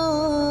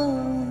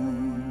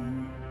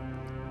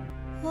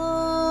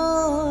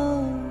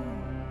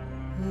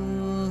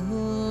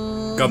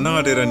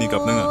गाबनाङा दे रानी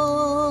गाबनाङा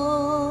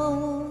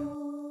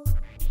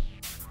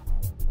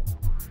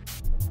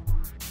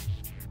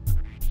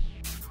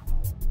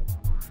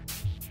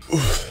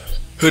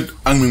होद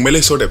आं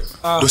नोंबायलै सदेब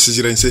दसे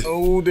जिरायनोसै औ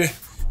दे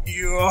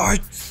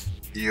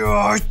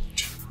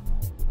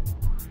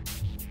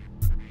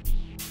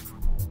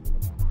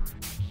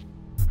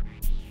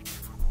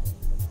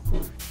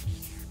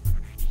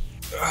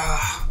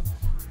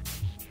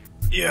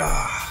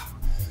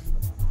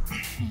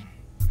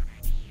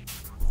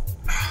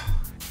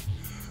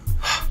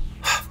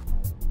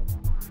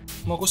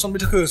माखौ सानबाय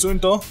थाखो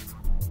जयन्त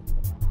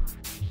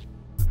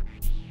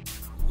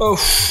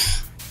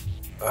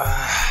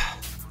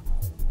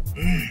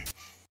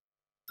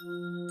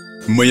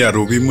मैया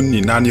रबिमोननि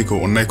नानिखौ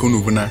अननायखौ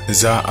नुबोना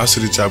जा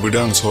आसरित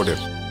जाबोदों आं सदेब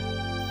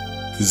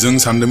जों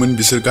सानदोंमोन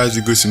बिसोर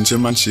गाज्रि गोसोनिसो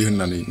मानसि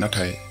होननानै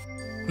नाथाय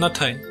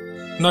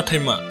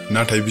मा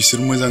नाथाय बिसोर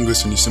मोजां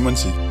गोसोनिसो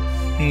मानसि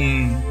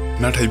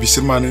नाथाय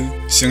बिसोर मानो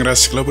सेंग्रा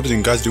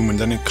सिख्लाफोरजों गाज्रि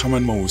मोनजानाय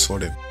खामानि मावो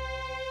सदेब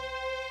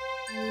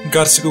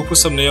गाज्रिखौ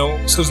फोसाबनायाव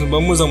सोरजोंबा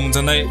मोजां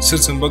मोनजानाय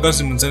सोरजोंबा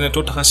गाज्रि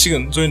मोनजानायाथ'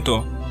 थाखासिगोन जयन्त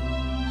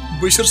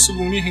बैसोर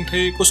सुबुंनि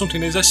हेंथायै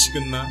गसंथेनाय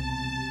जासिगोन ना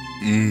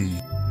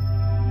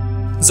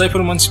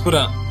जायफोर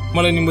मानसिफोरा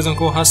मालायनि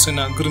मोजांखौ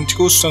हास्थायना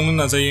गोरोन्थिखौ सुस्रांनो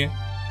नाजायो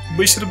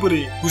बैसोर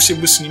बोरै गुसेब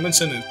गोसोनि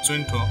मानसियानो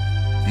जयन्त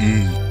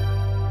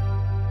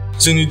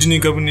जोंनि दिनै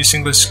गाबोननि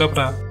सेंग्रा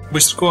सिख्लाफ्रा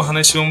बैसोरखौ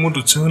हानायसेबां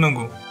मददसो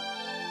होनांगौ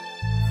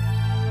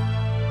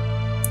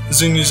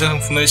जोंनि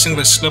जाखांफुनाय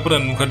सेंग्रा सिख्लाफोरा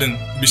नुखादों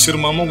बिसोर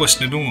मा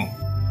मावगासिनो दङ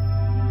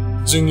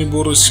जोंनि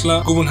बर' सिख्ला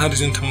गुबुन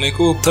हारिजों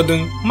थांनायखौ होबथादों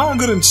मा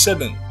गोरोन्थि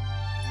जादों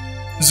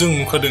जों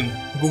नुखादों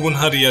गुबुन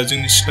हारिया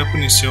जोंनि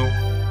सिख्लाफोरनि सायाव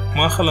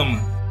मा खालामो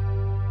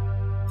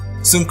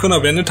जों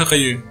खोनाबायानो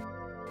थाखायो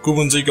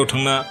गुबुन जायगायाव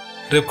थांना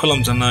रेप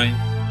खालामजानाय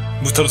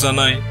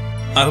बुथारजानाय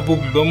आरो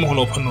बबेबा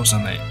महलाव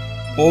फानहरजानाय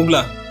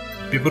अब्ला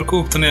बेफोरखौ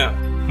होबथानाया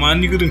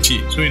मानि गोरोन्थि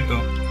जयन्त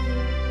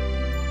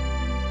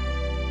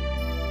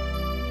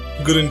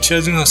गोरोन्थिया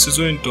जोंहासो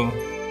जयन्त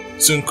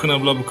जों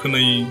खोनाब्लाबो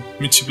खोनायै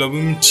मिथिब्लाबो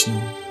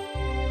मिथियै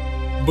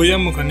बै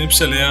आमुखानि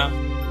फिसालाया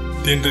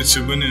देन्द्रेद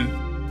जोबोनो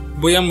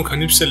बै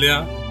आमुखानि फिसालाया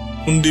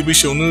उन्दै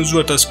बैसोआवनो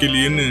जुवा तास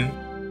गेलेयोनो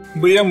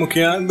बै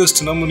आमुखाया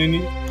गोसथोना मोनैनि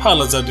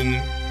फाला जादोंनो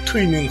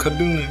थैनो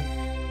ओंखारदोंनो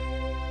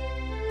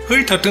है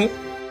थाथों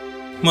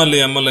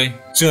मालाया मालाय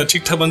जोंहा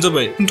थिग थाबानो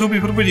जाबाय खिन्थु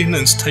बेफोरबायदि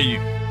होननानैसो थायो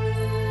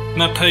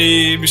नाथाय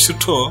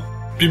बिसोरथ'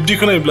 बिब्दि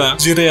खोनायोब्ला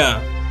जिराया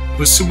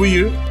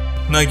होसोबोयो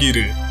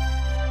नागिरो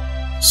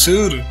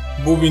सोर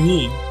बबेनि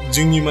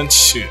जोंनि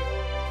मानसिसो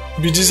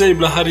बिदि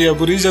जायोब्ला हारिया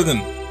बोरै जागोन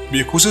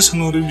बेखौसो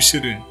सानहरो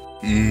बिसोरो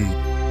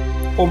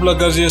अब्ला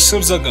गाज्रिया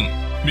सोर जागोन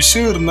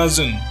बिसोर ना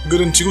जों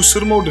गोरोन्थिखौ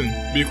सोर मावदों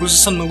बेखौसो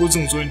साननांगौ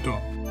जों जयन्त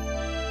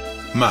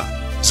मा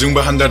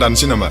जोंबो हान्जा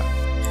दानसै नामा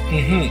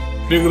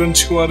बे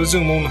गोरोन्थिखौ आरो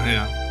जों मावनो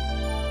हाया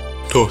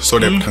थ'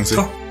 सदेब थांसै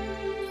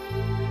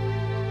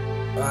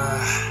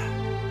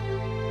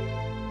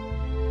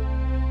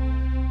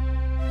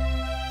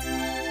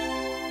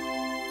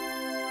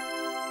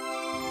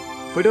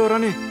फैदो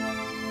रानी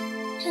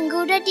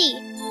थांगौ दादि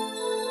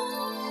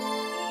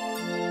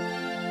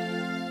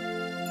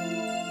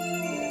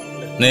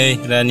नै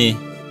रानी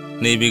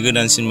नैबे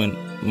गोदानसिनमोन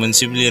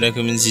मोनसेबो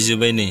लिराखैमोन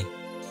जिजोब्बाय नै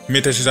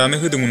मेथाइसो जानो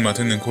होदोंमोन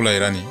माथो नोंखौलाय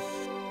रानी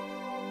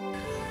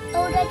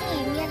औ दादि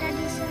मैया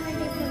दादिसो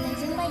मेथाइ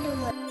खननायजों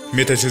बायदोंमोन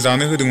मेथाइसो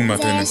जानो होदोंमोन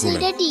माथो जायासै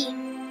नोंखौलाय दादि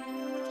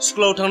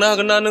स्कुलाव थांनो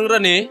हागोन ना नों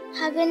रानी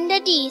हागोन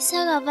दादि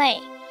सागाबाय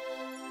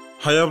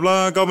हायाब्ला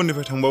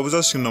गाबोननिफ्राय थांबाबो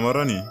जासिगोन नामा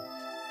रानी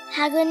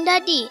हागोन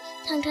दादि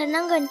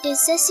थांथारनांगोन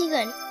टेस्ट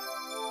जासिगोन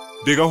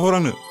बेगा हर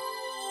आंनो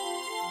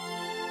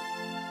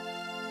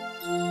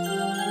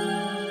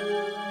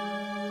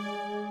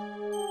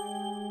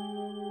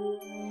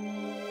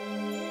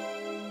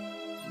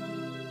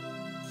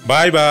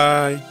बाय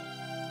बाय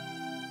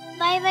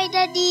बाय बाय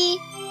दादि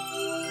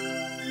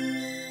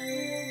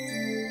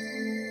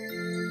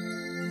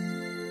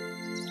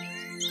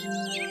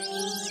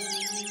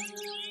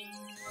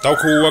दाउ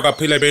खौवौआ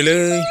गाबफैलायबायलै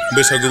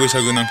बैसागु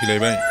बैसागु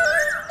नांफैलायबाय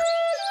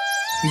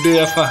दे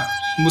आफा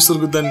बोसोर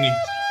गोदाननि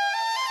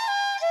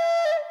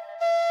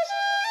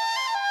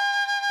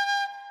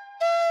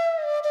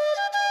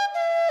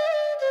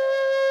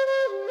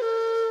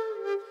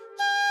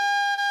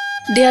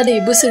दे आदै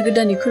बोसोर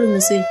गोदाननि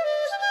खुलुमनोसै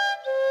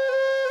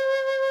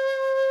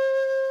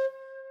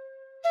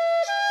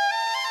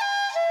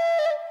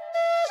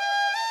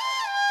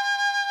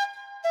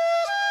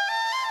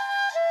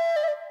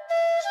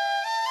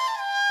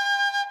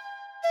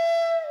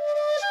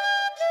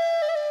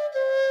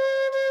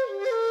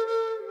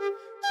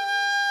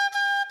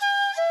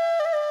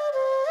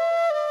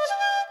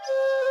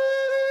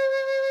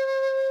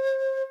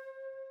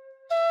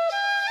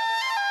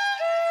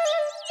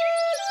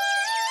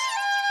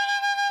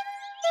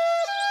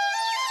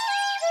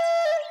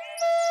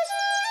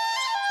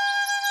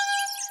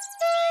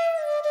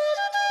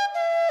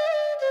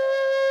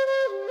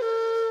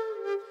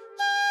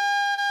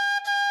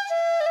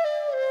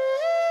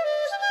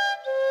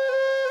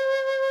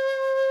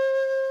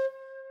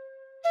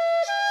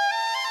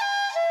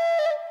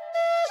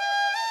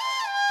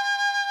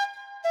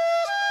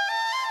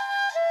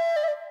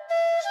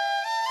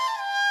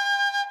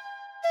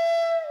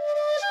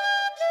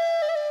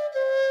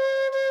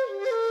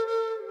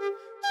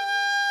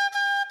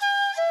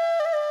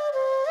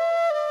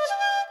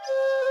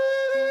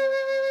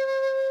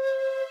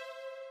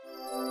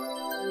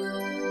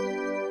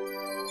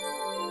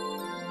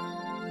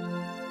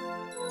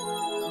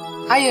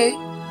आयै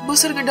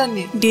बोसोर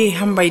गोदाननि दे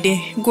हामबाय दे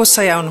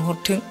गसाया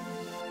अनहरथों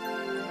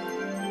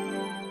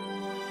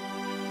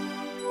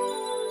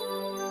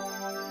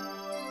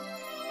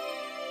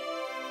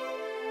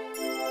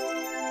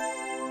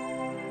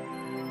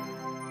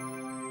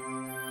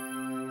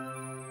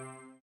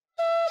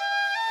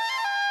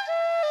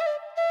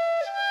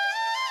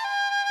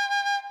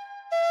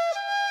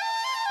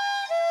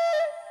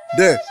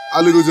दे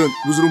आलो गोजोन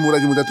रुज्रु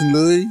मुरायजों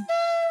मोनजाथोंलै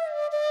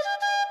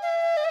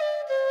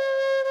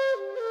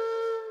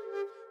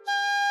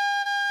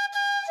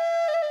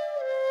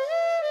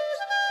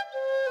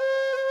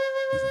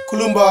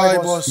खुलुमबाय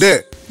बस दे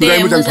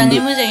मोजाङै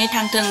मोजाङै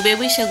थांथों बे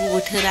बैसागु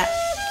बोथोरा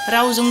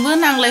रावजोंबो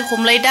नांलाय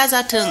खमलाय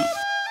दाजाथों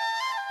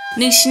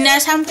नोंसिना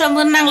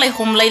सानफ्रामबो नांलाय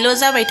खमलायल'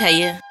 जाबाय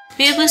थायो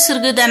बे बोसोर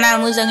गोदाना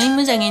मोजाङै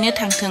मोजाङैनो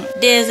थांथों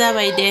दे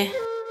जाबाय दे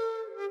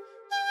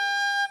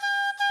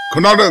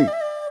खोनादों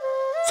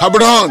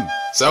साबधान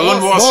जागोन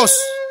बस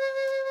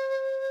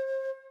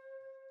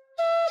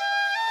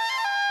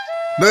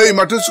नै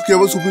माथो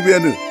सुखियाबो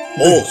सफैबायानो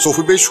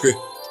सफैबाय सुखे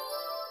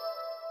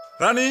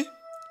रानी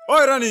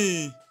ओइ रानी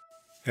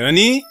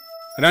रानी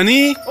रानी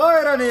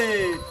ओइ रानी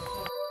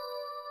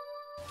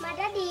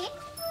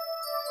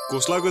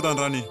गस्ला गोदान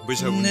रानी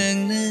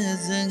बैसागुनि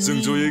जों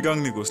जयै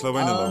गांनै गस्ला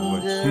बायना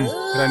लाबोबाय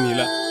रानी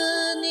ला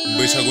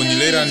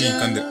बैसागुनिलै रानी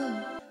गानदो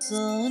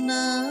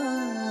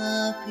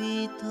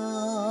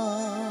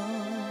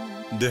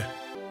दे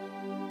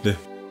दे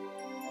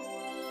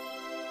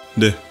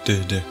दे दे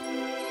दे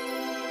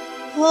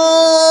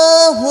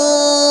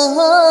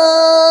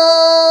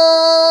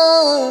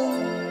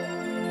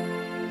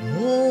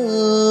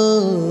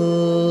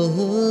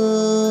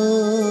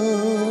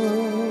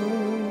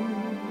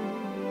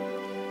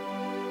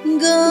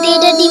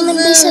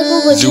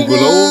जिउ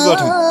गोलाव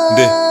जाथों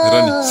दे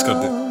रानी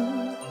सिखारदो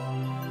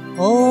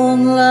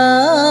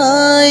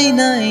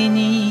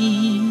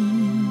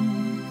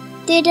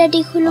दे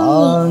दादी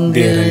खुलुमनि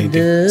दे रानी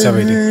दे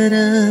जाबाय दे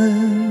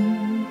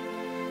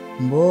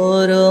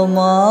बरो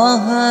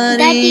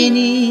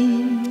माहारिनि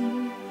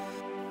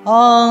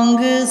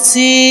आंग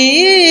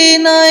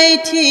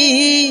सिनायथि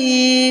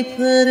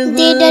फोरबो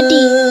दे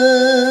दादी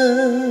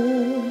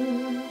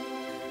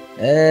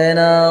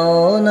एनाव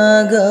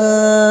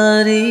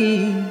नागारि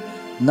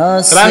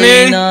रानी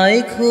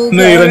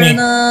नै रानी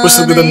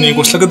बोसोर गोदाननि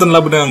गस्ला गोदान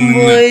लाबोदों आं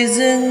नोंनो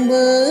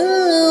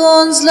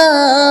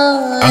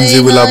आं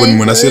जेबो लाबोनो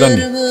मोनासै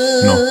रानी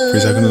न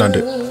फैसाखौनो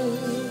लादो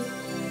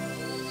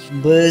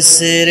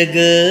बोसोर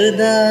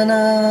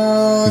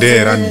गोदानाव दे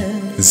रानी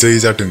जै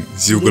जाथों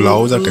जिउ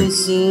गोलाव जाथों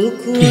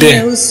दे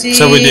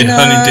जाबाय दे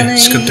रानी दे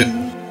सिखारदो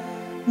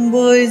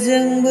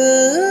बयजोंबो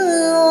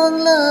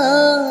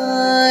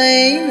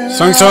अनलायना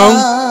सं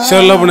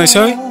सोर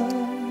लाबोनायसै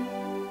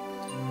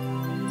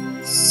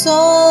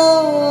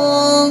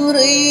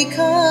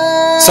संरैखा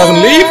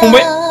जागोनलै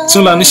फंबाय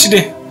जों लानोसै दे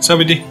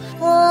जाबाय दे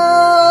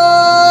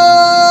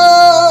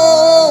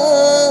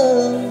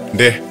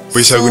दे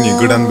बैसागुनि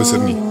गोदान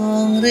बोसोरनि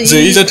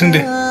जै जाथों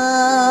दे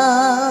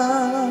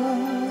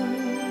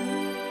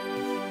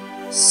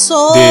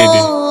दे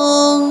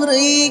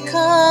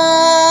संरैखा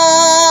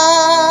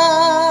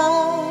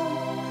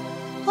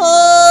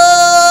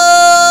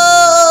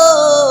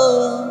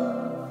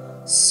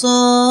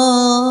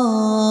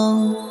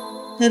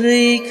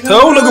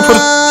थौ लोगोफोर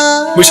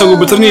बैसागु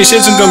बोथोरनि एसे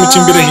जों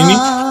गामिथिं बेरायहैनि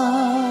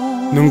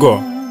नंगौ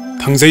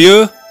थांजायो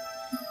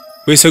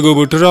बैसागु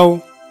बोथोराव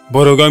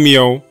बर'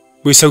 गामियाव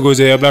बैसागु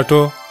जायाब्लाथ'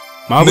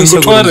 मा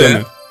बैसागु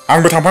जानो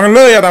आंबो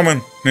थांफागोनलै आदामोन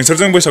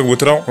नोंसोरजों बैसागु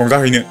बोथोराव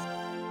रंजाहैनो।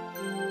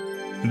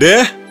 दे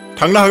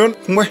थांनो हागोन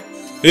फंबाय।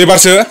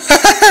 एबारसो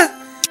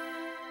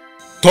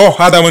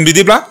थ' आदामोन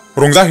बिदिब्ला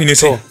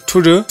रंजाहैनोसै।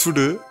 थुदो।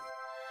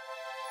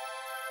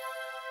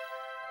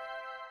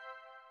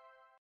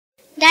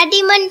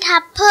 दादिमोन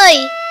थाब फै।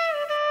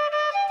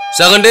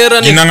 जागोन दे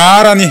रानि। गिनाङा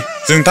रानि,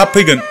 जों थाब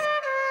फैगोन।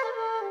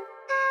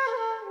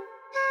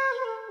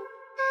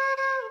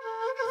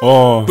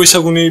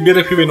 बैसागुनि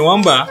बेरायफैबाय नङा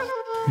होमबा?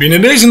 बेनो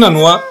दे जोंना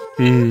न'आ।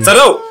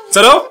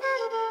 जारौ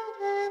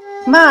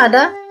मा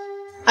आदा?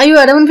 आयु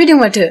आदामोन फैदों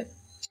माथो।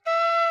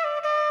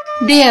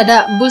 दे आदा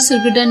बोसोर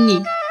गोदाननि।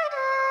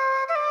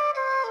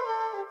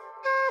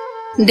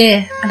 दे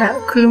आदा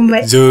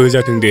खुलुमबाय।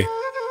 जाथों दे।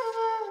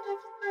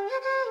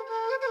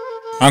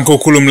 आंखौ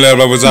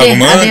खुलुमलायाब्लाबो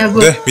जागौमोन।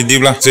 दे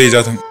बिदिब्ला जै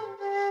जाथों।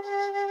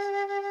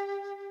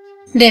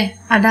 दे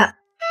आदा।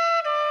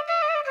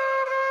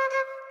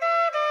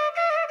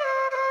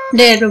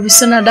 दे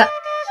रबिसन आदा।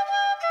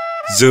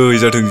 जै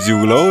जाथों, जिउ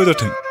गोलाव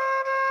जाथों।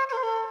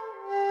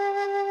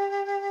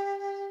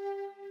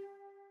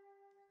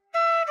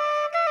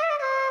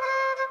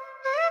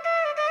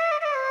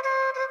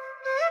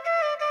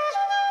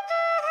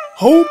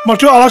 हौ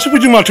माथो आलासि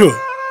फैदों माथो।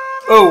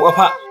 औ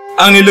आफा,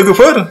 आंनि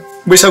लोगोफोर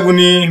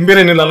बैसागुनि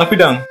बेरायनो लाना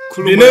फैदां।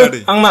 बेनो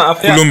आंना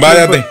आफाया। खुलुमबाय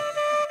आदै।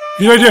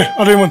 जिराय दे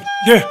आदैमोन,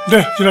 दे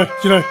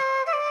जिराय।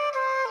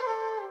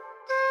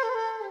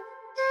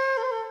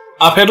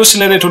 आफाया दसे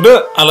रायलायथ'दो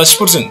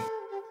आलासिफोरजों।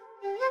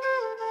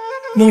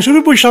 नोंसोर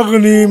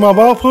बैसागोनि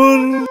माबाफोर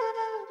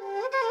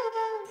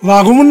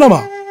लागौमोन नामा?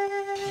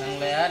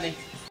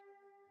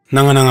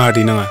 नाङा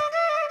आदै नाङा।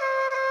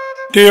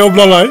 दे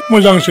अब्लालाय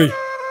मोजांसै।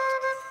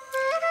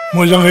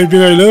 मोजाङै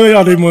बेरायलै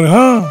आदैमोन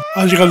हा।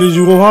 आजिखालि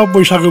जुगावहा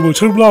बैसागो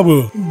बोथोरब्लाबो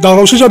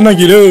दावरावसो जानो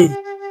नागिरो।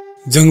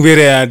 जों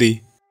बेराया आदै,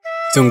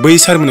 जों बै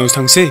सारमोनावसो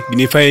थांसै,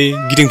 बिनिफ्राय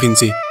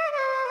गिदिंफिनसै।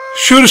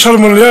 सोर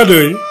सारमोनलै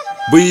आदै?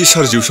 बै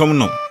सार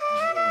जिउसामोननाव।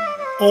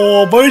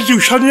 बै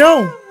जिउसानियाव?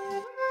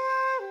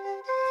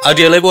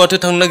 आदैयालाय बहाथो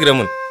थांनो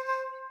नागिरामोन?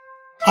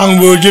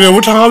 आंबो जेरावबो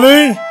थाङालै।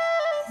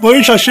 बै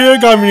सासे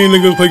गामिनि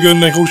लोगो फैगोन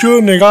होननायखौसो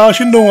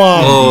नेगासिनो दं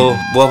आं।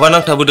 बहाबा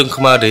नांथाबोदों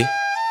खोमा आदै।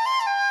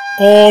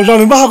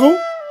 जानोबो हागौ।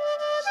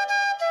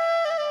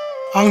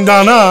 आं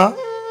दाना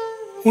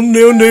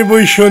उन्दै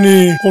बैसोनि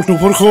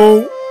गथ'फोरखौ,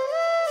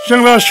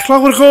 सेंग्रा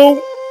सिख्लाफोरखौ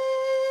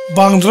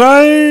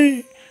बांद्राय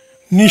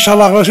निसा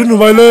लाग्रासो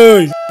नुबायलै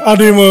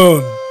आदैमोन।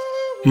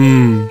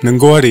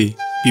 नंगौ आदै,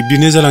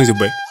 बिब्दिनो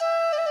जालांजोब्बाय।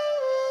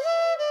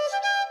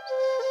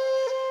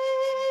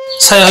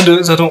 साया होदो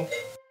जारौ।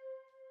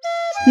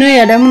 नै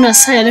आदामोना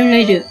साया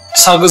लोंलायदो।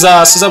 सा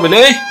गोजासो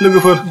जाबायलै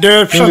लोगोफोर। दे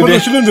फिसाफोर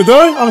नोंसो लोंदो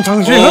दै, आं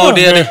थांसै।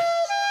 दे आदै।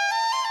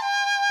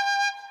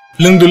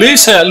 लोंदोलै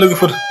साया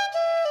लोगोफोर।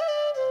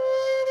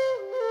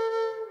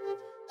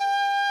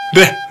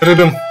 दे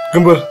रोदोम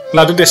गोमबोर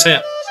लादो दे साया।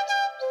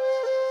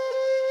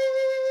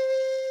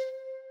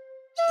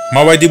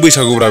 माबायदि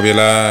बैसागुब्रा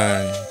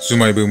बेलाय,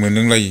 जुमायबो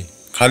मोनलोंलायो,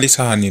 खालि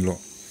साहानिल'।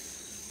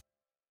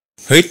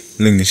 हैद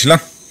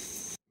लोंनोसैलां।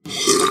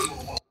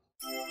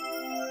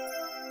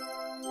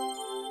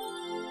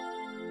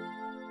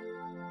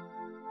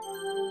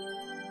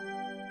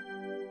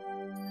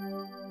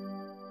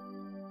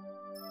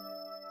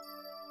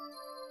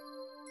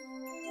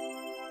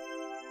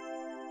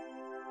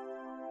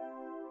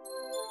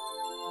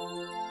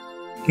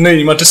 नै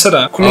माथो सारा।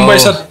 खुलुमबाय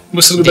सार,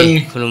 बोसोर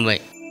गोदाननि। खुलुमबाय।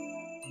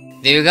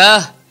 देबिका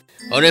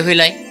ओरै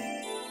फैलाय।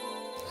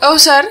 औ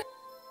सार।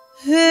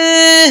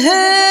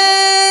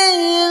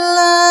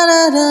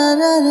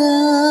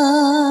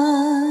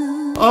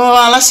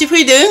 आलासि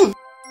फैदों।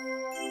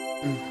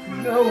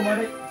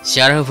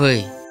 सियार होफै।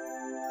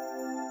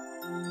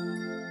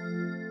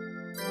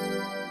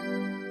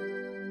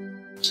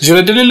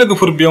 जिरायदोलै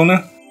लोगोफोर बेयावनो।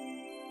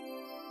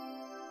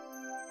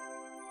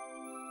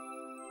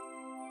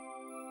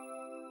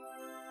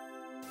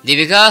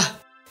 देबिका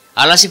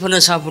आलासिफोरनो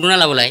साहा फुदुंना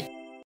लाबोलाय।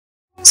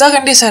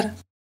 जागोन दे सार।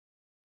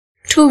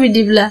 थु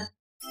बिदिब्ला।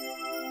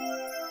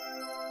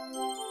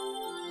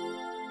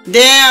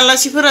 दे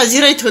आलासिफोरा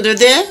जिरायथ'दो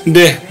दे।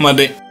 दे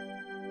मादै।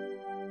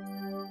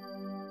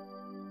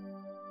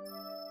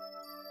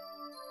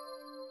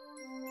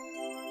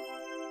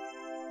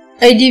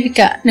 ओइ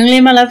देबिका,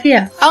 नोंलाय माला फैया?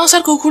 आं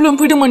सारखौ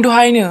खुलुमफैदोंमोन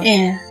दहायनो।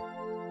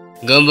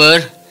 गोमबोर,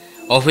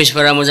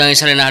 अफिसफोरा मोजाङै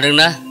सालायनो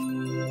हादोंना?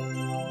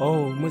 औ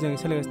मोजाङै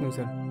सालायगासिनो दं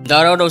सार।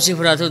 दावराव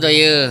दावसिफोराथ'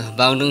 दायो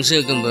बांदोंसो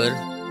गोमबोर।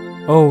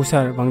 औ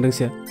सार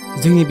बांदोंसो।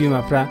 जोंनि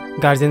बिमाफ्रा,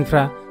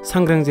 गार्जेनफ्रा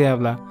सांग्रां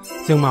जायाब्ला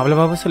जों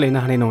माब्लाबाबो सोलायनो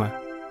हानाय नङा।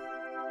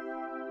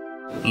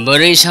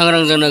 बोरै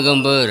सांग्रां जानो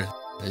गोमबोर?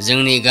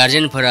 जोंनि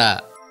गार्जेनफोरा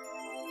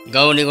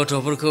गावनि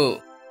गथ'फोरखौ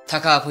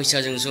थाखा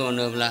फैसाजोंसो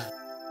अनोब्ला।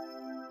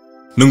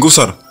 नंगौ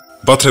सार,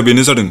 बाथ्राया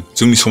बेनो जादों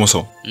जोंनि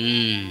समाजाव।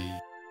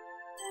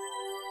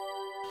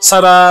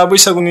 सारा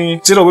बैसागुनि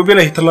जेरावबो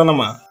बेरायहैथारला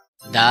नामा?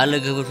 दा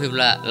लोगोफोर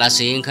फैब्ला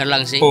लासै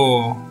ओंखारलांसै।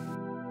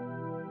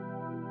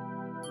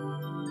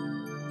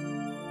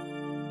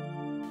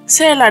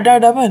 साया लादो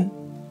आदामोन।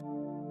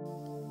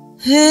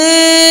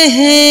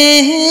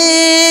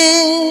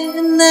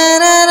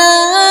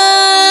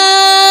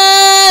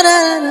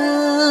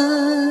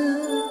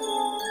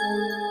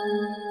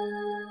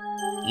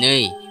 नै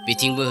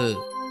बिथिंबो हो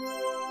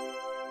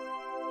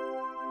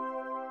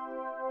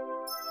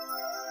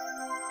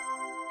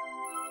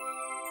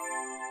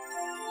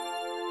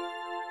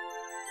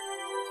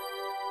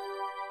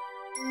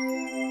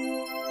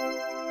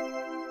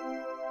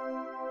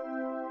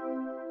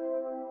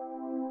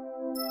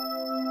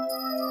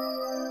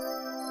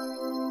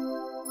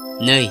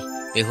नै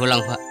बेखौ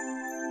लांफा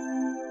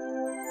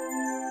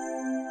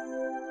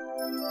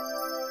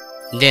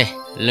दे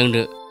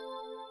लोंदो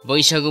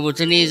बैसागु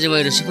बोथोरनि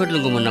जुमाय रोसिफोर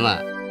लोंगौमोन नामा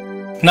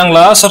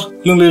नांला सार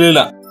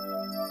लोंलायलायला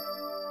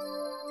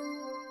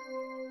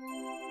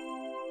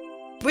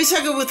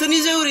बैसागु बोथोरनि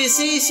जौ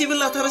रोसि एसेबो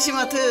लाथारासै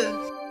माथो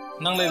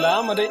नांलायला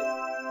मादै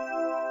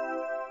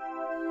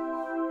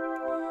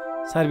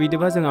सार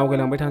बिदिबा जों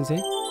आवगायलांबाय थानोसै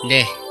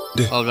दे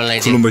अब्लालाय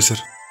खुलुमबाय सार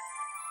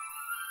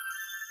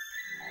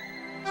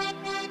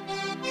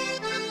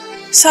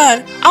सार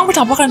आंबो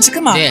थांफाखानोसै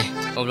खोमा दे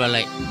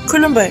अब्लालाय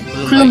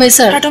खुलुमबाय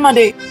सार थाथ'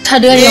 मादै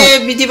थादो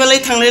आयं बिदिबालाय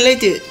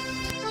थांलायलायदो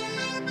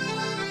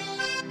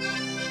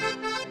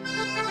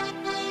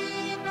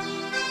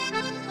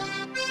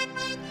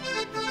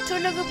थौ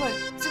लोगोफोर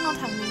जोंनाव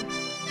थांनि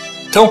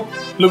थौ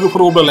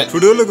लोगोफोर अब्लालाय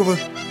थुदो लोगोफोर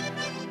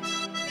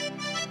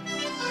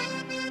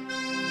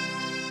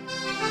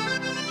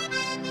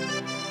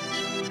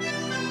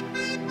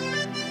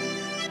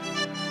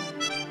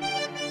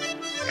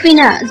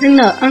फैना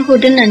जोंनो आंखौ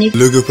दोननानै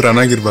लोगोफोरा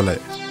नागिरबालाय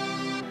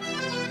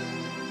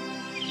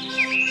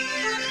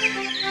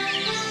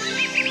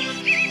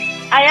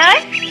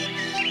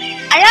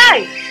आयै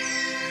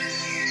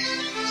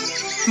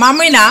मा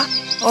मैना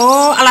अ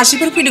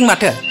आलासिफोर फैदों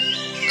माथो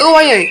औ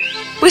आयै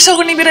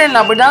बैसागुनि बेरायनो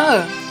लाबोदों आङो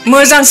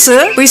मोजांसो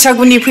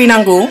बैसागुनि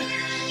फैनांगौ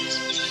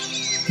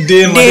दे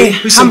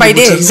हामबाय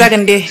दे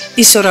जागोन दे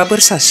इसोरा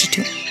बोर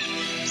सारस्रिथों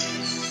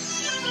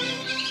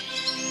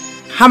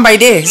हामबाय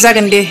दे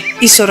जागोन दे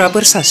इसोरा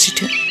बोर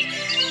सारस्रिथों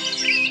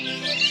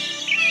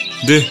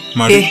दे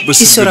मादै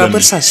इसोरा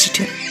बोर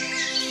सारस्रिथों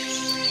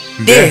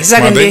दे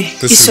जागोन दे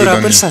इसोरा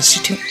बोर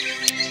सारस्रिथों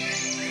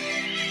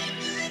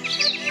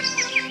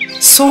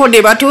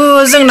सहदेबाथ'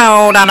 जोंनाव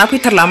दाना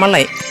फैथारला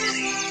मालाय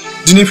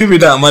दिनै फैबाय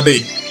दा मादै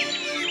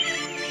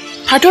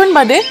थाथ'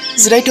 होनबा दे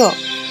जिरायथ'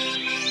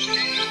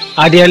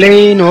 आदैयालाय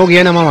न'आव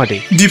गैया नामा मादै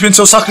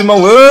डिफेन्सआव साख्रि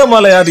मावो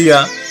मालाय आदैया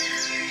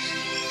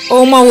औ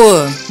मावो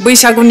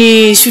बैसागुनि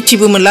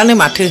सुटिबो मोनलानो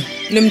माथो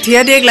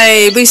लोमथेया देग्लाय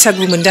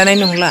बैसागु मोनजानाय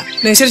नंला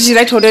नोंसोर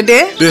जिरायथ'दो दे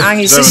आं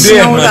एसे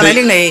सिङाव जानाय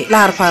लोंनाय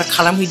लाहार फाहार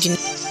खालामहैदिनि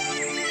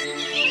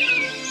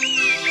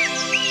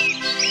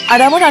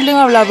आदामोना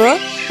लोङाब्लाबो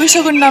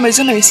बैसागुनि नामै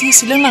जोंनाव एसे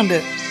एसे लोंनांदो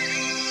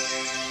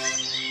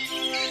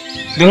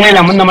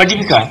लोंलायलामोन नामा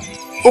दिबिका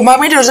अमा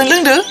बेदरजों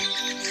लोंदो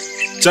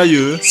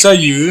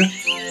जायो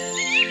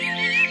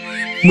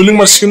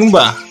मोनलोंमारसिगोन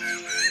होनबा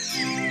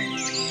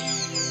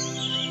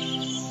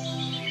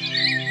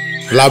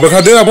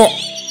लाबोखादो आब'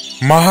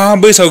 माहा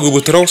बैसागु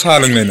बोथोराव साहा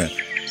लोंलायनो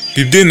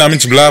बिब्दि होनना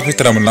मिथिब्ला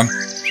फैथारामोनलां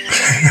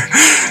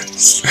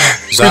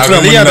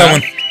जागोनलै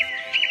आदामोन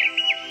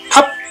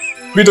हाब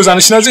बेदर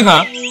जानोसैना जोंहा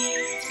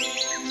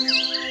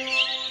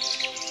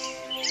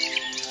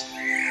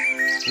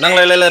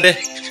नांलायलायला दे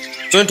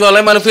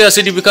जयन्त'आलाय मानो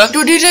फैयासै दिबिका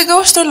ददेरे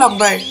गावसोर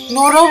लांबाय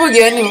न' रावबो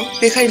गैयानो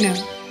बेखायनो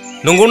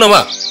नंगौ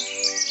नामा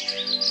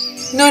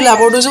नै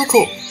लाबावदो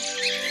जौखौ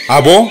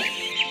आब'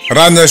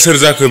 रानिया सोर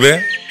जाखो बे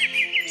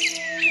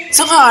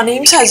जोंहा आनैनि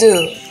फिसाजो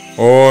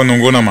अ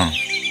नंगौ नामा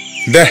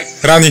दे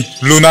रानि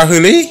लुना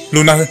होलै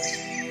लुना हो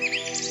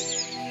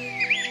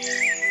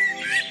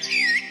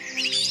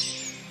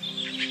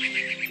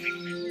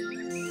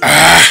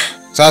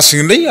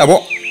जासिगोनलै आब'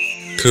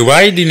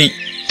 थोबाय दिनै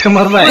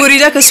थोमारबाय बोरै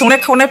जाखो संनाय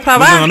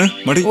खावनायफ्राबा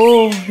अ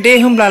दे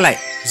होमब्लालाय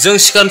जों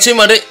सिखारनोसै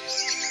मादै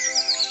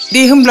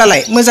दे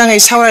होमब्लालाय मोजाङै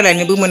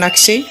सावरायलायनोबो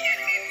मोनाखिसै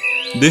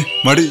दे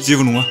मादै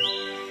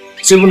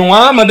जेबो नङा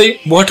मादै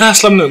बहाथो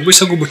हास्लाबनो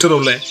बैसागु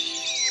बोथोरावलाय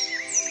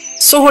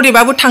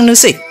सहदेबाबो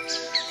थांनोसै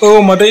औ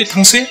मादै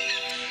थांसै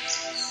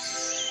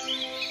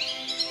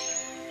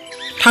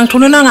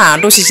थांथ'नो नाङा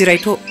दसे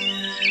जिरायथ'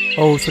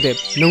 औ सुदेब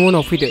नों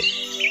उनाव फैदो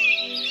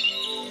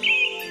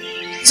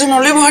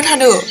जोंनावलाय बहा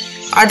थानो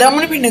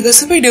आदामोन फैनो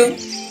गोसो फैदों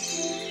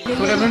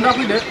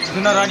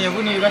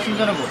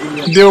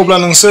दे अब्ला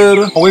नोंसोर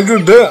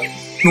आवगायग्रोदो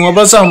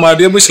नङाब्ला जाहा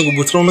मादैया बैसागु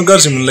बोथोरावनो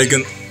गाज्रि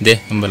मोनलायगोन दे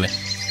होमबालाय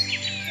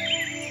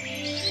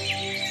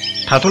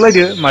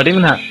थाथ'लायदो मादै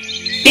मोनहा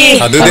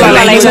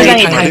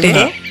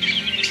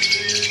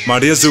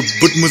मादैया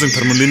जोबोद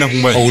मोजांथारमोनलै ना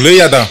फंबाय औलै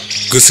आदा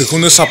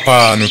गोसोखौनो साफा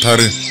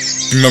नुथारो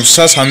बिमा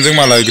फिसा सानजों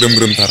मालाय ग्रोम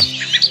ग्रोमथार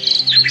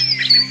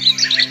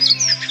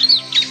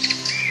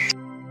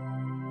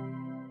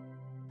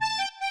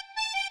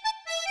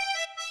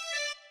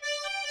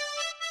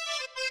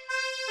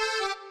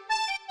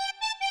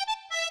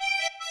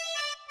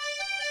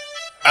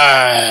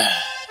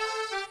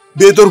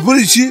बेदरफोर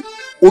एसे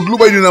अदलु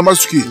बायनो नामा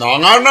सुखि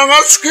नाङा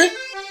सुखि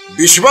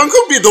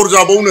बेसेबांखौ बेदर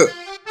जाबावनो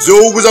जौ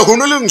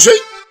गोजाखौनो लोंसै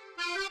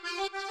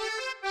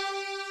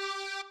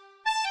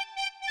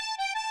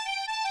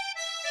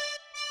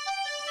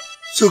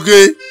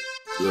सुखि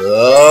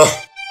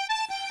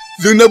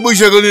जोंना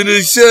बैसागुनि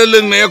रोसिया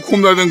लोंनाया खम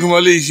जादों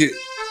खोमालै एसे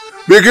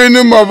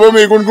बेखायनो माबा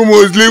मेगनखौ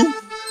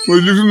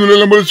मोज्लिबसो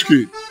नुलायलांबाय सुखे।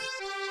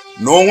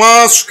 नङा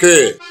सुखे,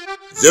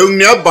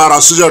 जोंनिया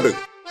बारासो जादों।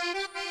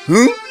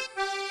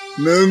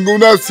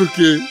 नंगौना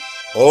सुखे?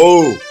 औ।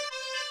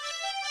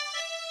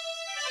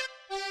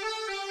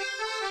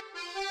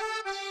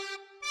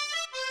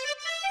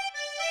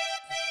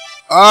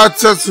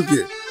 आच्छा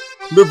सुखे,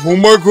 बे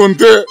फंबाय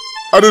खन्थे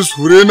आरो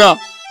सुरेना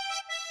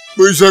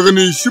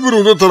बैसागोनि इसेबो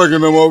रंजाथाराखै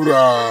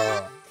नामाब्रा?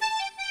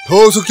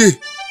 थ' सुखे,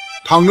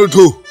 थांनो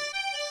थ'।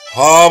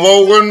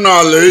 हाबावगोन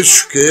नालै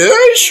सुखे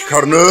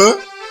सिखारनो।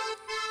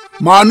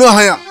 मानो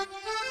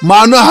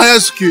हाया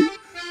सुखे?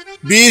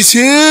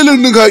 बेसे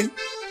लोंदोंखाय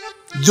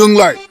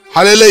जोंलाय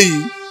हालायलायि।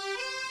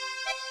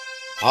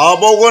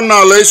 हाबावगोन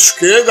नालै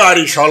सुखे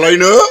गारि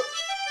सालायनो।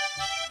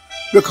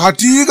 बे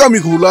खाथि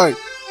गामिखौलाय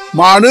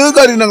मानो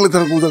गारि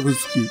नांलायथारगौ जाखो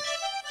सुखे?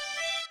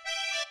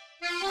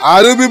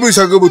 आरो बे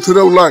बैसागो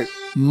बोथोरावलाय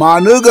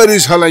मानो गारि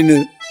सालायनो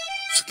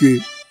सुखे?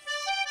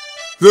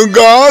 जों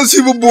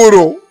गासिबो बर',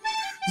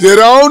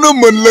 जेरावनो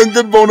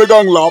मोनलोंगोन बावनो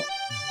गांलाब,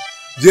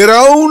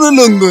 जेरावनो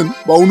लोंगोन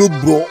बावनो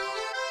ब्र'।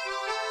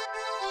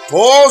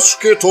 थ'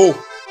 सुखे थ',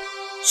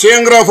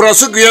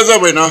 सेंग्राफ्रासो गैया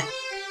जाबायना।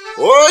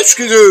 ओइ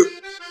सुखेजो।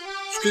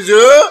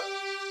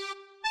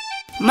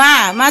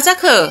 मा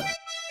जाखो?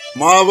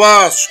 माबा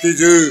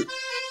सुखेजो,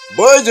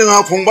 बै जोंहा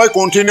फंबाय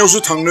कन्टेनायावसो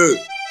थांनो।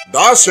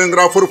 दा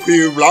सेंग्राफोर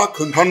फैयोब्ला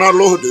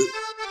खोन्थानाल' होदो।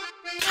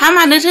 हा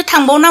मानोथो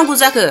थांबावनांगौ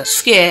जाखो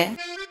सुखे?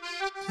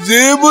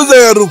 जेबो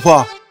जाया रुफा,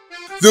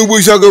 जों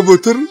बैसागो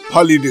बोथोर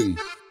फालिदों।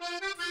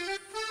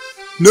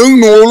 नों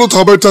न'आवल'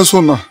 थाबाय था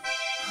सना।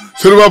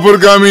 सोरबाफोर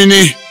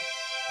गामिनि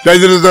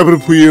रायजो राजाफोर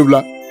फैयोब्ला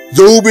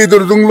जौ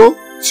बेदरजोंल'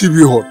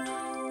 सिबिहर।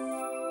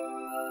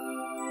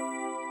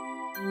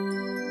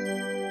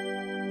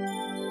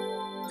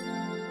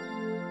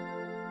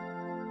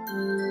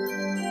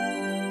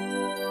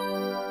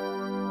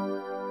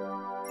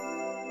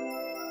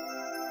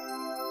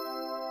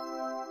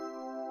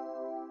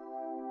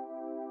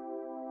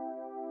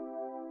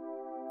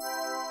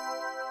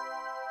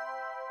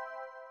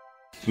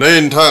 नै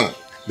नोंथां,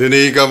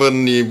 दिनै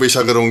गाबोननि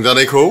बैसागो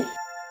रंजानायखौ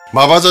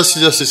माबा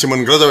जासिसो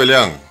मोनग्रा जाबायलै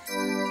आं।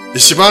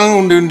 इसिबां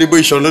उन्दै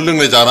बैसोआवनो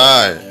लोंनाय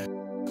जानाय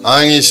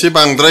आं एसे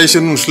बांद्रायसो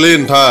नुसलै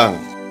नोंथां।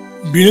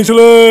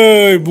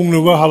 बेनोसोलै,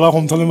 बुंनोबो हाला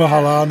हमथानोबो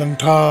हाला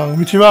नोंथां,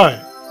 मिथिबाय?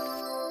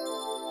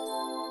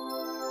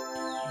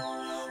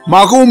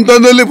 माखौ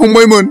हमथानोलै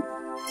फंबायमोन?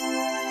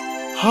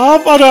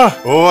 हाब आदा।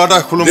 अ आदा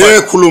खुलुमबाय।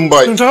 दे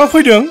खुलुमबाय। नोंथाङा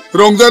फैदों?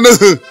 रंजानो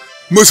हो,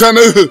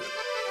 मोसानो हो।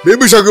 बे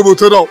बैसागो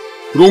बोथोराव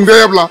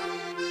रंजायाब्ला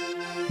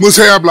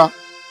मोसायाब्ला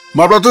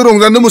माब्लाथो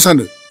रंजानो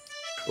मोसानो?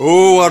 औ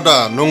आदा,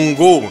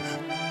 नंगौ,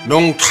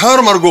 नंथार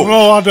मारगौ।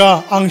 र' आदा,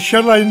 आं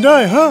सियार लायनो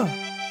दै हा।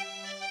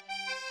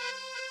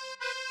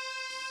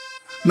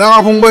 नाङा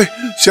फंबाय,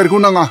 सियारखौ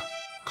नाङा।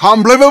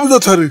 खामफ्लायबाबो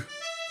जाथारो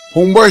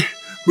फंबाय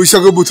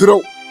बैसागो बोथोराव।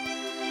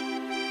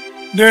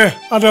 दे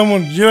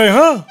आदामोन जिराय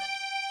हा।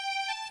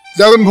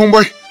 जागोन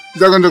फंबाय,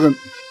 जागोन।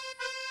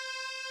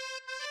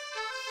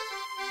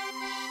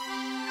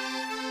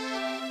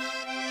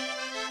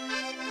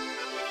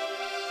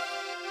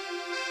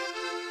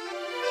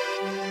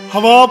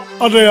 हाबाब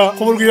आदाया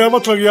खबर गैया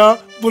बाथ्रा गैया,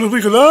 बोरै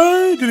फैखोलै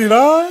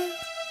दिनैलाय?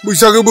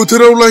 बैसागो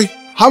बोथोरावलाय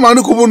हा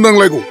मानो खबर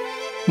नांलायगौ?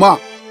 मा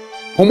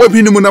फंबाय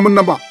फैनो मोनामोन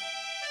नामा?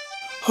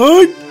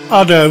 हैद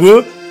आदायाबो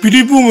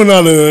बिदि बुङो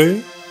नालै।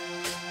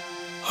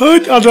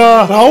 हैद आदा,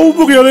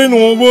 रावबो गैयालै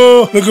न'आवबो,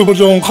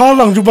 लोगोफोरजों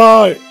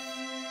ओंखारलांजोब्बाय।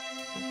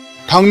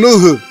 थांनो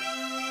हो,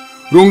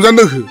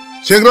 रंजानो हो।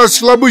 सेंग्रा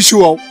सिख्ला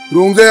बैसोआव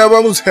रंजायाबा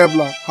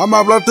मोसायाब्ला हा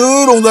माब्लाथो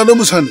रंजानो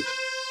मोसानो?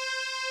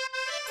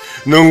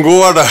 नंगौ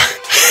आदा,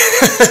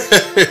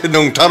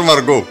 नंथार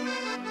मारगौ।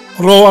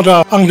 र' आदा,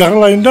 आं जाग्रा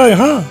लायनो दै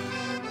हा।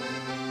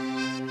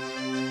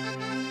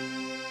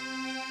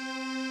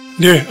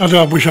 दे आदा,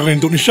 बैसागोनि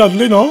दरनैसो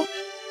जादोलै न'।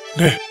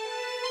 दे।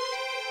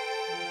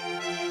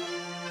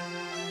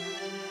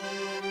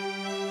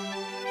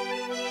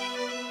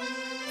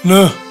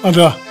 नो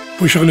आदा,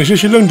 बैसागोनि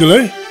एसे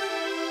लोंदोलै।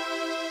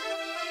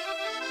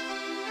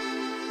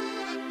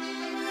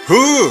 हो,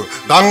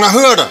 दांना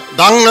हो आदा,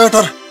 दांना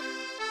होथार।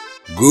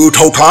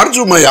 गोथावथार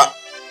जुमाया,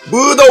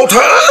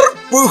 बोदावथार,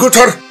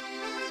 बोखोथार।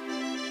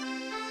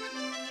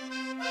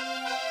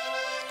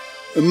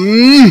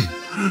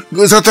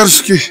 गोसाथार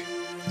सुखे।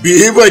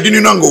 बेबायदिनो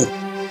नांगौ।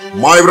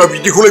 माइब्रा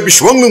बिदैखौलाय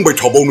बेसेबां लोंबाय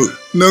थाबावनो?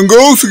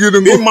 नंगौ सुखे,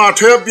 नंगौ। बे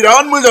माथाया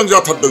बिराद मोजां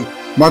जाथारदों।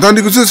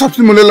 माथानिखौसो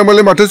साबसिन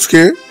मोनलायलांबायलै माथो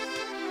सुखे।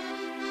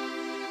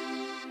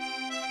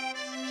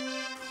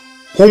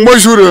 फंबाय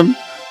सुरेन,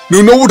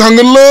 नोंनावबो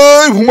थांगोनलै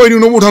फंबाय,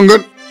 नोंनावबो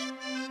थांगोन।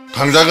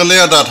 थांजागोनलै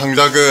आदा,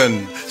 थांजागोन।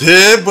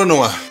 जेबो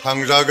नङा,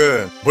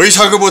 थांजागोन।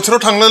 बैसागो बोथोराव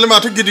थांनानै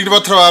माथो गिदिर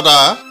बाथ्रा आदा।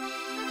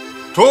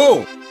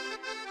 थ'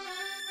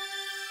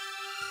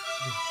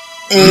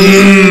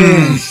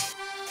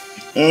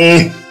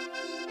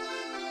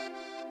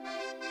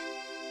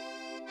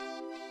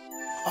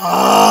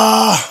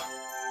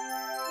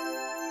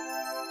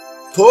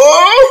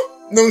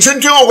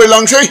 नोंसोरनिथिं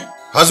आवगायलांसै।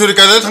 हाजुरि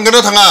गायनानै थांगोन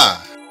ना थाङा?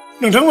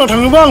 नोंथांमोना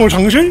थाङोबा आंबो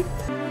थांनोसै।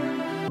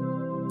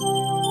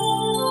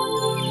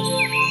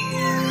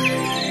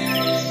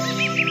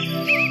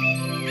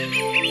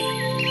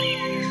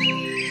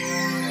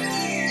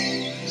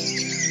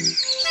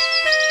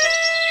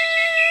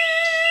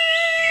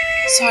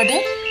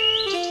 Sohdev?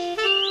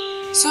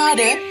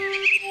 Sohdev?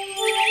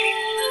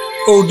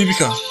 औ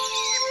दीपिका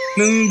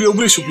नों बेयाव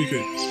बोरै सफैखो?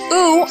 औ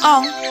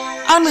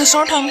आं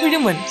नोंस्राव थांनो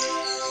फैदोंमोन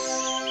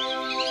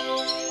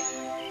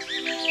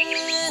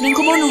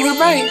नोंखौबो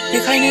नुहुरबाय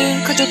बेखायनो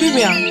खाथियाव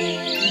फैबाय आं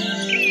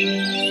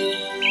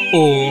अ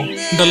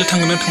दालाय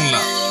थांगोन ना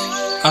थांला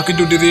आखै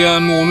ददेरेया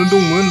न'आवनो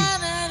दंमोन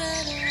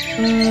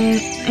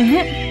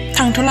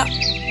थांथ'ला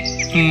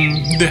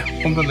दे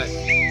होमब्लालाय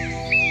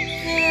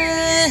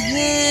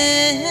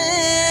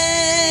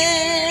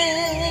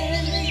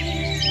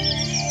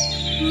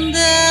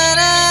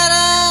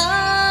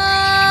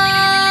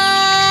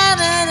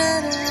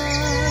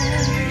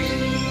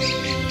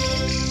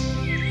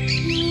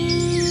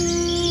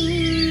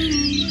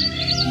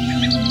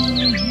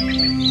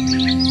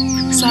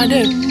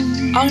Sohdev,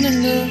 आं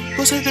नोंनो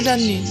बोसोर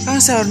गोदाननि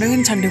गांसे आर'नाइ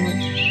होनो सानदोंमोन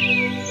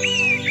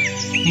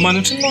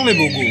मानोथो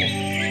नांलायबावगौ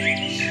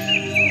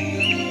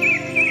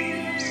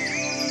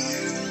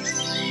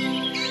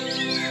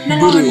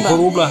बोरै हर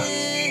अब्ला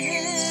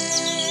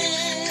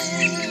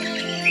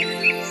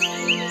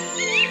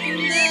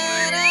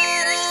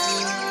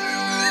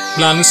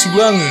लानोसैबो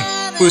आङो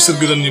बोसोर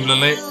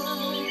गोदाननिब्लालाय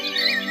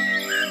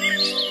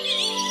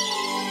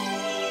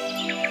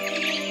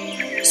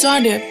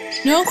Sohdev,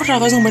 नों आंखौ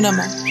रागा जोंबाय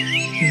नामा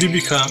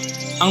दीपिका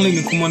आंलाय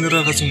नोंखौ मानो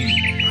रागा जोङो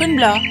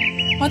होनब्ला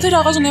माथो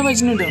रागा जोंनाय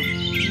बायदि नुदों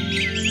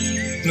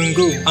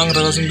नंगौ आं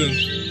रागा जोंदों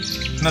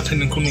नाथाय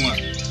नोंखौ नङा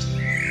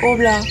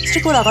अब्ला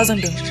सोरखौ रागा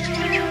जोंदों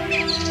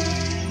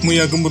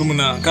मैया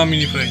गोमबोरमोना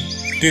गामिनिफ्राय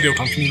देरायाव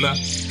थांफिनब्ला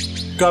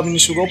गामिनि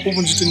सुगाव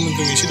pobon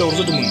जितेनमोनजों एसे दावराव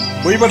जादोंमोन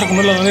बै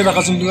बाथ्राखौनो लानानै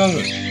रागा जोंदों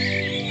आङो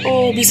अ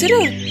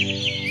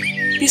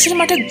बिसोर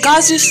माथो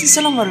गाज्रिसिन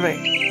जालांमारबाय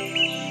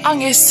आं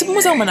एसेबो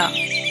मोजां मोना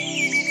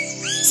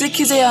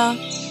जायखिजाया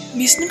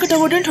बिसोरनि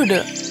खोथाखौ दोनथ'दो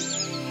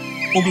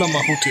अब्ला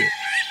माखौथो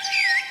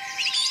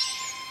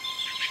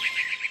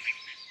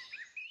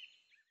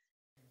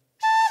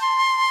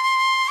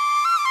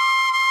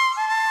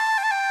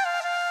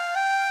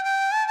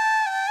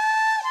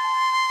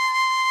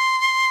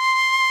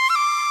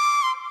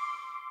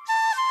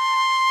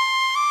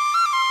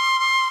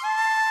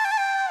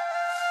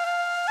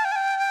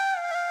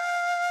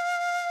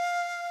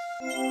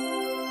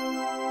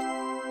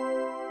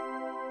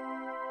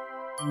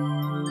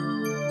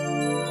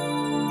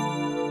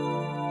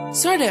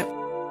Sohdev,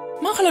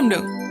 मा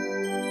खालामदों?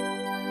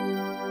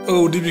 औ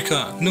दीपिका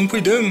नों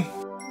फैदों?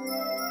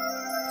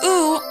 औ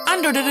आं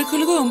ददेरेखौ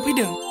लोगो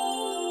हमफैदों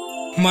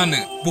मानो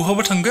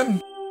बहाबा थांगोन?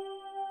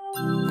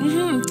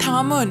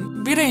 थाङामोन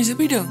बेरायनोसो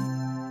फैदों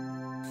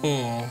अ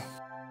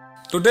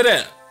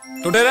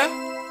ददेरे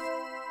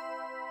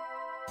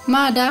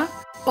मा आदा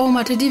औ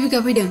माथो दीपिका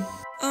फैदों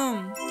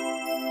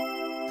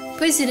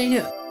फै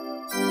जिरायनो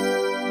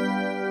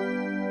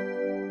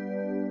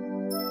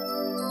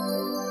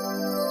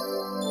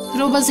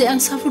र' बाजै आं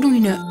साहा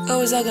फुदुंहैनो औ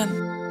जागोन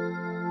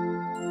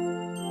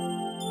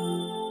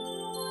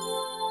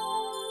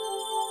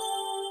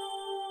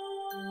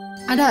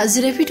आदा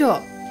जिरायफैथ'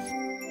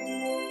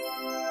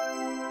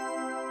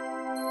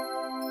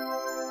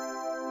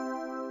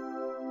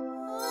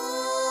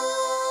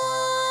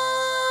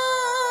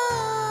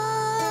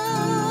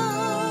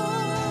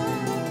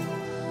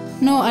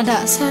 न' आदा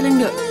साहा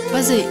लोंदो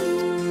बाजै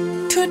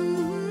थोद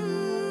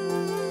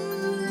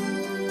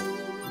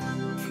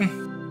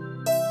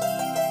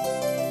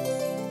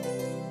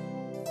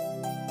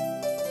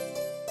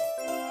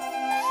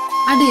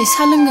आदै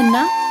साहा लोंगोन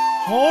ना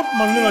हद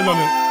मानो लोङा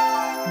जानो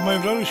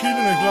माइब्रा रोसि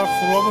लोंनायफ्रा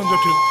खर'आ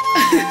मोनजाथों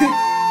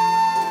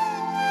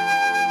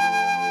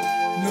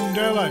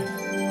नोंदायालाय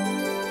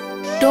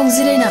दं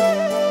जिरायना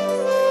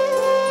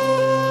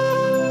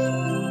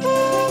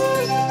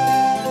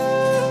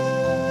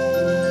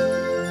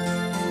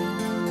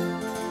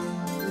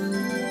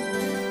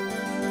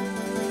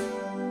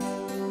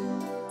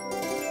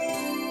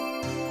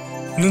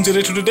नों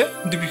जिरायथ'दो दे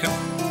दीपिका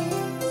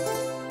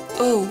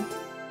औ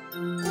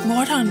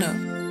बहा थांनो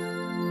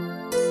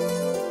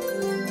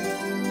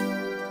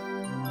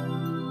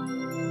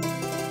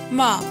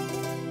मा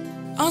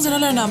आंजों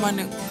रायलाया नामा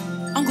नों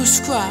आंखौ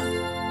सुखुआ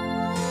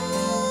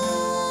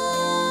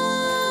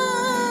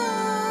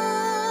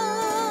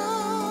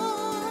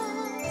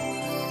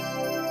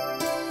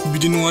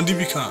बिदि नङा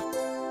दीपिका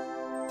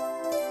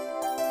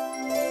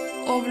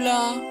अब्ला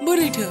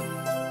बोरैथो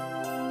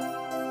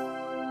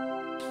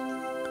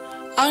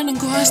आं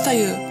नोंखौ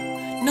हास्थायो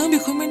नों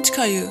बेखौ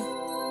मिन्थिखायो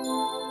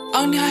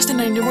आंनि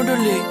हास्थायनायनि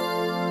बदलै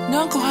नों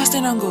आंखौ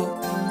हास्थायनांगौ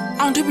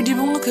आंथ' बिदि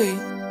बुङाखै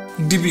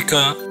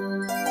दीपिका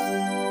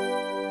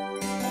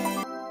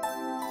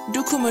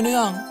दुखु मोनो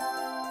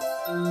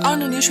आं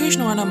नोंनि चइस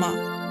नङा नामा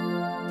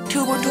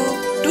थेवबोथ'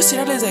 दसे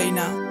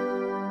रायलायजायोना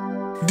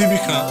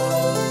दीपिका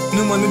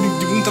नों मानो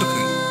बिब्दि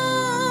बुंथारखो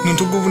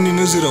नोंथ' गुबुननि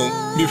नोजोराव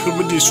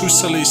बेफोरबायदि चइस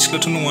जालायै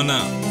सिख्लाथ' नङाना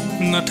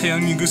नाथाय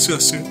आंनि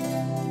गोसोआसो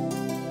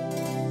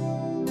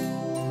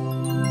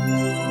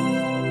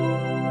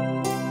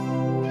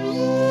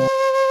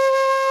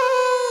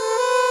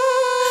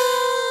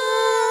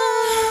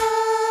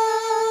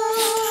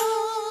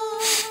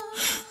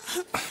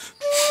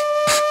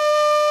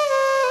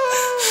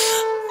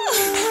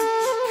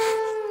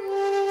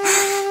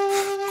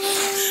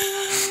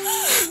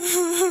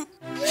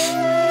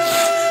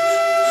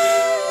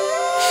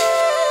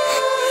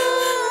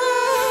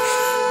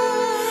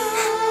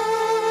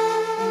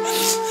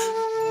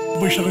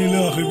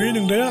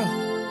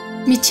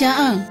थांनाया मिथिया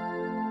आं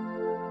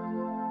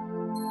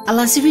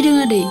आलासि फैदों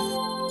आदै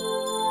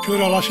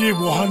सोर आलासि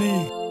बहानि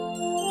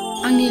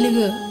आंनि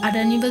लोगो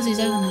आदानि बाजै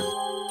जागोना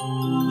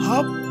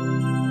हाब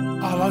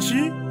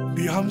आलासि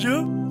बिहामजो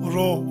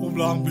र'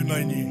 अब्ला आं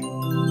नायनि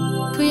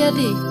फै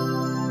आदै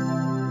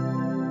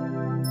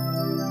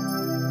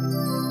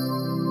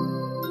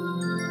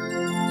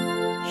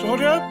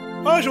सहदेव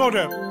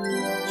सहदेव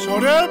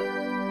सहदेव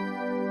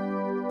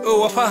औ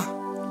आफा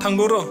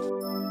थांद' र'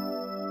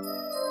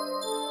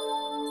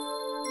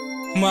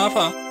 मा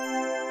आफा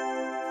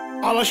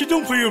आलासि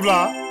दंफैयोब्ला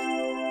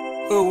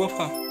औ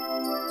आफा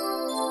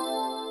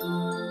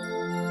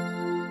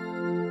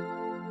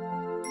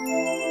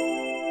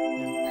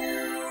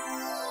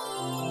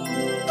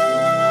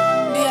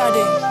दे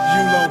आदै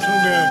जिउ लावथों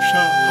दे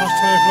फिसा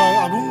हास्थायनायफ्रा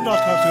आबुं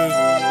जाथारथों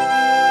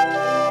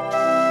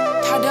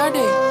थादो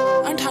आदै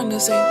आं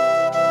थांनोसै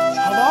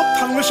हाबाब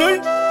थांनोसै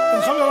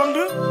ओंखाम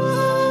जालांदो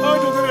ओइ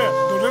ददेरे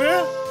ददेरे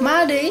मा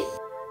आदै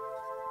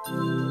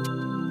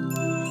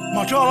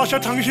माथो आलासिया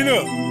थांनोसैनो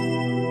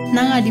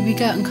नाङा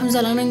दीपिका ओंखाम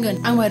जालांनांगोन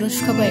आं माइरं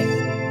सुखाबाय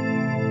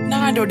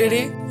नाङा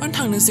ददेरे आं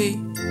थांनोसै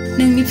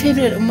नोंनि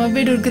फेभरेट अमा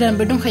बेदर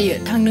गोरानबो दंखायो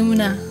थांनो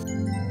मोना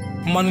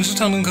मानोसो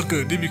थांनो ओंखारखो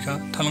दीपिका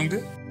थालांदो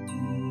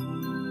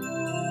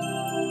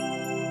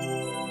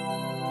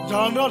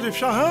जालांदो आदै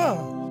फिसा हो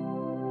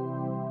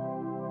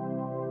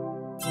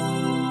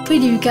फै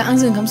दीपिका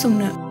आंजों ओंखाम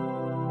संनो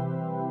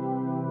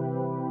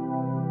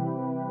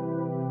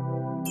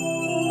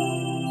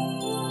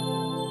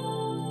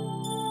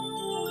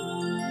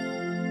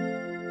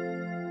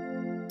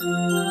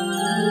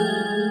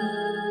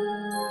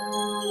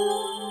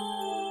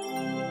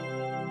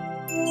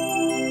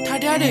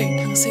थादो आदै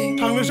थांसै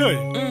थांनोसै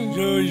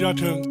जै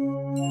जाथों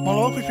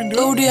मालाबा फैफिनदो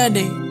औ दे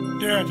आदै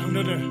दे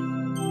थांदो दे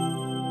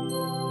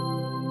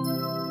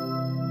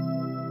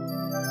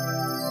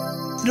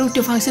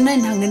रौतो फांसन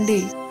नायनो थांगोन दे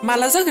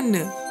माला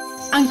जागोननो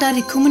आं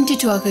तारिखखौ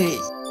मिन्थिथ'वाखै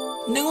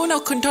नों उनाव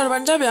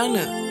खोन्थाहरबानो जाबाय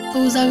आंनो औ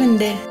जागोन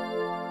दे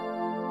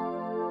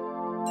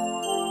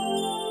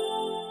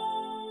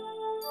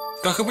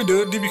गाखोफैदो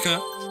दीपिका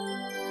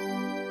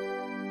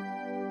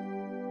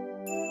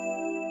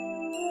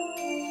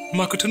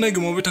माखौथो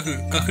नायगोमाबाय थाखो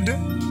गाखोदो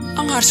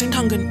आं हारसिं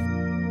थांगोन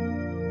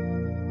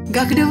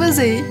गाखोदो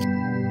बाजै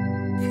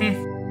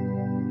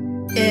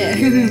ए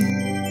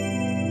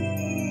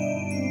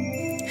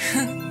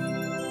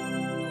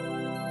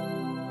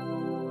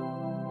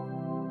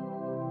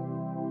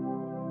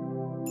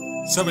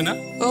जाबायना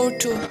औ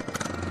थु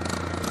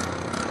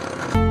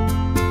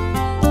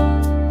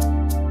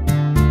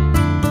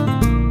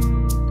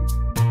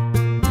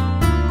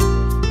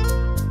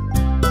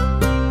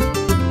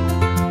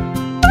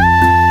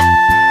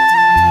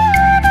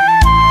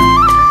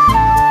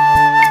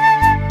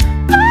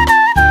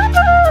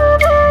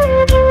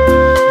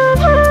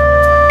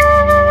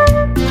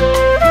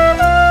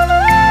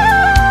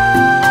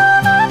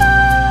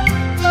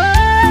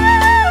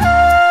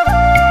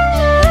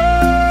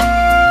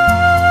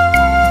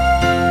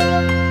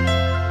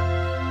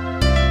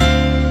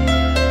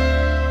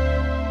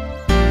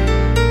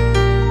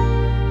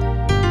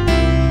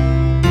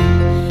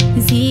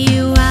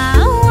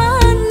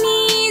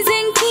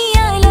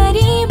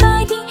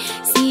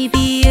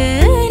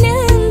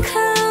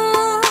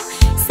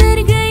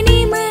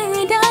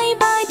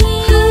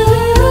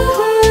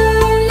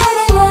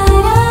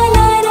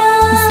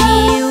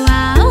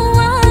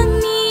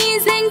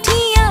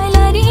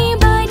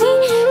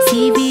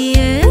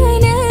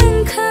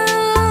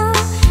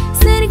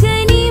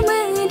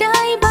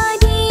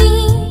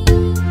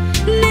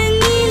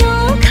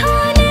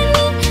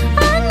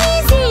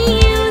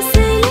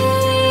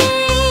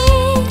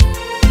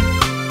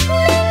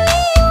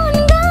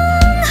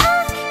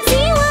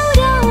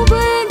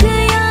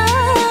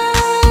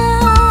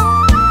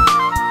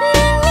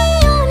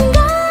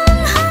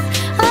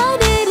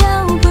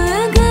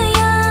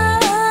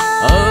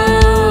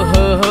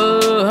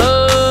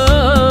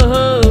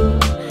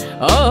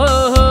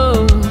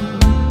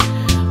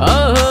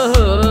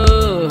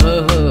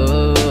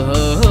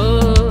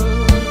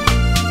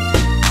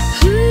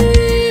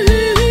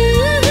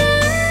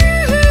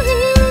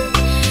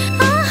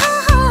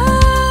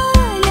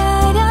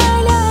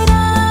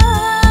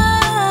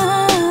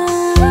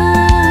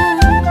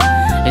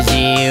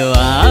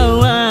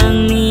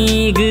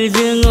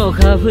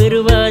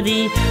अखाफोरबादि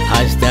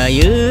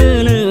हास्थायो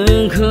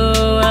नोंखौ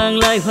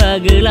आंलाय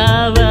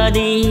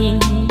फागोलाबादि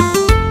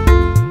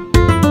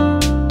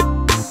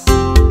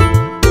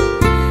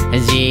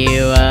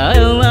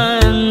जिउआव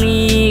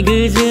आंनि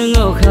गोजों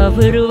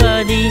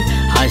अखाफोरबादि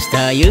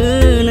हास्थायो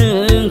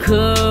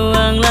नोंखौ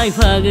आंलाय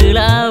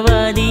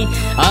फागोलाबादि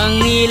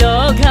आंनिल'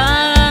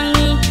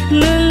 आंनि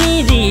नोंनि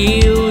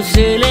जिउ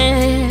सोले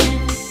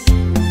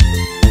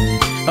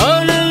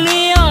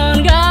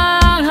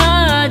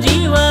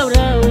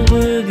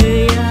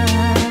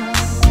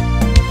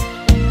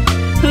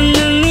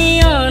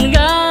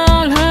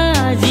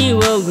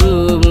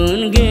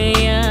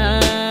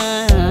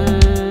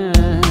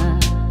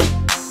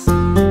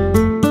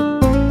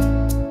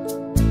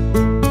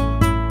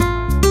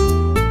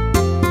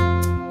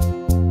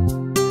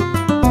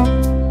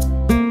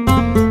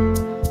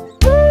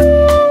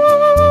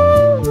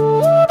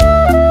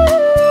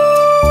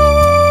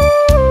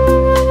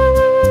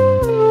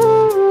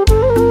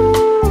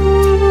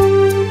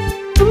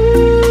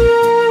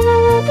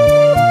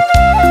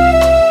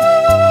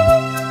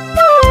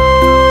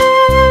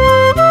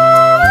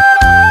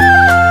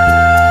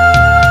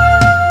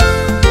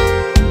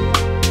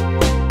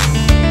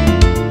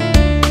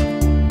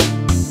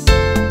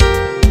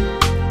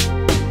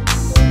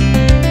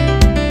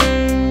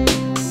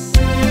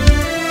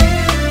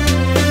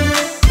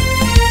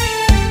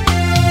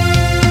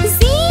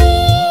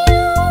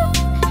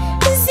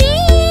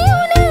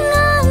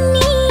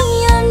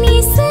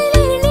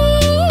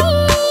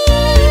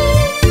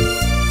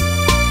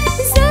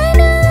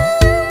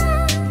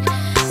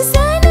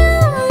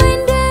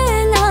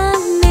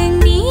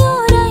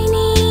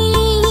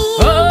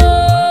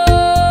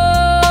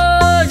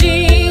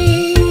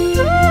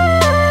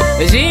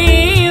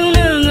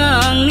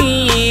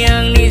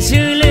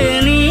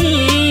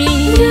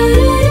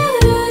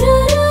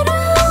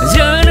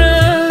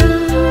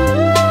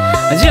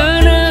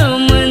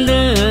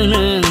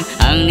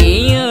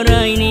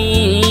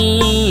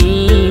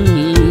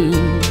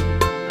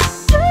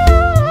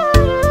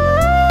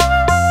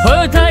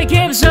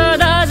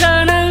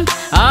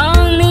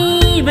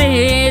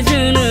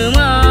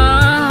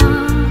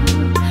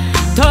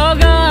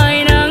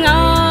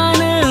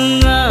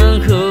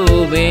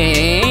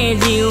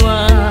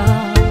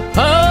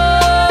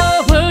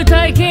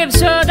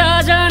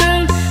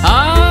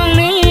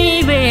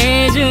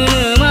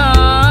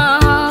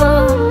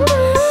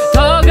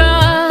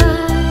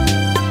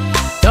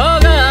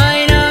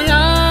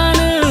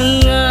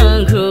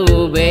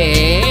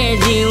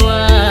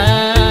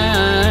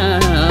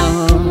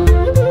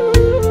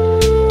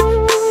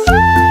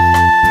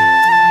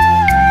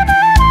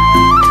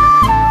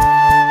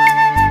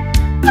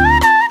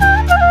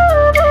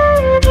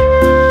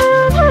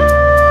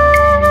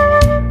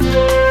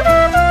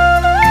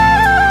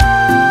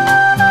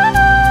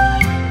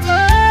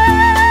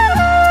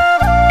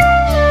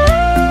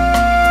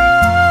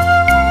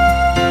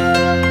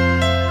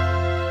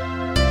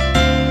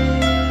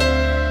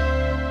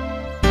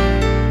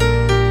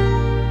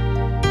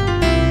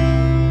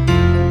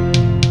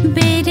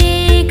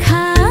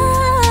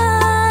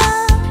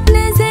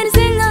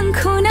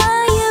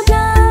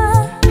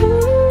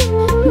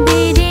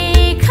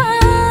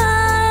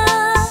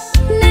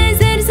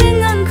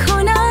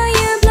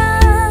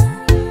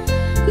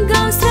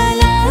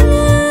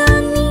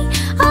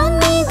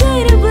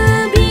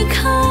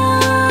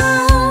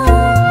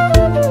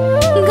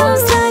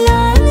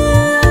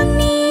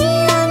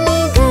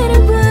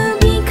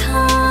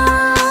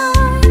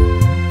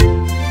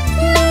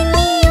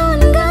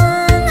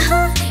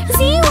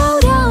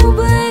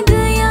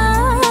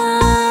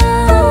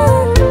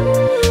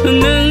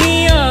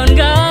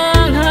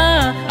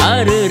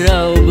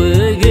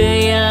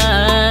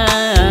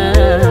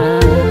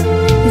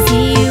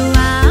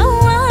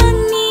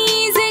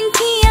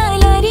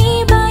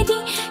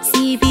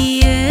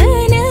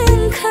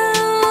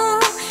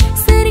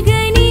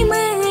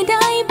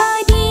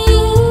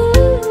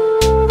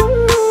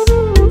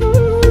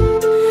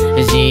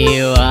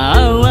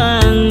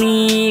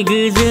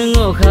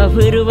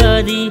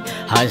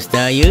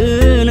हास्थायो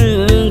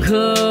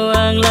नोंखौ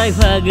आंलाय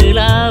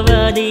फागोला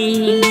बादि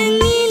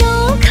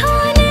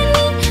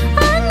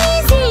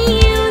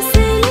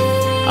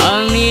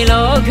आंनि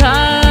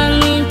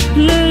लखानि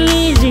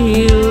नोंनि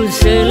जिउ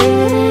सोलो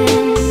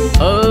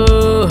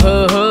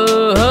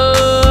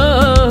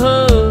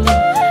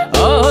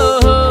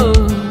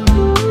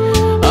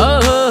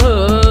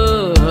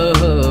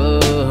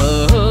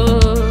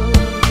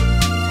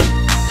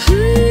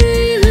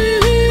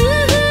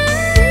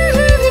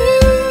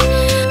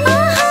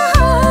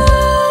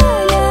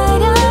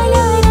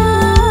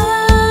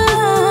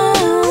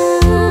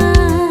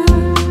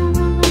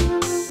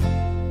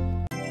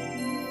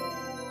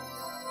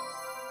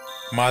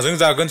माजों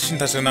जागोन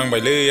सिन्थासो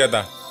नांबायलै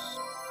आदा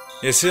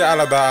एसे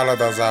आलादा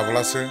आलादा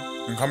जाब्लासो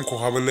ओंखाम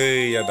खहाबोलै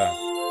आदा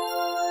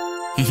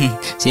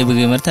जेबो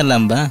गैमारथारला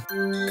होमबा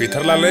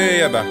गैथारलालै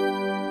आदा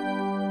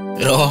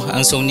र'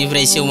 आं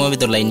संनिफ्राय एसे अमा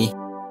बेदर लायनि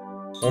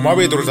अमा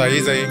बेदर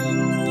जायै जायै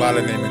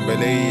बालायनाय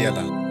मोनबायलै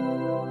आदा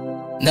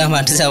दा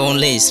माथो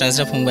जाबावनोलै स्रां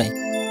स्रां फंबाय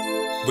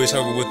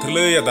बैसागु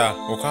बोथोरलै आदा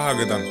अखा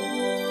हागोदान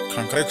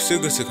खांख्राइखौसो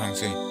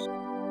गोसोखांसै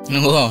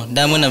नंगौ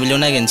दा मोनाबिलियाव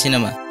नागिरनोसै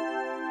नामा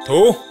थौ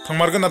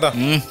थांमारगोन आदा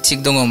थिग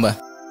दङ होमबा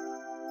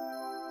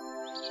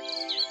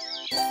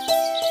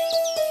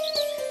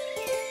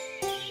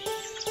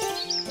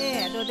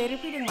ददेरे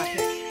फैदों माथो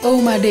औ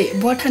मादै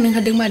बहा थांनो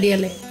ओंखारदों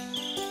मादैयालाय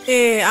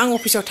आं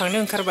अफिसाव थांनो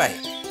ओंखारबाय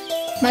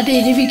मादै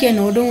देबिकाया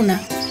न'आव दङ ना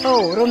औ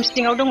रुम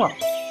सिङाव दङ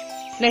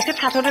नोंसोर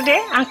थाथ'दो दे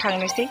आं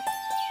थांनोसै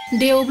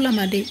दे अब्ला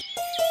मादै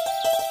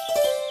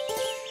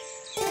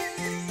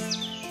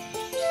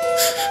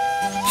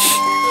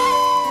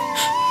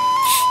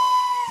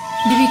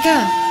देबिका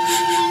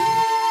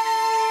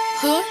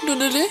हो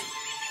ददेरे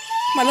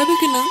माला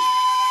फैगोन नों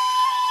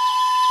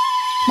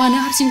मानो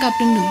हारसिं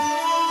गाबदों नों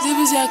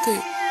जेबो जायाखै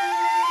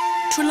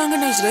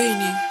थुलांगोनाव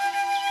जिरायहैनि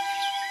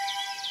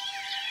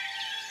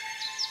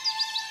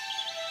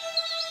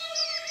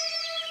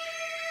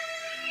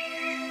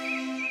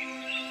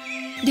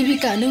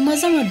देबिका नों मा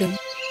जामारदों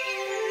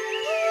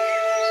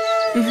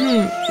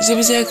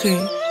जेबो जायाखै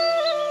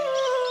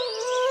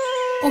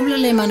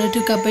अब्लालाय मानोथो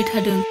गाबबाय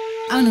थादों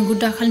आं नोंखौ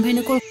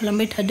दाखालिनिफ्रायनो कल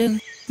खालामबाय थादों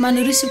मानो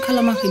रिसिभ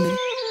खालामाखैमोन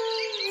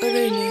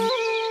ओरैनो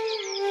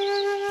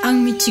आं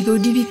मिथिगौ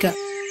देबिका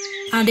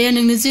आदाया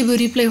नोंनो जेबो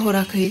रिप्लाइ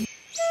हराखै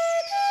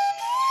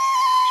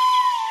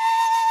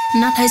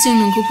नाथाय जों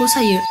नोंखौ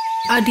फसायो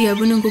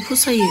आदैयाबो नोंखौ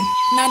फसायो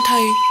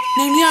नाथाय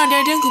नोंनि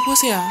आदाया आंखौ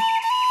फसाया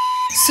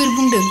सोर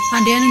बुंदों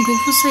आदाया नोंखौ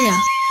फसाया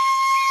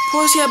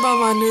फसायाबा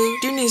मानो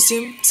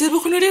दिनैसिम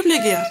जेबोखौनो रिप्लाइ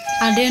गैया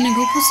आदाया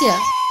नोंखौ फसाया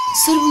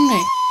सोर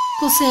बुंनाय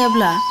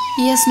फसायाब्ला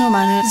येस न'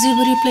 मानो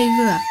जेबो रिप्लाइ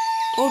होआ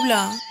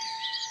अब्ला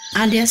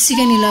आदाया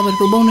सिगांनि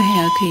लाबारखौ बावनो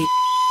हायाखै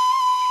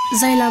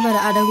जाय लाबारा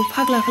आदाखौ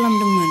फाग्ला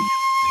खालामदोंमोन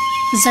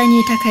जायनि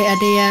थाखाय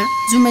आदाया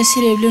जुमाय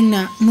सेरेब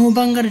लोंना न'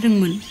 बां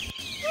गारदोंमोन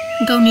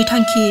गावनि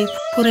थांखि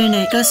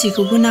फरायनाय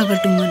गासैखौबो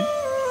नागारदोंमोन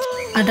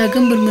आदा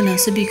गोमबोर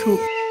मोनासो बेखौ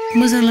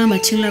मोजां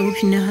लामाथिं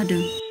लाबोफिननो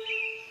हादों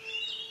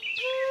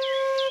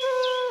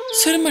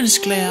सोरमोन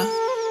सिख्लाया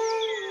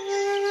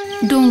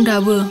दं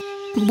दाबो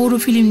बर'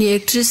 फिल्मनि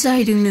एक्ट्रेस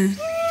जाहैदोंनो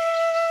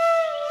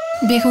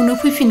बेखौनो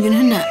फैफिनगोन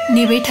होनना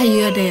नेबाय थायो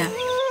आदाया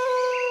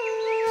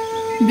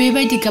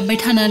बेबायदि गाबबाय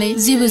थानानै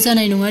जेबो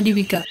जानाय नङा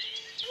देबिका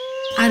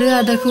आरो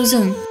आदाखौ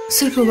जों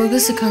सोरखौबा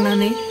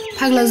गोसोखांनानै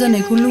फाग्ला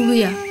जानायखौ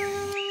लुबैया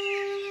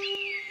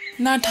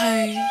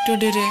नाथाय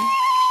ददेरे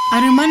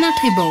आरो मा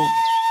नाथायबाव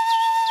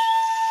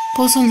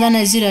पसन्द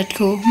जानाय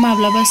जिरादखौ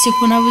माब्लाबा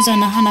सेखनाबो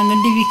जानो हानांगोन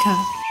देबिका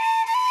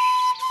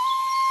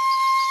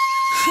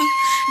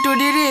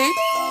ददेरे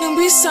नों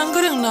बेसेबां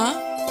गोरों ना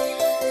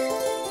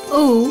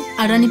औ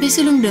आदानिफ्राय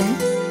सोलोंदों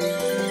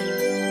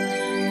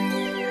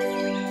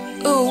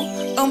औ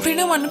ओमफ्राय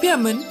नों मानो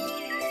फैयामोन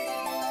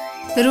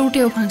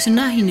रौतायाव फांसन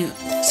नायहैनो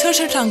सोर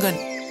सोर थांगोन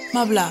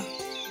माब्ला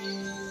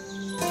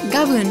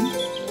गाबोन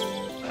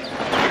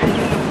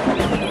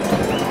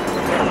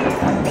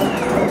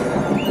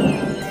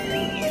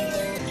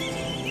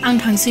आं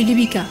थांसै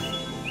देबिका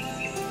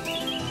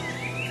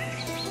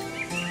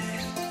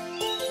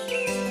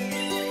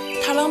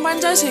थालांबानो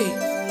जासै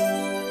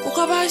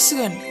अखाबो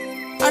हासिगोन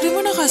आरो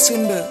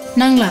मोनाखासिगोनबो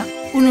नांला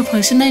उनाव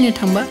फांसन नायनो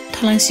थांबा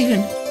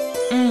थालांसिगोन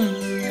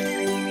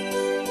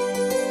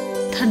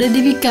थादो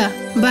देबिका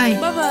बाय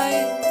बाय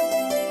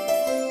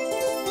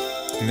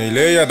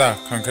नैलै आदा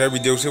खांख्राया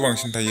बिदियावसो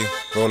बांसिन थायो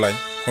रलाय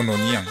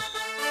खन'नि आं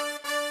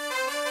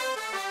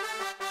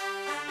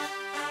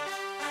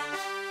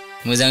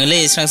मोजाङैलै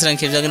स्रां स्रां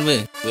खेबजागोनबो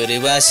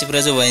बोरैबा आसिफ्रा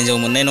जबा हिन्जाव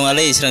मोननाय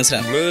नङालै स्रां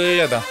स्रां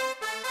आदा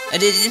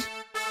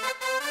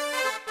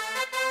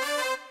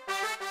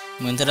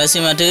मोनथारासै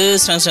माथो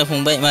स्रां स्रां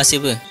फंबाय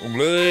मासेबो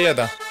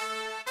आदा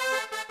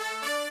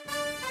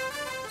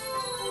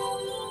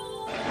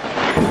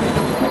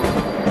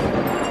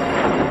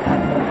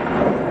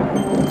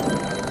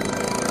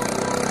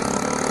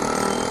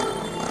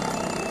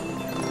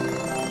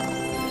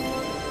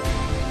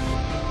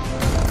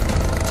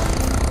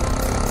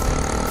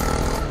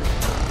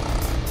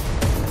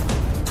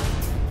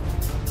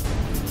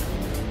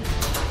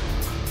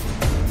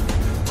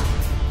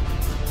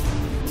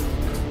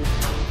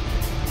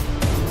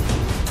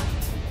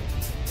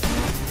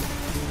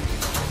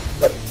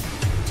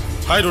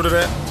हाय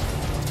ददरे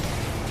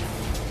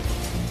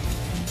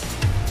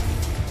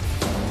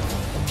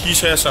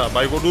किसायासा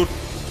बायगदुत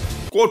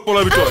कोट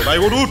पला बितो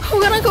बायगदुत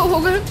हगार आंखौ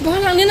हगार बहा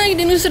लांनो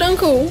नागिरदों नोंसोर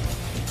आंखौ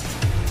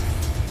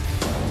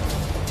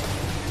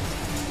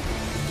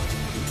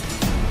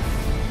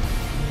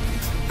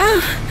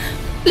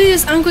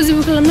प्लिज आंखौ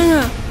जेबो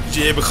खालामनाङा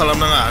जेबो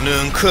खालामनाङा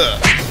नोंखो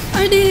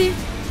आदि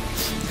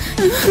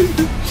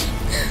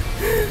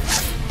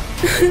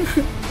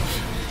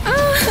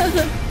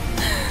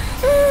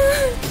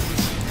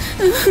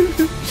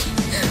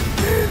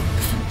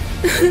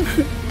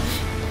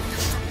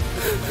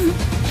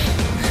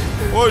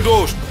ओइ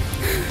दोस्त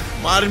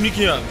मार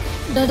मिकिया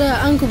दादा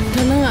आंखौ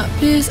बुथारनाङा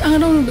प्लिज आं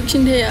रावनोबो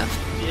खिन्थाया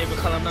जेबो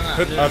खालामनाङा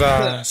आदा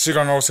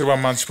सिगाङाव सोरबा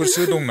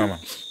मानसिफोरसो दं नामा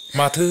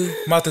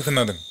माथो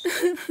खोनादों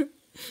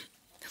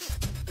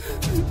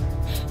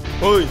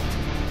ओइ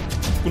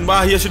कुनबा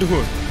हियासो दङ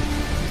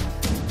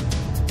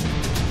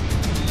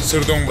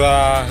सोर दंब्रा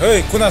हेय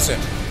कुनासे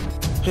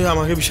हे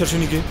आमाके बिसारसो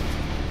निके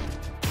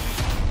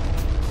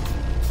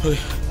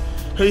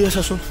हेय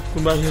यासासन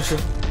कुनबा हियासो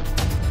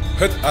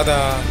होद आदा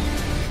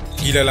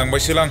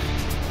गिलायलांबायसो लां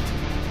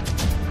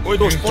ओइ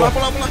दोस्त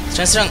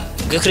पला स्रां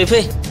गोख्रै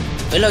फै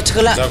बैलाव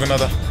थिखोला जागोन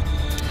आदा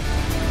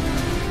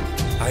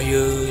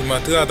आयै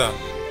माथो आदा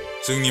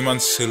जोंनि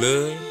मानसिसोलै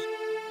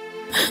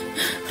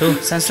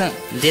स्रां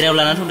देरायाव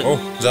लाना थांदो औ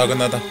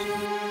जागोन आदा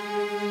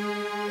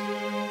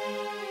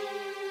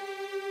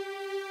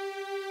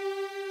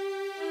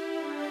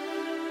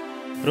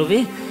रबि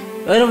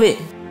ओइ रबि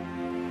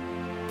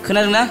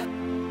खोनादोंना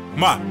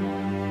मा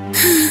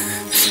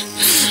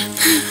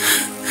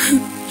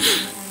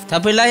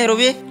थाब फैलाय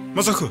रबि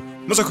मा जाखो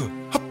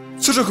हाब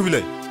सोर जाखो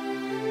बिलाय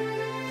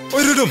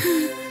ओइ रवदwm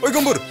ओइ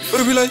gwmbwr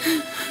ओरै फैलाय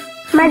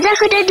मा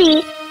जाखो दादि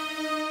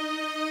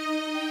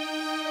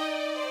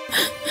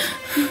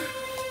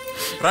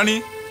रानी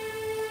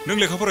नों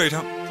लेखा फरायै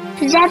थां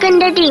जागोन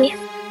दादि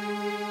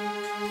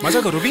मा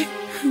जाखो रबि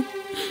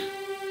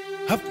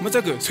हाब मा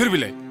जाखो सोर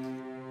बिलाय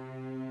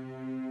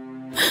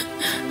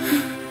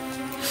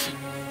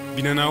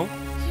बिनानाव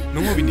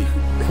नों बबेनि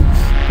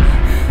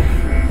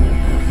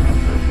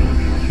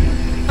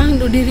आं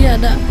ददेरे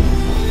आदा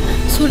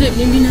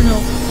सदेबनि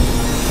बिनानाव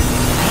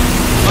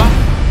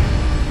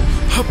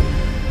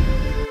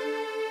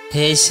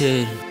हे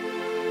सोर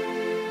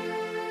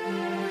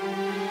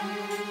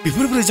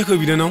बेफोर बोरै जाखो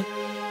बिनानाव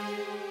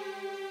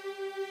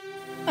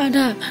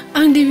आदा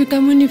आं देबिका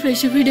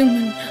मोननिफ्रायसो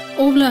फैदोंमोन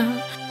अब्ला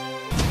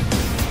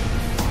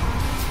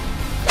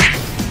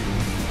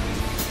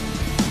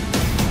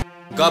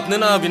गाबनो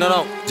नाङा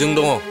बिनानाव जों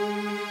दङ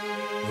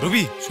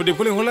रबि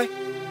सदेबखौ लेंहरलाय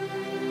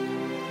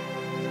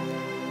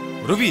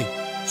रबि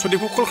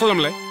सदेबखौ कल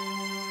खालामलाय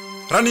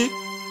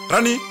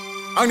रानी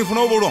आंनि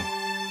फनाव बबाव दं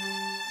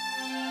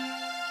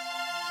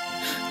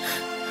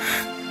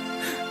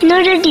नो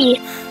रेडि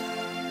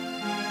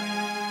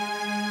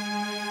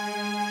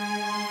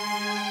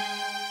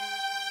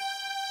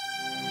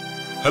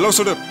हेलौ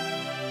सदेब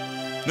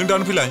नों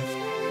दानो फैलाय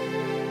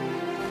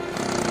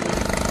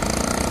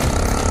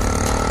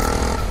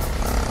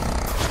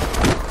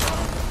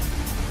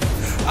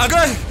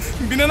आगै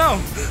बिनानाव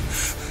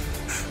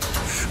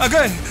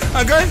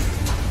आगै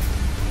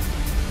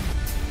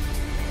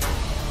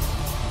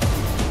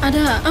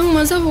आदा आं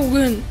मा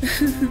जाबावगोन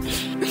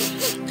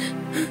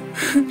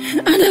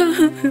आदा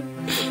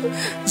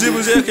जेबो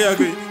जायाखै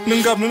आगै नों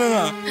गाबनो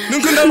नाङा नों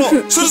खोन्थाल'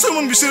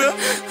 सोरमोन बिसोरो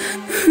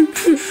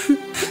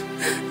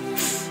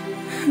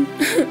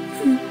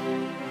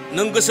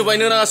नों गोसो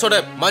बायनो नाङा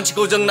सदेब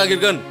मानसिखौ जों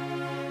नागिरगोन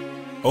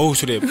औ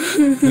सदेब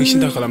नों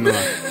सिन्था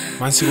खालामनाङा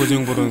मानसिखौ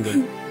जों बरनगोन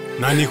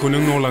नानिखौ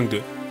नों न'आव लांदो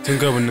जों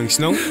गाबोन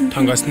नोंसिनाव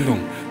थांगासिनो दं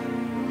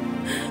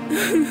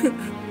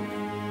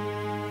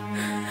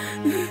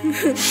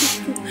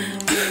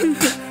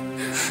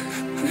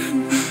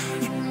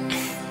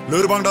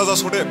लोरबां दाजा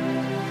सदेब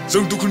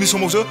जों दुखुनि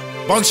समावसो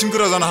बांसिन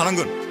गोरा जानो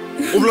हानांगोन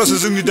अब्लासो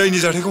जोंनि दायनि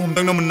जाथायखौ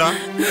हमदांना मोनना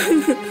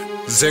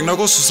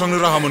जेंनाखौ सुस्रांनो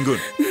राहा मोनगोन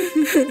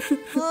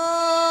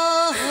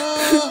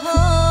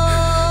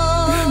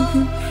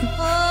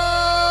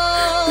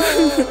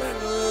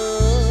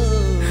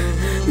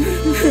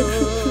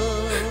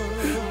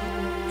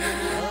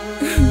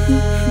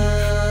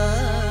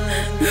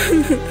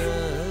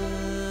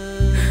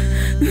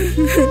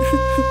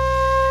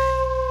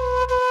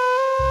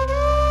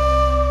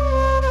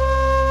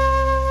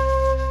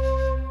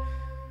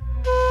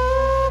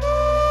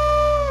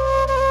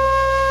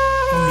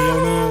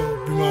उन्दैयावनो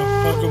बिमा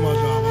बिफा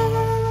गोमाजाबाय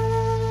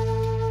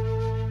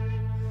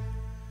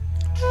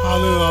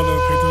आलो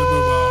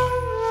फेदेरबोबाय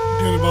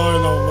देरबाय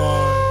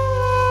लावबाय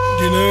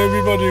दिनै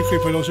बेबादि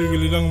खैफोदावसो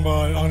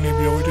गोलैनांबाय आंनि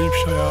बियावदै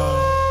फिसाया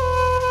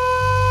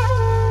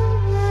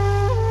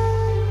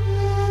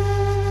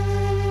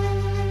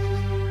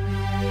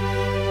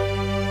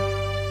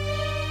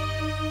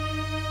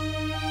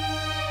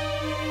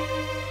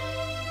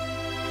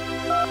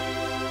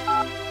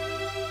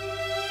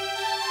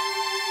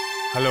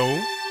हेलौ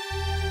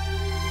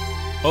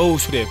औ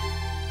सुदेब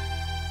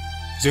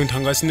जों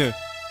थांगासिनो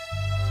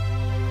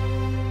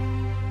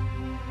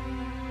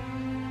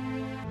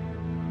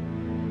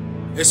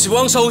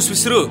एसेबां साहस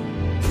बिसोरो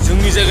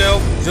जोंनि जायगायाव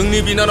जोंनि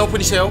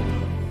बिनानावफोरनि सायाव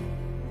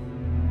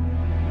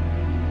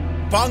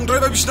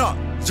बांद्रायबाय बिसिना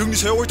जोंनि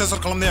सायाव अयथासार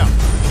खालामनाया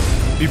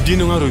बिब्दि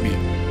नङा रबि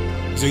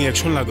जों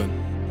एक्सन लागोन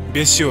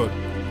बे सियर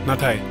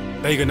नाथाय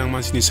दाय गोनां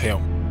मानसिनि सायाव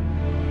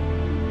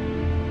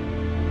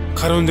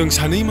खारन जों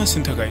सानै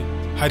मानसिनि थाखाय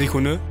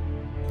हारिखौनो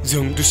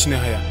जों दुसिनो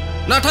हाया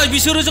नाथाय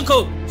बिसोरो जोंखौ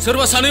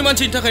सोरबा सानै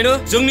मानसिनि थाखायनो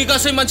जोंनि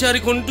गासै मानसि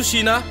हारिखौनो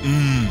दुसियोना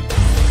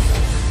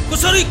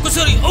कुसारि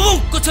कुसारि अमुक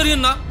कुसारि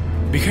होनना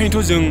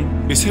बेखायनोथ' जों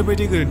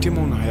बिसोरबायदि गोरोन्थि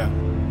मावनो हाया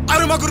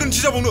आरो मा गोरोन्थि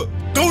जाबावनो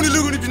गावनि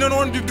लोगोनि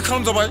बिनानावानो बिब्दि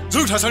खालामजाबाय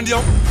जों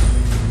थासान्दियाव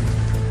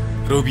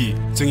रबि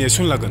जों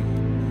एक्सन लागोन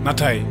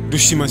नाथाय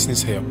दुसि मानसिनि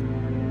सायाव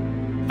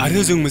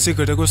आरो जों मोनसे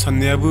खोथाखौ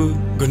साननायाबो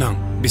गोनां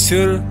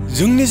बिसोर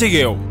जोंनि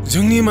जायगायाव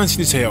जोंनि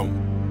मानसिनि सायाव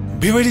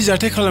बेबायदि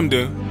जाथाय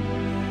खालामदों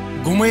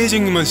गमायै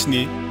जोंनि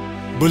मानसिनि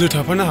बोलो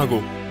थाफानो हागौ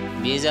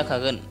बे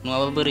जाखागोन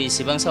नङाबा बोरै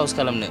एसेबां साहस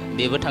खालामनो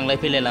बेबो थांलाय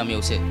फैलाय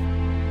लामायावसो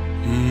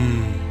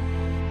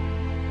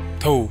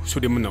थौ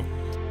सुदेममोननाव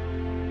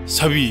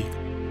साबि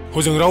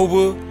हजों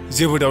रावबो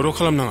जेबो दावराव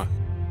खालामनाङा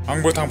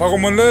आंबो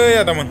थांफागौमोनलै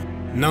आदामोन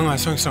नाङा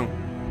स्रां स्रां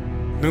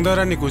नों दा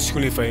रानिखौ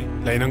स्कुलनिफ्राय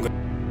लायनांगोन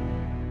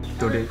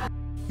ददे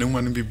नों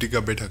मानो बिब्दि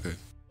गाबबाय थाखो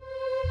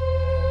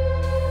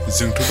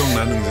जोंथ'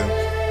 दंना नोंजों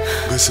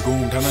गोसोखौ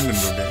हमथानांगोन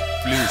ददे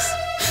प्लिज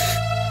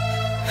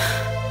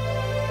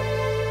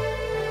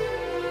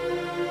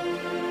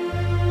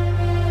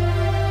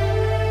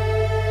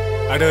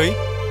आदै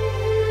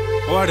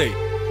अ आदै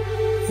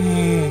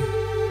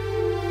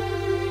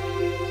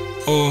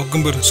अ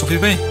गोमबोर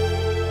सफैबाय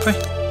फै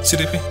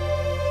जिरायफै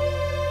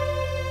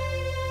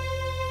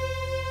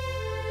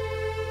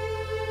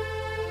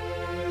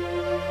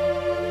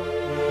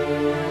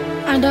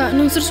आदा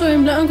नोंसोर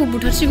सहैब्ला आंखौ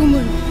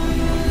बुथारसिगौमोन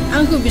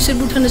आंखौ बिसोर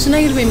बुथारनोसो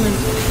नागिरबायमोन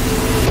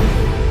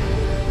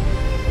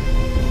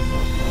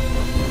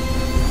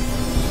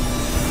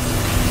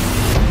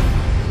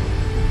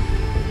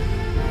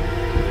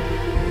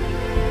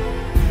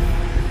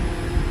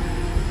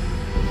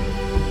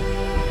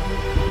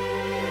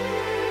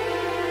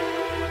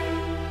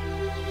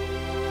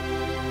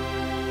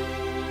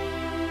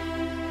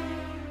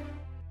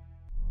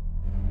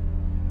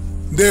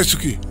दे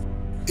सुखि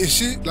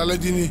एसे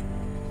लालायदिनि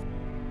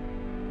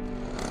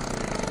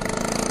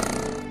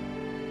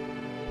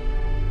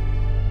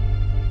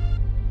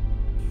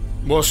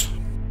बस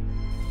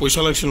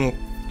पैसा লাগছিল মোক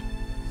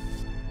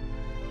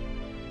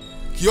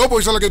কিয়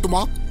পয়সা লাগে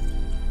তোমাক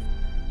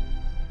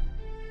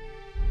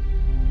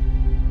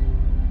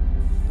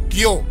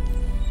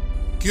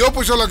কিয়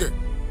পয়সা লাগে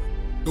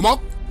তোমাক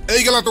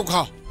এই গেলাটো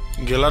খা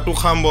গেলাটো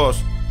খাম বস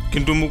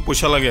কিন্তু মোক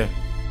পয়সা লাগে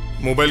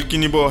মোবাইল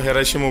কিনিব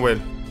হেৰাইছে মোবাইল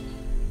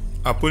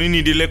আপুনি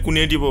নিদিলে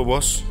কোনে দিব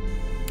বস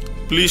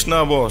প্লিজ না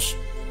বস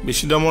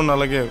বেছি দামৰ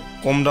নালাগে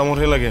কম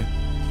দামৰহে লাগে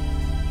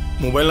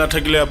মোবাইল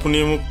নাথাকিলে আপুনি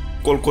মোক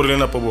কল কৰিলে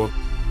নাপাব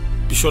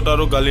পিছত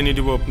আৰু গালি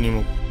নিদিব আপুনি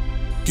মোক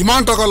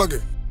কিমান টাকা লাগে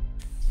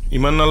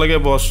ইমান নালাগে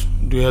বস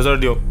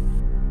 2000 দিয়ক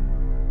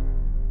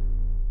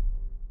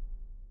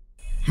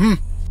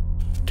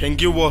थैंक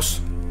यू बॉस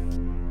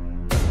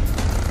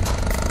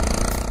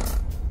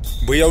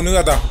बैयावनो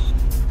आदा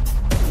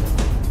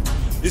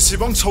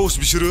एसेबां साहस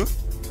बिसोरो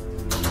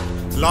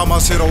लामा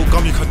सेराव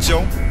गामि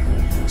खाथियाव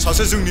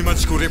सासे जोंनि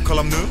मानसिखौ रेप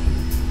खालामनो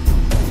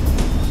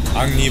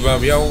आंनि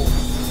बाबियाव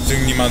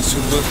जोंनि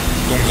मानसिफोरबो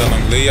दं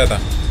जानांगौलै आदा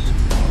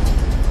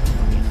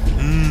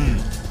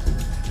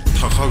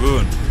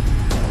थाखागोन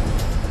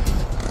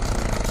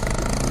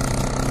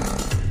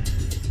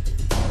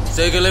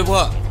जायगालाय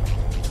बहा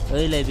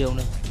ओइलाय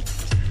बेयावनो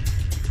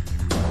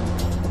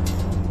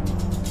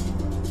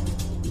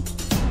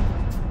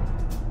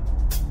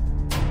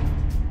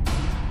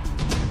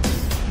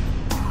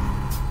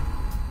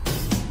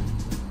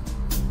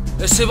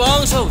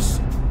एसेबां साहस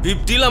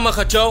बिब्दि लामा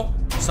खाथियाव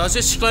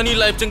सासे सिख्लानि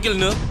लाइफजों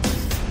गेलेनो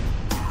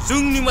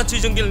जोंनि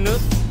मानसिजों गेलेनो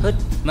होद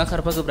मा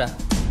खारफागोब्रा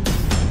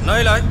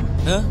नायलाय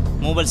हो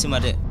मबाइलसो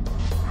माथो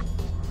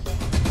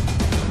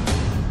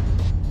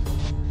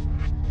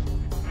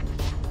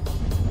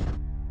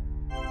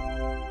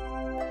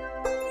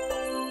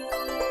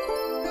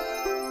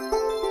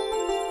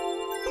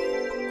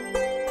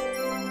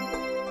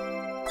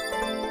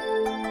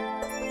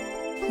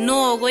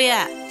न'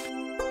 गया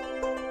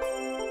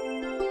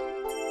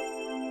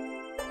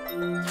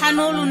हा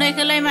न'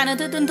 लुनायखौलाय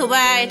मानोथो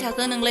दोनथ'बाय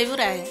थाखो नोंलाय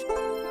बोराय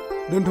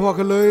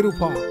दोनथ'वाखैलै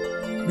रुफा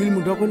बिल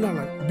मोनथ'वाखै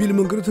नालाय बिल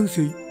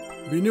मोनग्रोथोंसै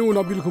बेनि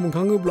उनाव बिलखौ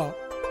मोनखाङोब्ला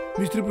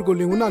मिस्ट्रिफोरखौ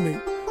लिंहरनानै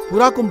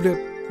फुरा कमप्लिट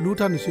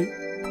लुथारनोसै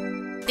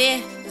दे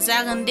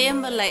जागोन दे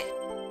होमबालाय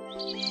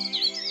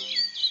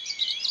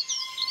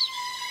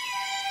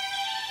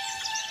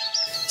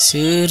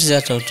सोर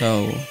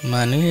जाथावथाव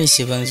मानो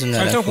एसेबां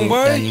जुनाराखौ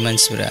दानि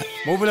मानसिफोरा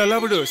मबाइला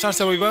लाबोदो चार्ज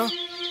जाबायबा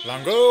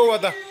लांगौ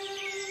आदा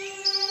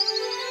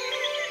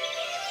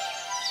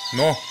न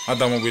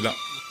आदा मबाइला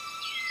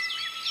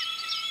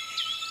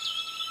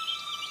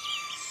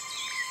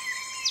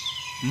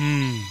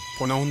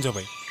फना अन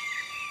जाबाय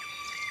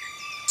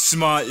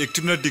सिमा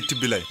एक्टिभ ना डिक्टिभ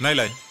बिलाय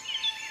नायलाय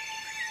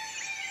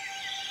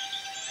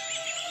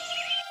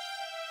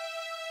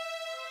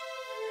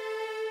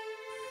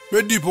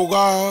बे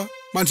दिपकआ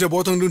मानसिया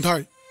बहा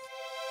थांदोंथाय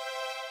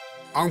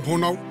आं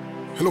फनाव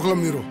हेल'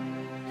 खालामनि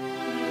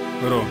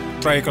र'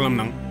 ट्राइ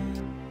खालामनां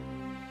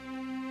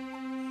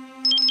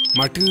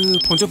माथो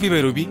फनसो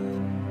फैबाय रबि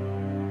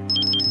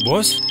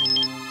बस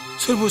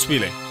सोर बस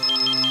बेलाय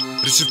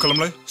रिसिभ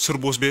खालामलाय सोर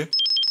बस बे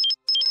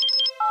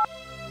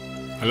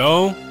हेलो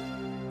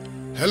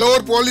हेलो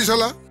और पुलिस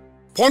वाला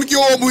फोन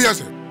क्यों ऑफ हुआ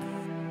से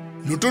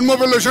नूतन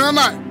मोबाइल लेना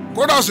ना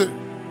कोड़ा से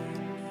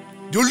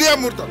जल्दी आ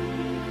मुर्ता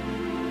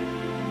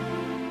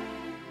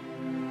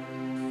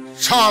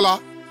शाला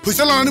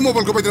पैसा लानानै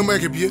मबाइलखौ बायदों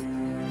बायाखै बियो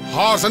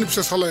हारसानि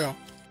फिसा सालाया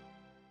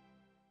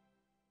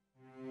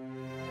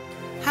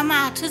हामा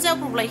हाथो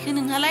जाब्रबलायखो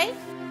नोंहालाय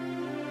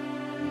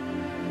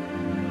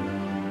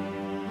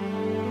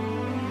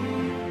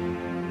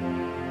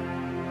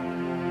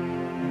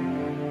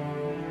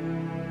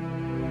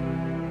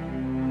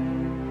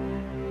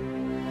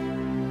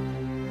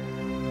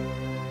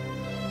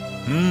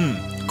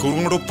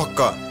खौराङाथ'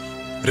 पाक्का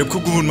रेपखौ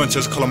गुबुन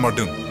मानसियासो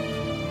खालाममारदों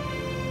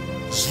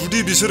जुदि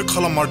बिसोर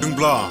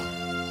खालाममारदोंब्ला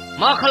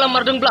मा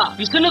खालाममारदोंब्ला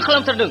बिसोरनो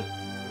खालामथारदों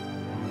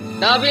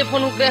दा बे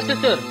फन हरग्रायासो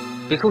सोर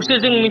बेखौसो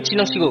जों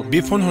मिथिनांसिगौ बे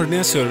फन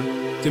हरनाया सोर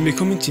जों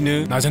बेखौ मिथिनो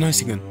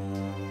नाजानांसिगोन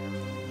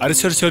आरो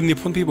सोर सोरनि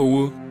फन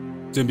फैबावो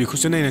जों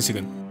बेखौसो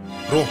नायनांसिगोन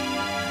र'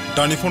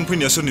 दानि फन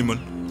फैनाया सोरनिमोन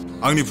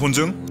आंनि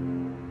फनजों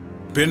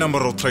बे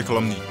नाम्बाराव ट्राइ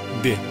खालामनि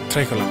दे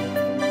ट्राइ खालाम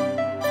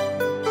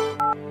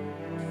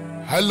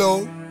हेल'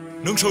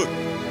 नों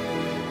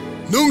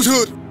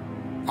सोर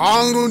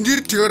आं रन्जित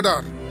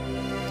थिखादार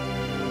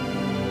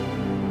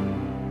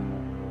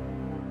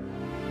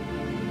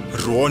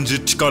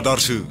रन्जित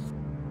थिखादारसो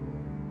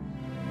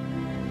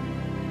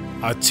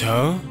आच्छा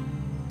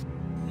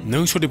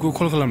नों सदेबखौ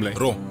कल खालामलाय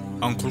र'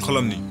 आं कल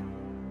खालामनि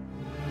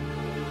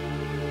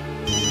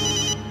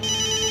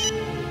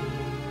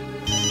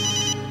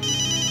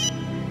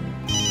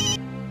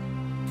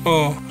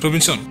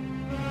रबिनसन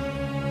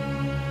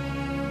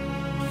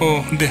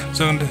दे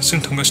जागोन दे जों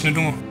थांगासिनो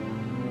दङ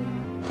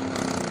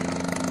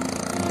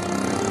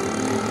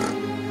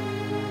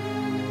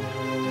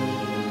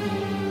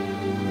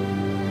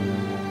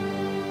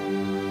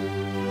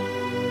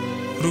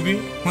रबि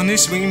माने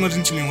एसेबां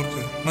इमारजेन्सि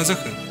लिंहरखो मा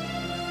जाखो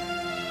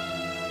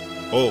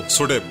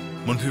सदेब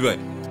मोनफैबाय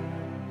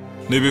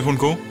नैबे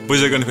फनखौ बै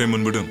जायगानिफ्राय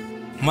मोनबोदों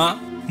मा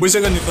बै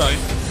जायगानिफ्राय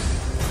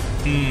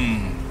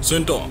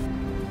जयन्त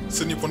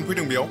सोरनि फन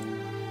फैदों बेयाव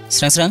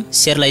स्रां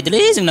शेयार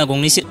लायदोलै जोंना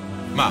गंनैसो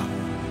मा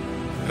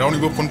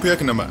रावनिबो फन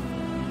फैयाखै नामा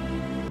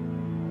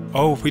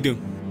फैदों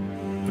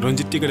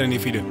रन्जित थिखादारनि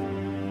फैदों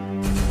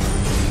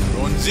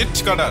रन्जित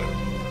थिखादार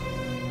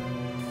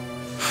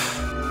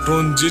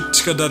रन्जित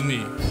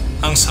थिखादारनि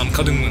आं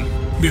सानखादोंमोन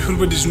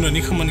बेफोरबायदि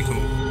जुनारनि खामानिखौ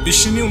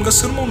बिसिनि अनगा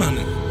सोर मावनो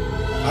हानो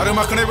आरो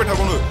मा खोनायबाय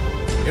थाबावनो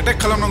एटेक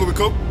खालामनांगौ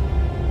बेखौ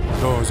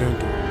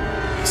जयन्त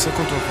एसे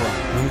कन्ट्रल खालाम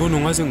नंगौ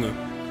नङा जोङो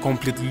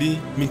कमप्लिटलि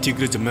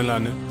मिन्थिग्रोजोबना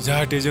लानो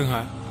जाहाथे जोंहा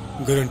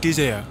गोरोन्थि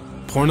जाया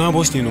फना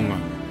बसनि नङा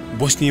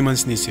बसनि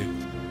मानसिनिसो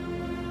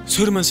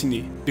सोर मानसिनि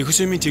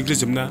बेखौसो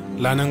मिन्थिग्रोजोबना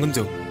लानांगोन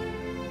जों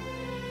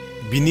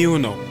बिनि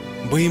उनाव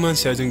बै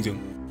मानसिया जोंजों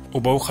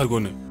अबाव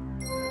खारग'नो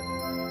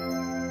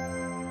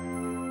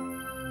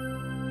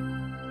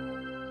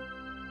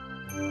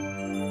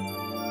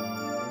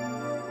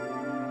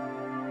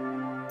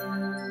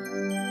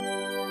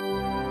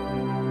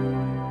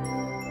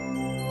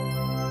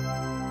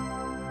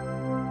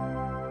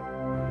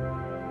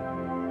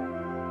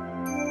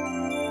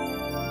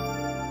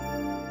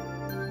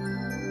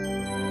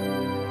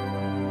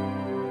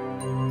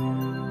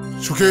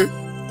सुखे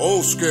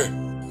सुखे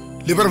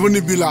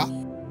लिबारफोरनि बिला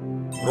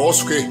र'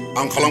 सुखे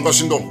आं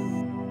खालामगासिनो दं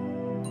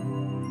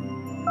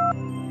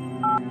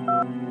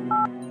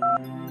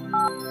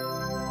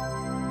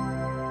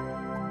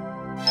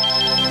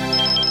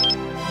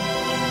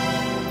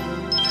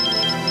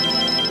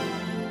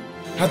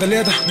आदालै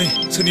आदा नै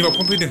सोरनिबा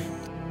फन फैदों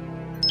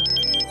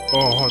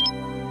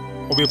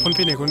अबे फन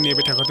फैनायखौ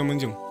नेबाय थाखादोंमोन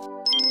जों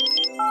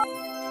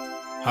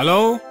हेलो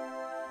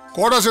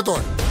ক'ত আছে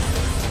তই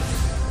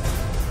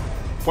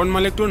ফোন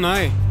মালিকটো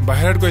নাই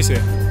বাহিৰত গৈছে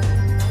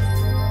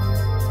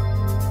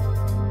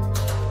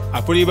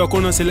আপুনি বা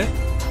কোন আছিলে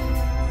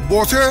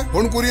বছে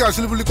ফোন কৰি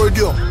আছিল বুলি কৈ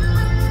দিও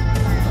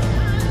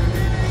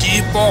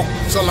দীপক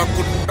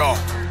চলাকুট্টা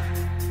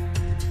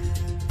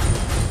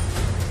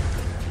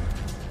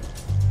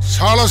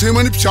শালা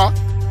সেমানি फिसा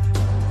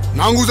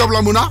नांगौ जाब्ला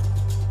मोना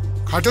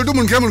खाथियावथ'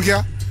 मोनखाया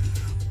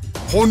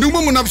फनदोंबो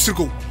मोना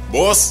बिसोरखौ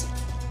बस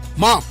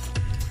मा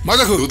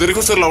जाखो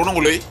ददेरेखौ सोर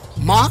लाबावनांगौलै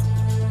मा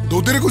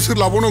ददेरेखौ सोर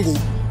लाबावनांगौ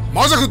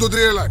मा जाखो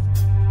ददेरेयालाय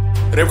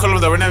रेप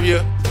खालामजाबायना बियो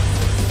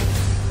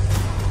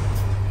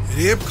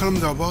रेप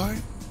खालामजाबाय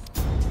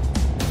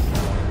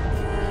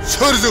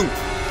सोरजों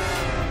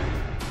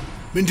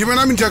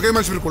मिन्थिबायना मिन्थियाखै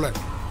मानसिफोरखौलाय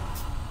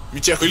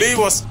मिथियाखैलै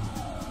बस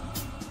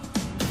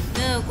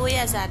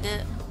गया जादो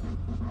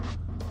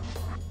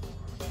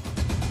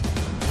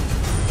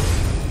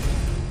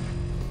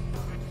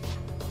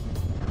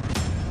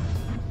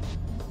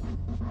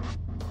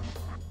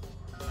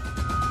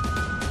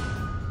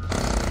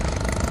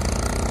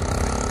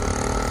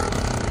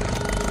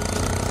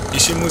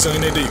एसे मोजाङै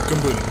नायदै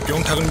गोमबोर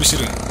बेयावनो थागोन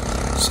बिसोरो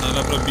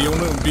साराफ्रा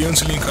बेयावनो बे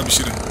ओनसोलनिखा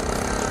बिसोरो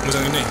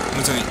मोजाङै नाय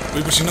मोजाङै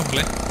बैफोरसिम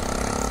नाहरलाय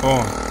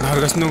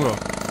नाहरगासिनो दं र'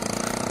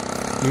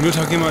 नुनो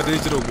थाखै माथो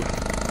जेरावबो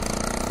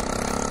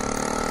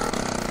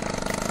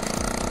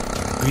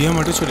गैया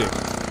माथो सदे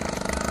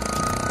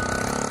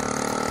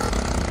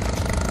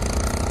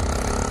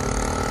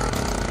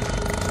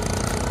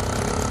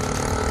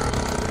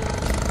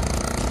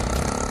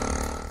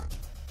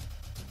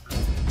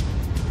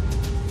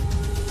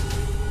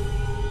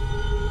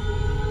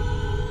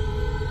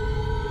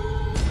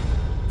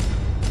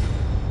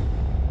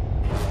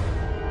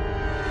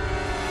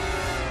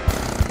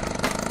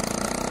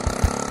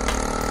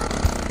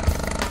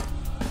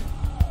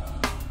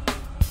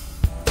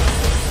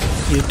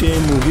Yete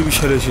mugi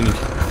bisharaysi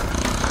niki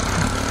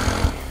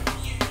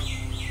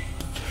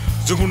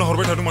जोंखौ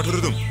नाहरबाय थादों माथो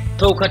रोदोम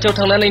थौ खाथियाव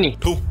थांना नायनि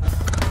थौ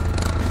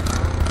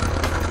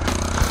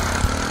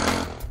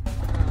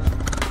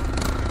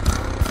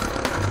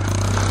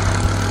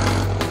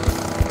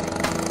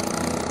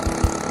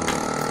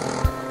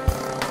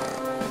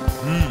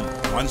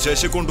मानसिया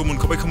एसे गन्द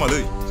मोनखाबाय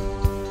खोमालै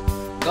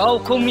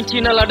गावखौ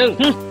मिथिना लादों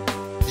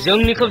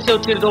जोंनि खोबसेयाव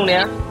थिर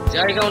दंनाया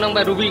जायगायाव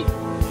नांबाय रुबि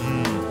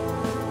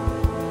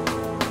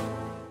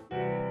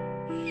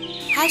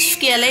हा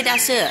सुखियालाय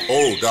दासो औ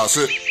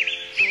दासो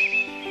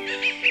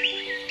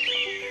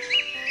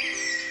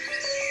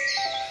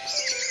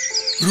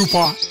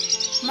रुपा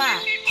मा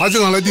हा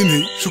जोंहालाय दिनै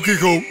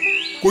सुखिखौ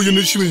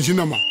गयजोंनो सिबिनोसै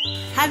नामा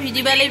हा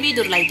बिदिबालाय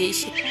बेदर लायदो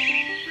एसे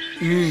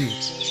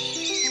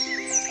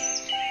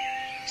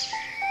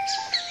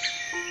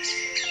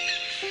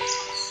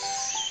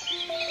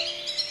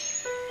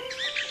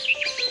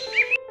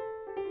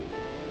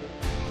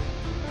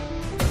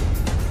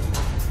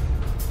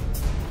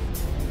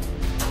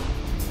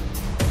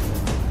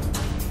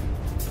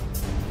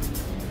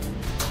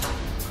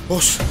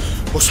Boss,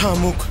 bossa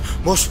amuk,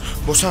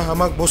 bossa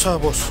amak bossa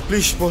boss.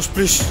 Please,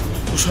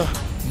 bossa.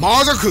 मा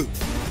जाखो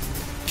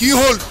কি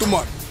হল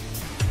তোমার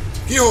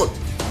কি হল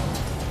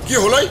কি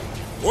হলাই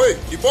ওই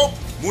দীপক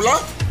মুলা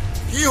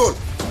কি হল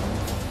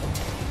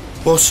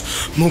Boss,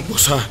 muk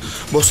bossa,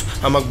 boss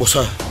amak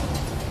bossa.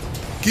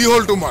 কি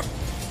হল তোমার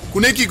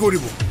কোনে কি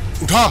করিব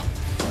উঠা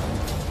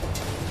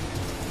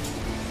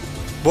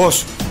Boss,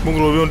 muk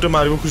robionte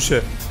maribo খুশে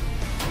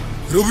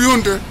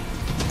রবিওন্তে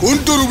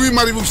কোনটো রবি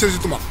মারিব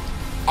বিচাৰিছে তোমাক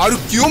আৰু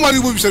কিয়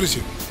মাৰিব বিচাৰিছে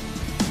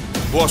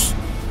বস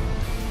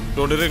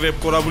দডেৰে গ্ৰেপ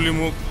কৰা বুলি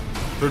মোক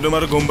ৰদম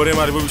আৰু গম্বৰে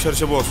মাৰিব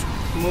বিচাৰিছে বস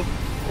মোক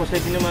কসাই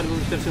কিনে মাৰিব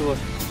বিচাৰিছে বস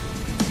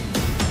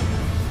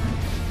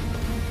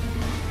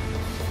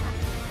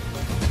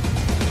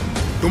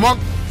তোমাক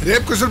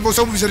ৰেপ কেছত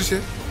বচাব বিচাৰিছে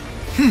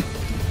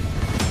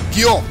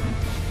কিয়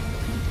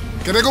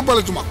কেনেকৈ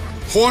পালে তোমাক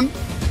ফোন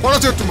ক'ত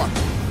আছে তোমাৰ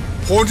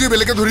ফোন যে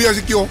বেলেগে ধৰি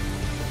আছে কিয়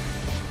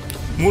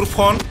মোৰ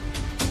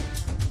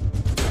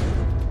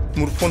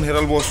ফোন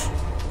হেৰাল বস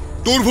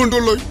তোৰ ফোনটো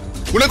লৈ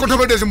কোনে কথা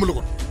পাতি আছে মোৰ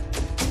লগত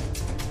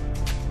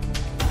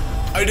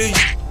আইডি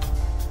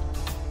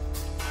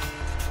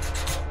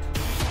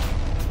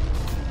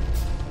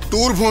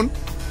তোৰ ফোন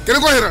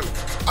কেনেকৈ হেৰাল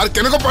আৰু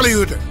কেনেকৈ পালি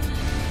সিহঁতে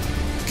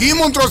কি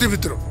মন্ত্ৰ আছে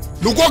ভিতৰত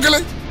নোকোৱা কেলে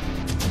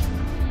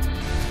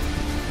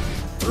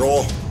ৰ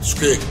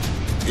সুখে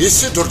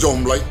এসে ধৈৰ্য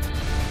হমলাই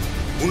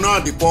শুনা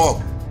দীপক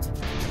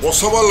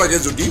বচাব লাগে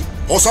যদি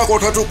সঁচা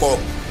কথাটো কওক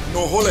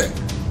নহ'লে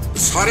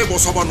ছাৰে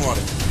বচাব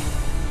নোৱাৰে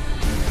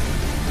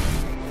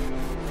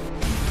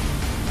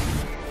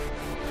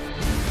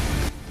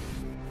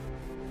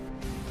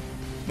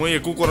মই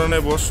একো কৰা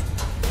নাই বস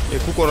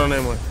একো কৰা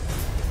নাই মই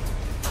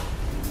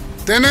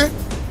তেনে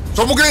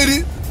চবকে এৰি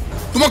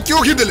তোমাক কিয়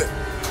খি দিলে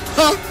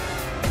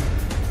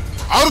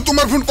আৰু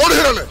তোমাৰ ফোন ক'ত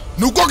হেৰালে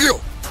নোকোৱা কিয়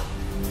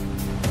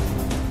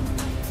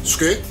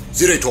সুখে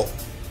জিৰাই থ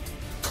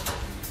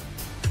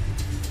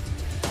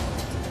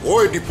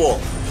ওই দীপক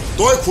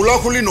তই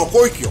খোলাখুলি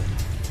নকয় কিয়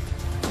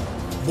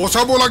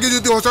বচাব লাগে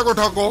যদি সঁচা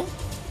কথা ক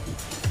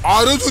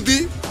আৰু যদি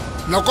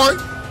নকয়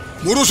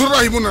মোৰ ওচৰত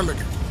আহিব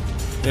নালাগে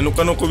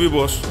এনেকুৱা নকবি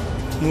বস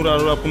মোৰ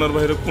আৰু আপোনাৰ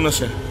বাহিৰে কোন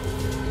আছে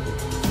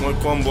মই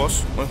কম বস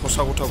মই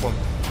সঁচা কথা কম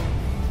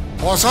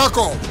সঁচা ক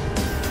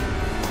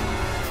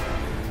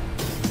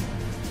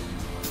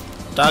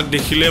তাক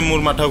দেখিলে মোৰ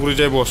মাথা ঘূৰি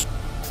যায় বস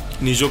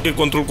নিজকে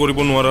কণ্ট্ৰল কৰিব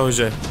নোৱাৰা হৈ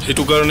যায়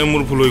সেইটো কাৰণে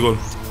মোৰ ভুল হৈ গ'ল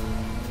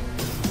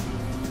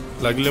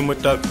লাগিলে মই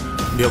তাক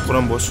বিয়া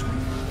কৰাম বস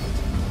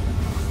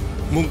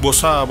মোক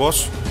বচা বস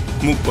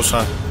মোক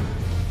বচা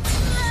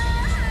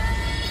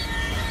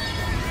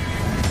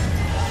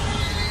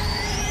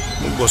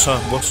মোক বচা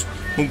বস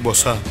মোক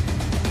বচা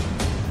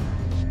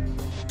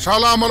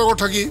শালা আমাৰ লগত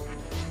থাকি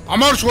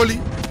আমাৰ ছোৱালী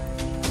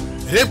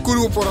ৰেপ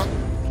কৰিব পৰা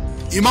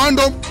ইমান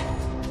দম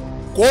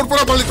ক'ৰ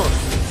পৰা পালি তই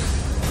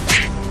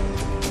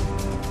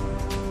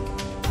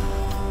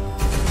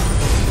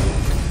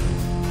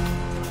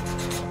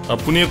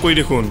আপুনিয়ে কৈ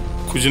দেখোন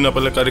খুজি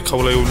নাপালে কাৰি খাব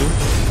লাগে বুলি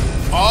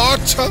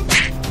আচ্ছা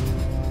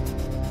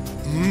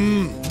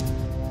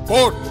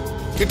ক'ত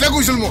কেতিয়া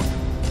কৈছিল মই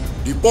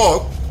দীপক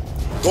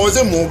তই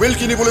যে মোবাইল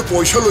কিনিবলৈ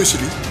পইচা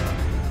লৈছিলি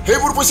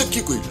সেইবোৰ পইচা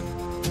কি কৰিলি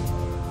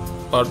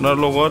পাৰ্টনাৰ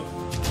লগত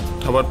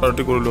ধাবাত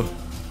পাৰ্টি কৰিলোঁ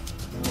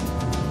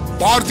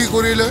पार्टी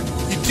करेले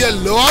इतिया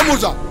लवा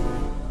मोजा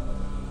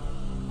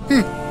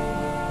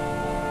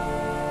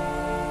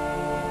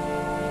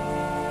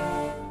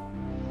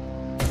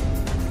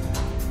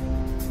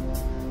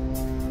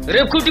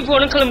रेपखौ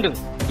दिपकआनो खालामदों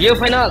बियो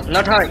फाइनाल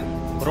नाथाय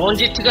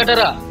रनजित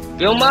थिकादारा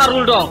बेयाव मा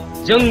रुल दं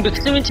जों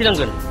बेखौसो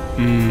मिथिनांगोन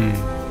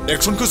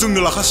एक्सनखौ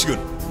जोंनो लाखासिगोन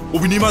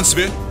अबेनि मानसि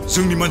बे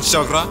जोंनि मानसि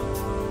जाग्रा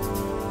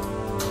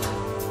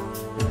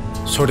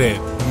सदे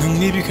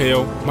नोंनि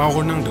बिखायाव मा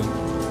हरनांदों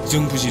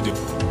जों बुजिदों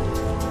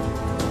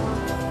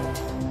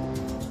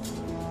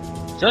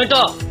जयन्त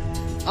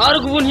आरो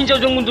गुबुन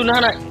हिन्जावजों उन्दुनो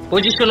हानाय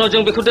पजिसनाव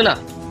जों बेखौ दोना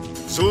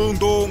जों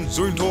दं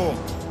जयन्त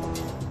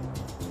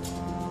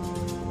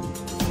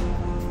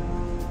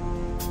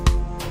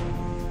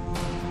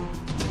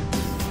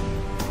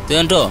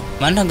जयन्त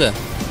मानो थांखो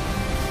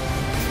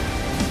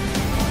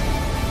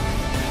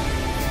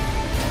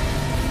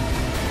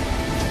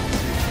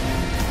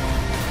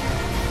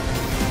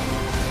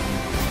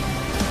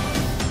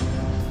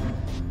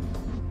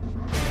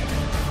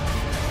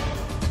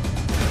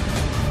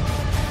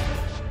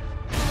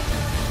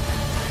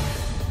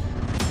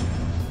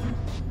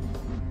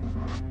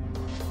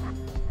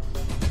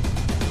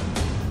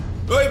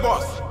ओइ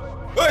बस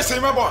ओइ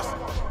सैमा बस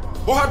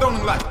बहा दं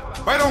नोंलाय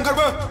बायराव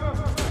ओंखारबो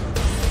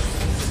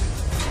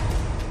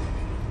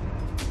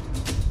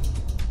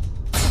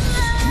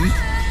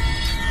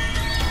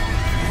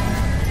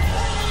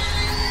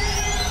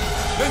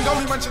नों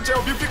गावनि मानसिनि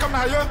सायाव बिब्दि खालामनो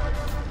हायो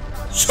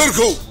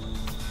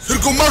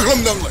सोरखौ मा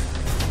खालामदों आंलाय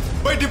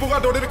बै दिपकआ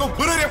ददेरेखौ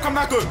बोरै रेप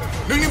खालामनो हाखो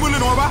नोंनि बोलो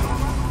नङाबा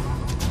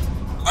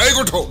आइ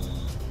गथ'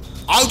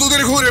 आं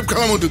ददेरेखौ रेप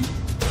खालामदों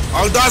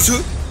आं दासो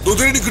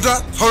ददेरेनि खोथा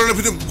सावरायनो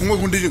फैदों फंबाय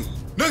फंदैजों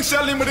नों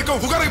सियालनि मोदैखौ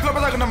हुगारहैफ्लाबा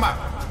जागोन नामा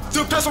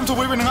जोबथा सम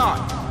सफैबाय नोंहा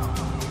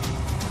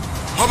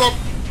हाबाब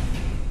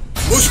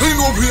मोसौनि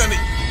न'आव फैनानै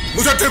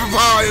मोसा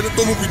थेफायानो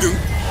दम फैदों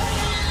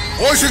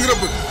अ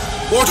सेंग्राफोर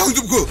बहा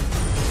थांजोबखो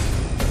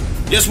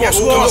Yes, boss.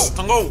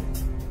 Tango.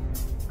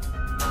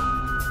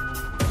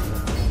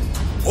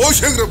 Oh,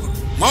 Shangrab,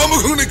 Mama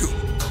Kuniko.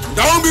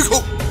 Down Biko.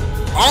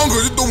 I'm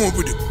going to do more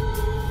with it.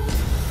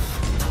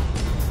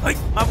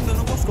 I'm going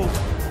to go.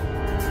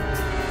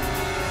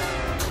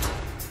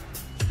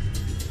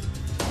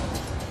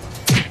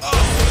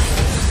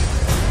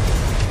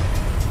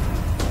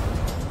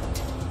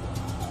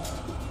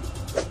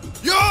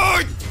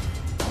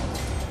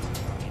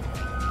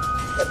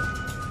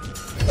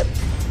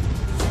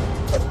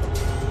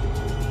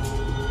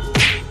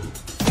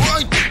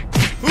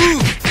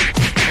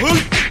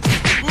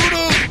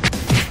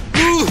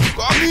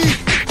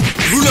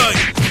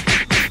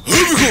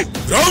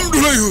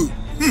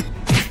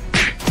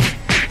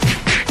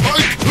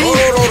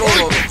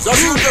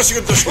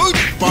 자식은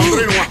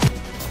바운드리 놓아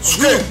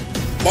수게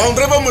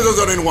바운드리가 먼저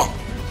전에 놓아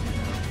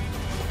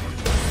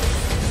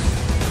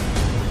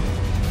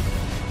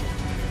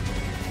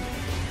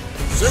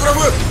세그라브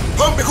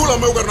펌피콜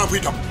라메오 가나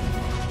피탐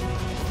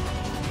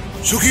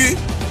수기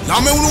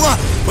라메오 놓아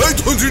왜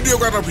톤트리디오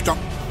가나 피탐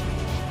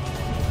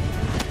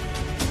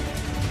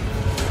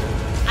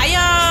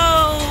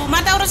아유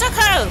마다우로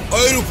사카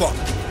아이 루파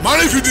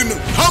많이 휘디는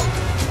탐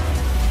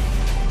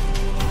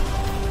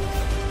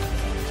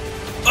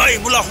아이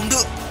몰라 혼드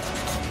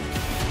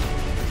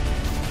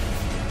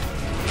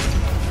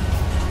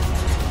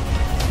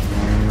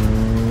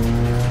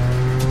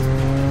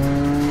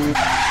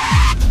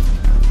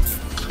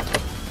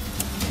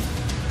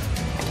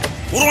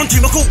오런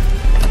팀마코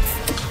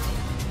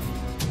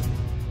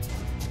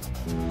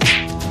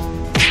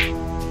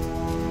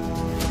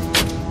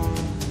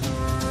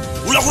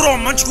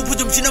mulagorom manchiku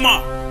pujum sinema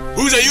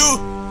who's are you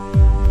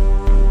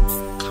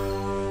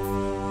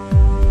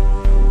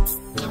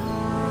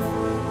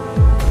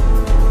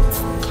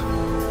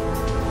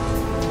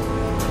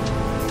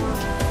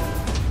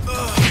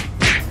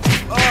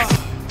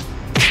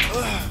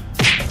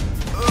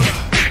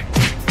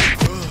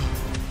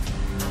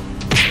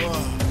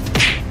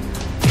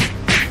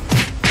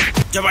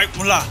Jabai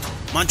mula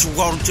manchu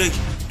gaurung cei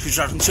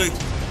twisarung cei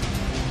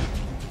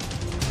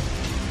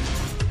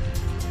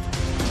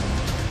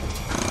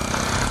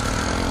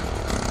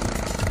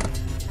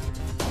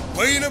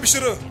Maina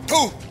bisara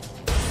tau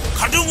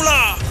kadung mula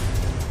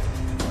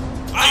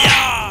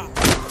ayah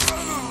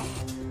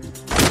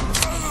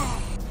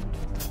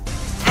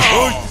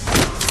oi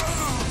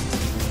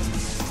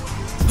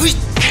hui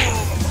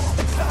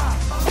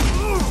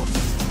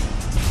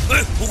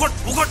ugot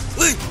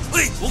hui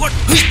ugot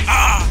hui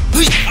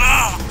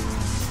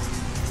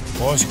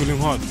Bos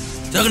kulinghot.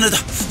 Jangan ada,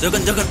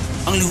 jangan.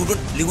 Ang lingurkan.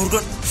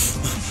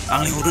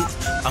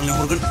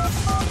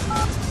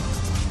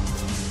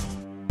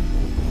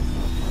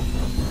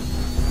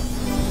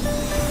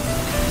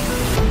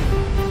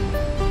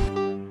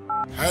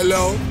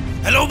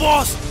 Hello,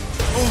 boss.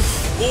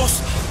 Boss.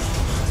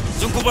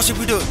 Jungku pasti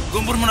video.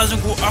 Gwmbwr mana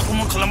jungku aku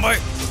mau kalambai.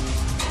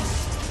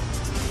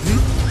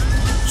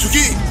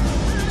 Suki,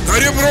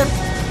 karya beron.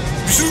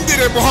 Bisung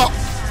dire boha.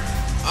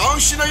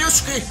 Ang sinayo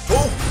Suki.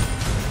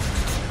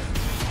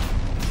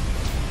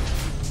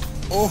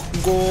 Oh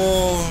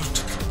God.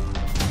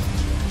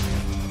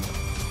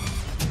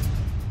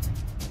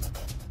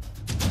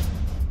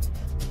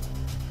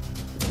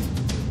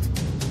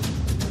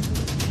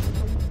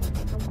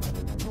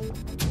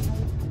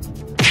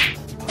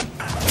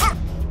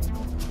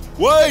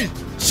 Woi,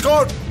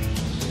 Scott.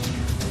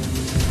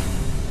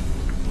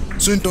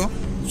 Joyonto.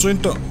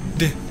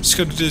 Day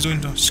सिखारदो Day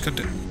joyonto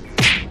सिखारदो.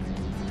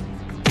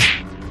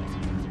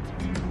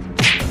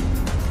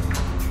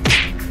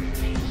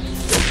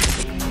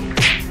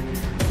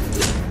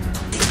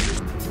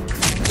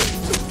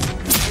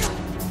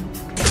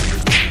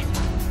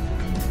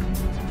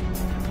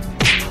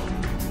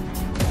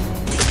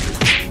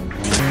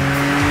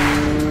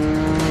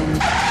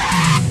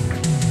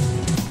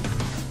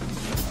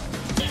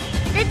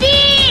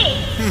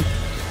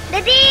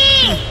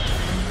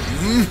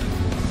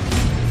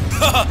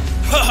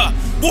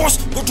 Bos,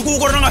 kau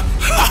tunggu korang ah.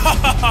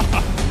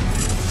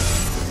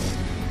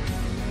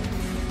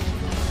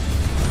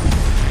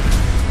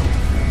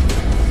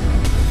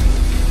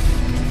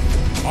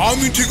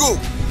 मिथिगौ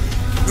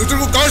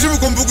नोंसोरखौ गासैबो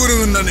गम्बु गोरों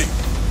होननानै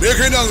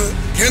बेखायनो आङो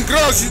खेंख्रा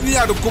आसिनि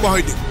आदबखौ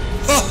बाहायदों.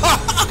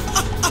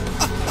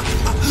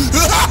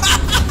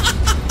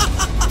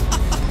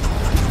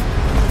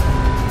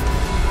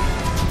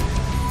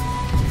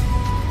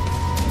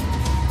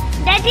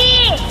 Daddy!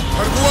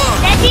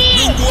 Daddy!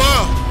 Nungguआ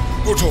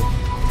गथ'.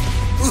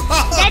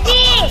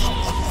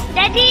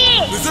 Daddy!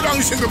 नोंसोर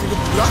आंनि सेंग्राफोरखौ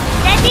बुला.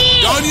 Daddy!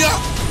 दानिया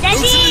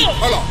नोंसोरनि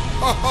हाला.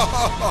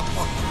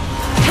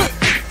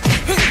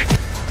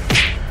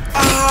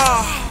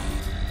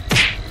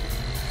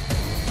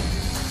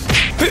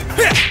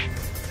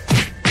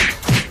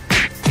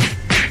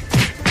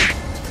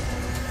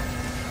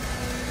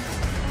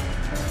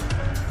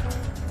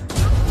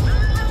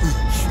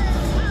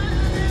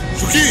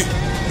 सुखि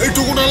ओइ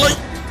दख'नालाय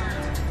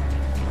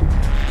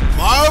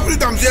माबोरै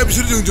दामजाया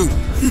बिसोर जोंजों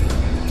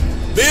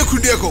बे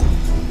खुन्दियाखौ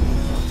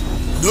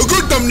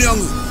नोगोद दामनि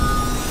आङो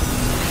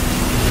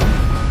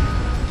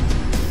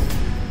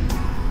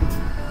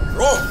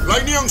र'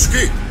 लायनि आं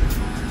सुखि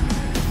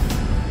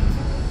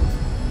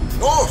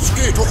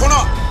सुखि दख'ना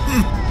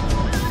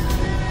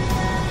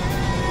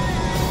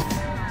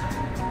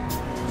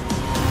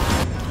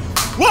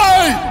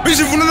Woi,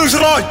 बेसे बुनो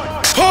नोंसोरलाय?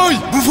 फै,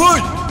 बुफै.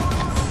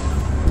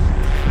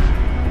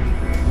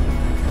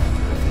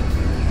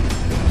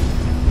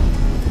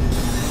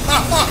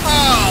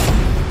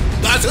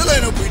 दासो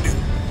लायनाव फैदों.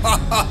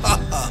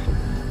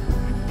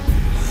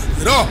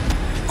 र'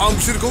 आं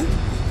बिसोरखौ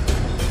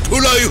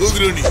थुलाय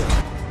होग्रोनि.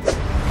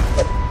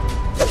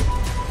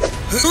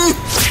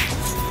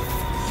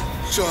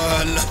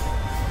 Salah.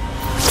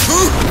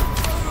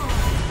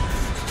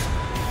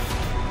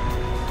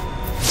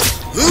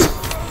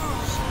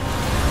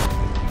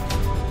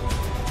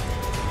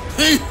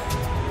 Hey.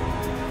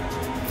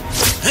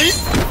 Hey.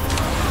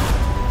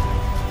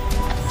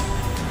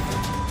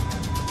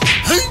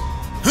 Hey.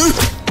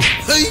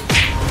 Hey.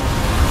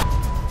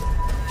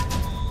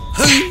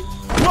 Hey.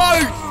 Why?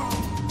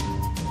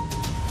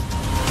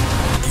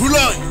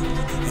 Dhulai.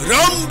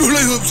 Ram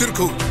dhulai ho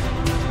bisirko.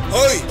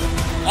 Hey.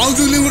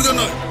 आंजों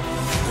लिंहरजानाय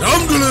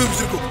राम दुलाय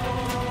बिसोरखौ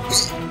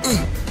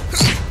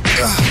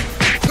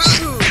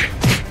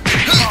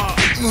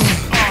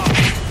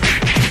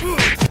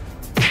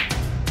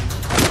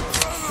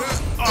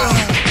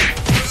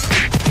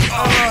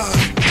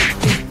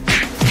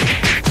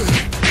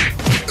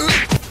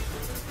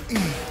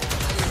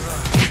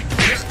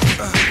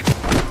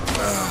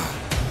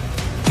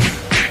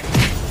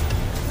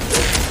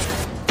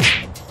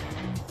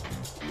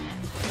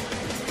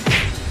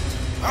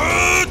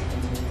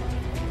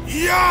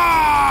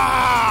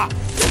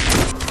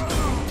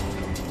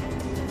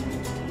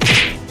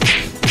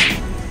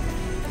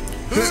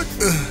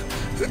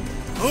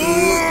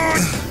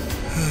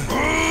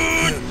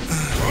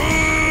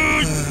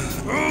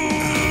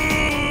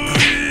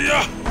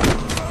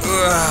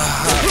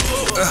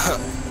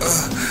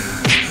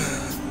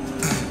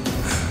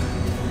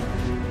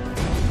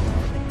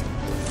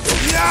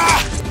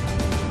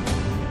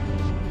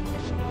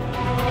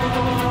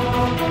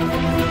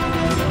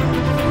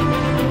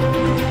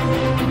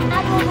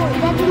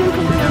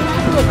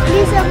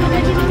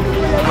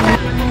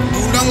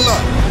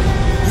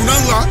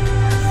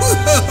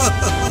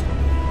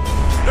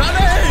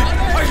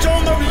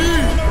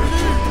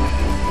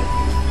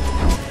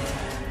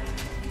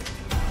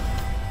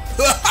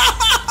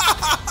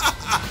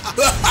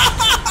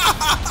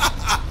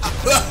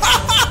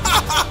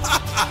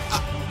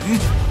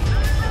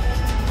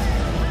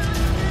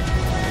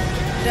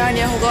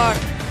Rania Hogar.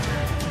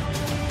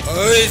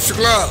 Hey,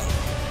 Shukla.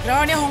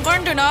 Rania Hogar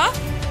do na?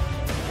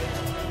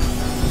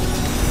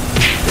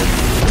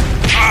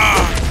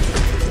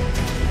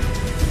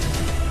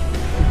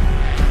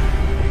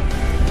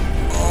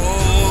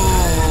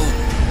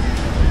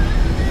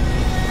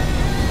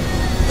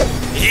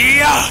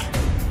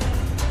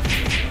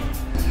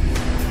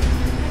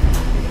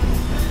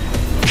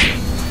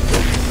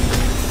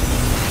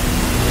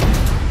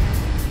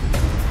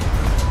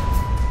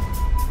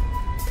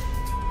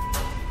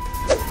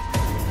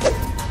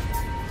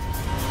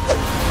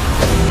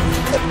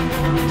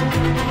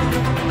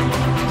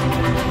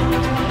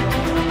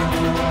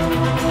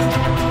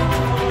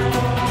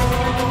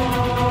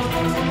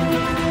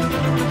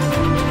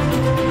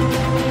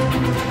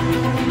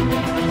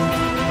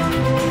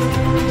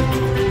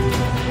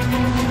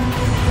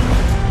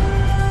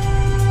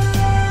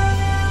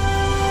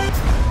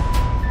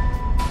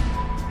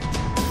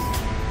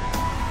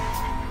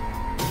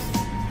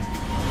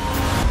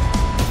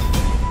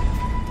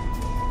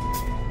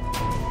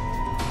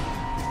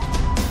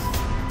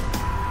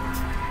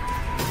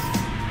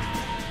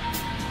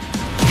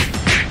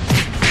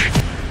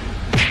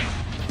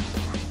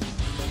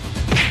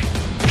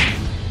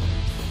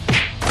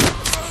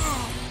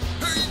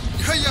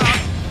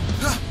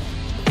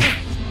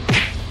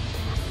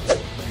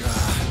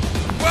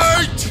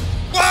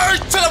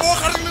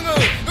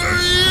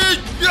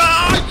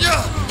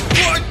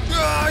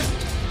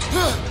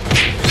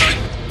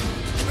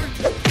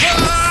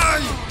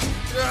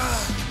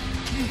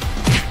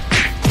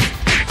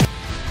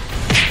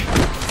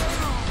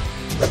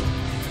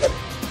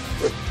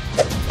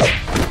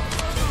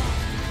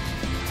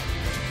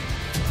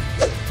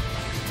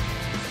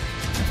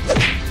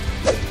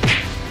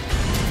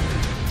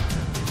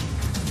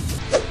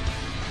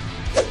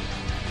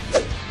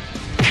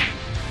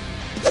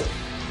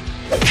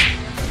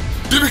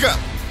 debika.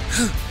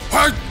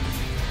 Hai.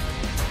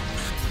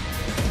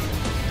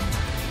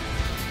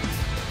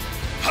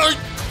 Hai.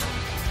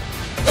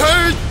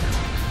 Hai.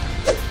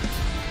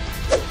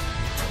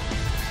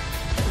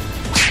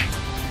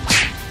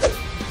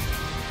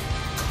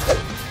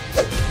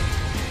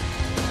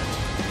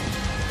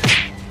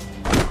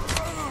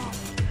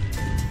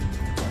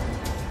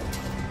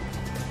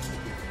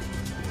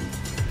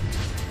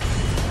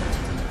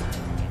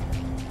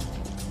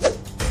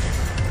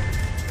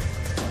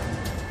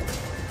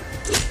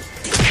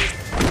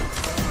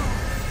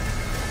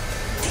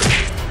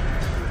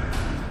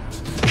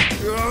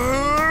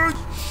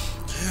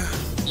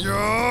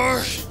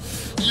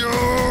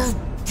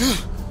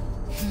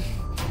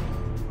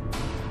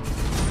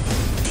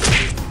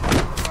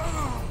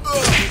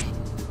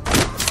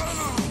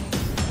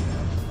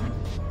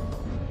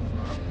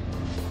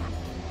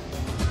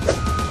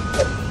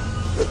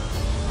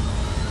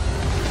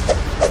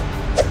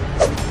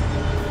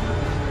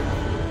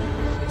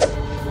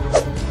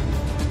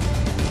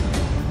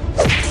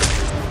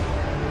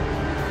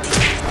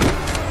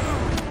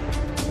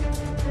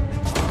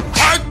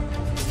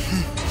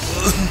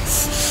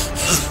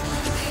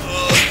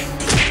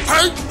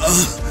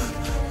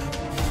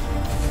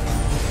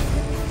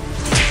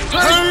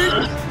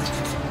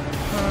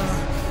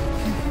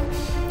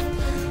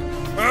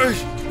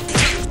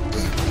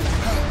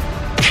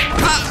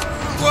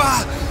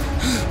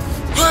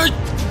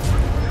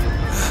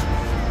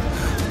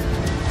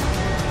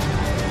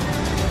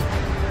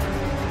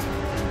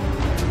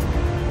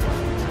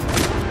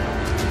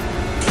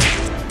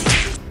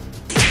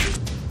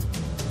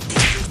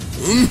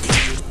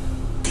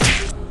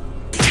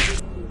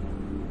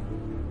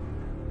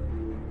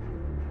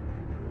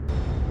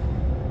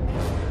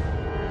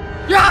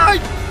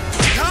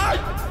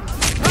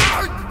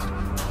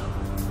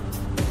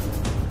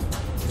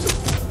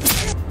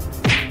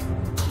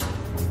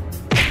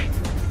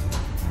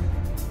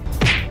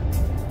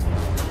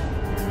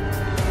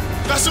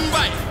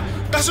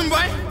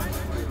 Dasumbai,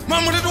 मा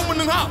मोनथाय दंमोन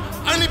नोंहा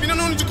आंनि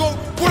बिनानावनि जिउखौ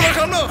बरबाद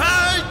खालामनो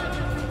हाय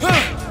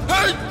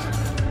हाय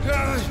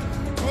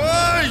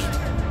ओइ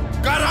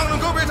गारां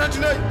नोंखौ बेटा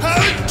दिनै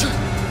हाय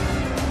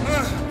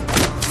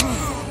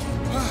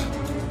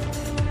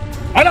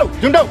हेलौ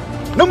जोंदाव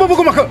नों मा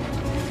बुगमाखो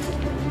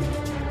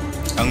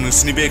आं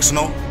नोंसोरनि बे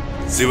एक्सनाव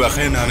जेबो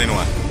आखाय होनो हानाय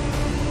नङा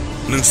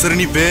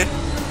नोंसोरनि बे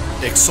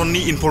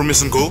एक्सननि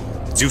इनफरमेशनखौ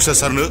जिउसा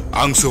सारनो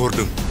आंसो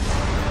हरदों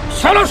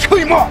साला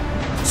सैमा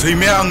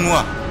सैमाया आं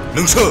नङा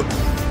नोंसो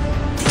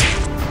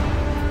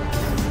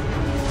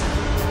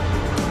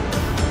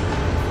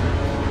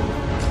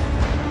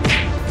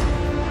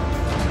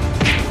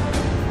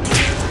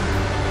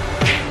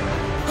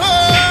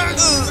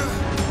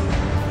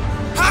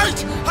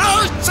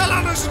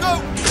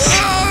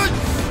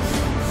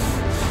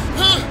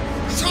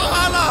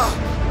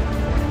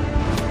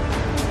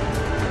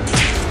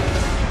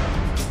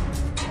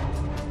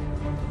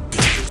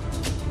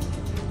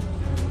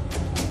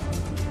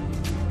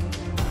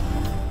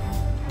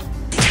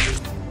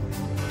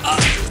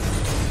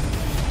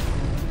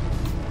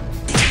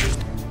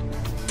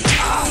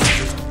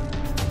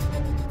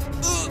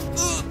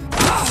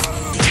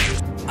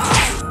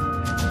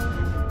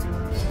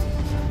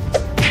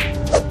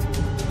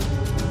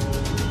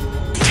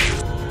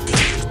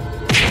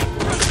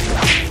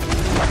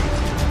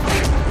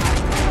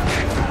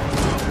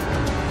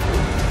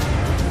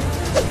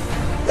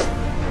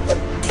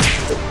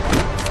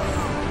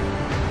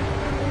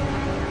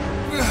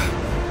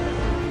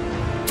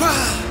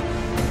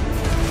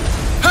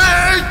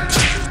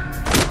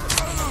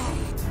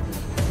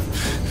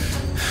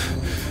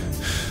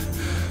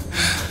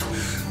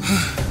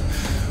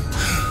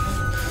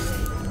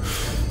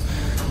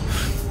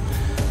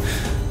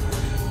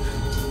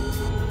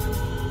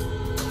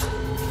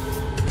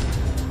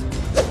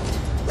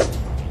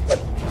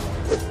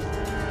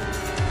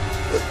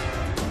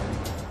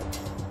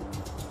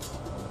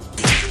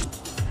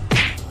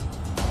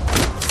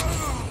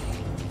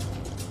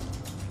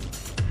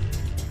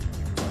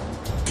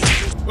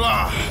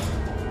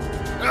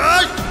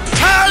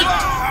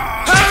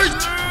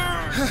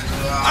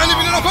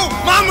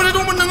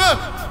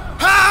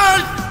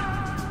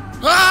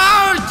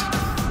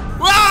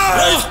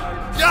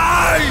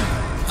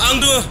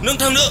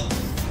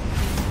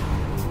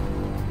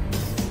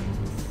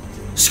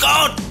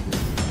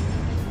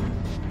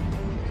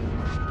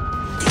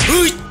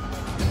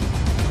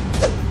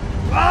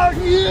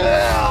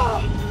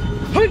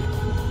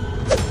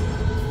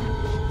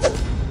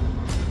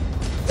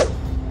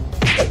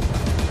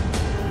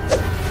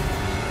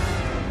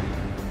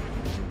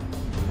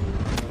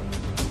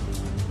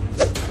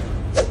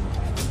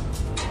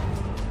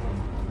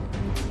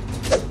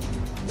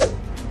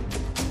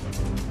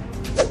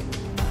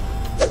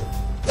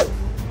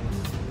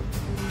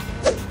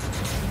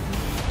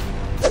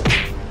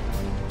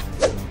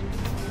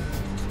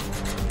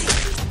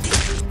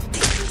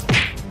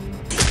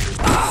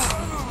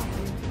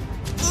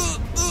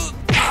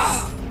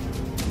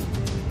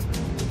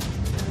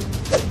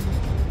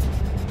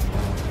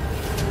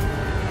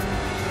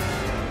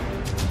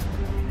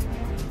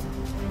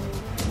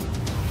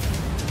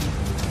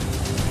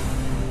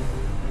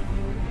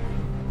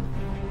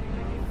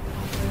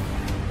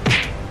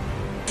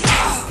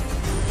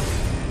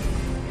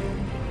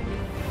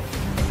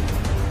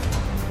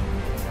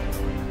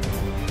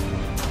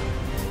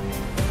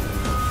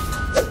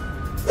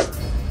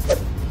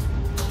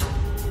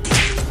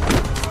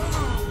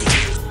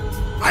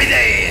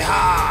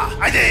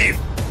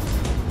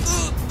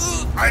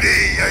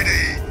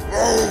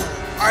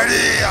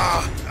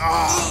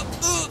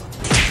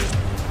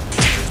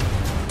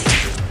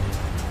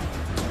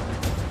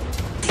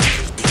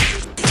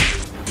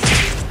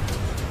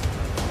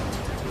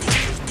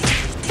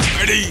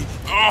Adi!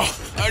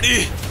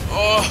 Adi!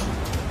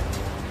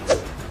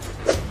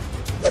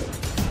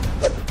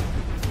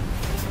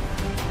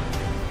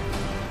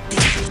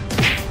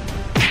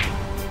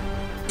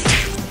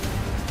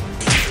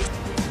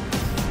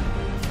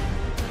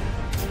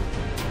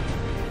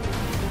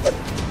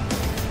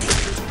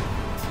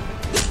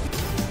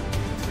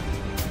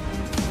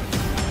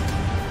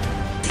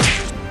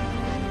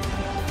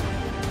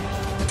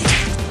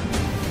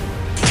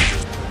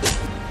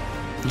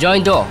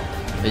 joyonto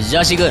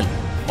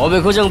जासिगोन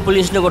अबेखौ जों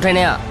पुलिसनो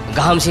गथायनाया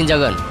गाहामसिन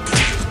जागोन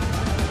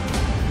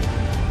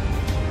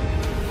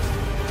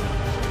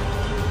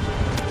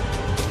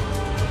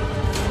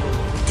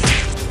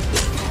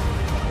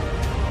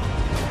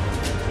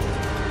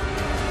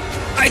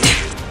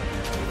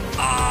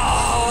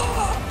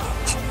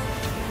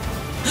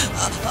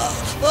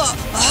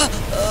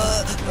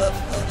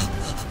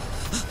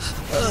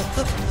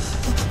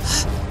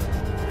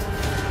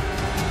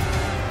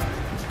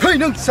Hei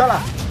nang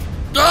salah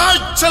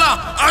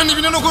salah आंनि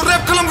बिनानावखौ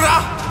रेप खालामग्रा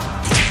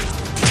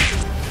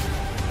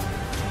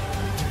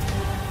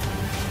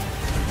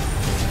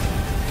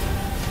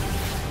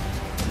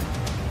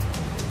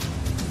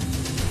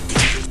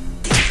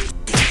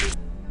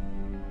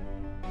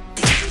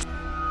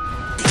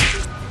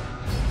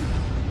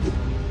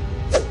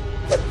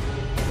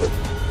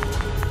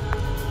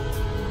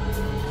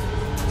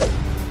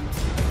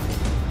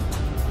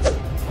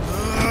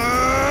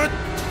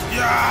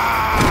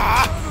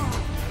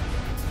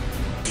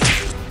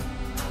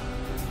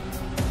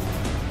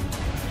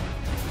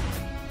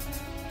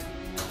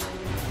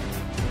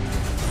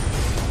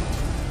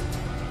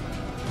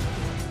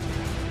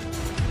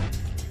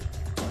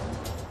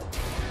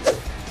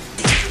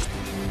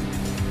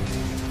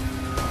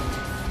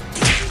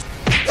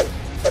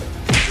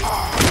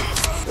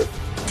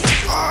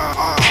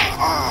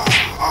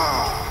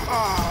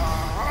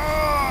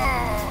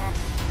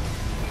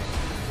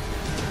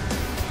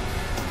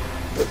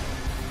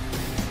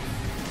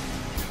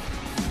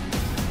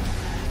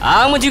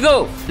आं मिथिगौ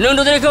नों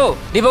ददेरेखौ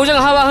दिपकजों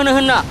हाबा होनो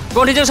होनना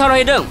गन्थंजों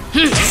सावरायदों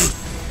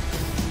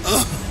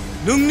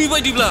नोंनि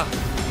बायदिब्ला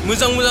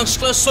मोजां मोजां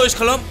सिख्ला चयस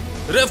खालाम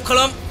रेप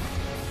खालाम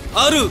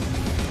आरो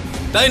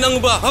दाय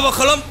नाङोबा हाबा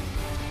खालाम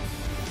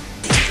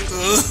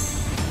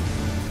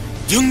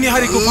जोंनि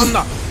हारिखौ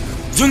फानना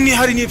जोंनि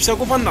हारिनि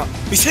फिसाखौ फानना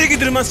बेसे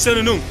गिदिर मानसि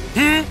जानो नों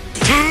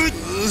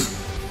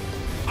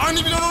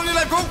आंनि बिनानावनि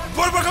लाइफखौ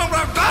बरबाद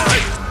खालामग्रा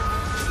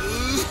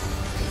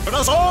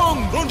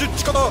खोनासं रन्जित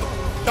थिखादार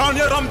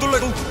दानिया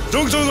रामदुल्लाखौ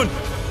जों जोगोन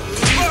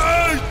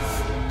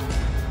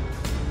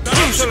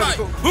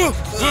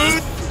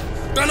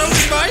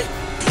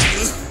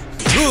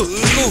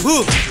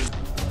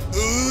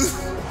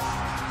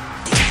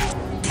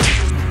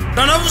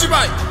दाना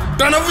बुजिबाय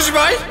दाना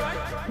बुजिबाय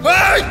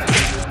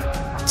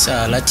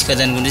साला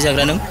थिखादान गुन्दै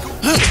जाग्रा नों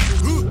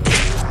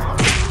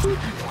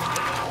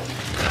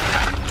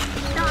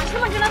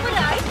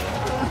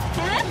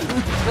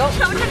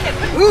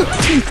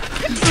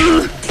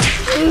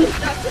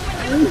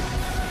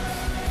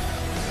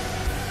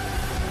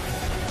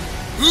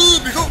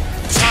बेखौ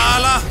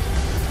साला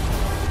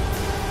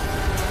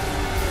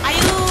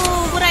आयु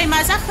बोराय मा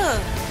जाखो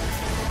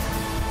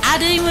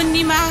आदैमोन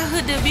निमाहा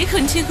होदो बे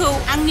खोनसेखौ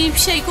आंनि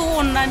फिसायखौ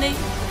अननानै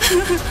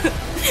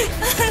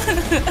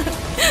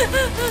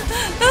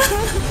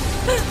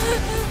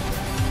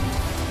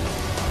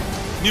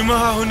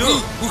निमाहा होनो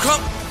बुखां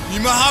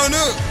निमाहा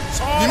होनो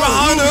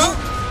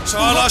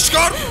साला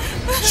सिखार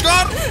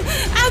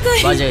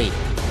बाजै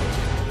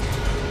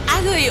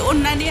आगै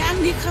अननानै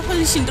आंनि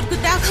खाफालनि सिन्दुरखौ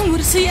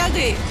दाखांहरसै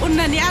आगै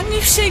अननानै आंनि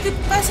फिसायखौ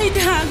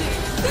बासायदो आगै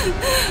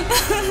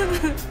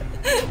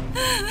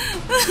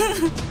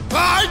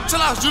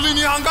साला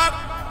जुलिनि हांगार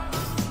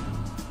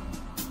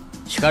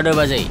सिखारदो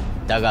बाजै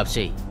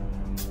दागाबसै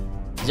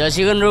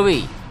जासिगोन रबि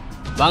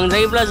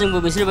बांद्रायोब्ला जोंबो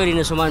बिसोर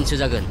बायदिनो समानसो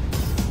जागोन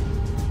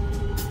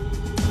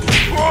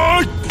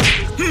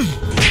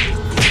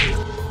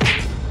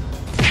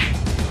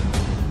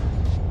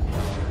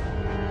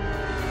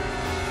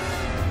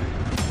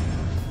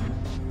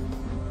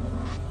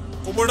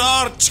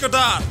खबरदार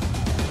थिखादार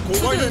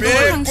बे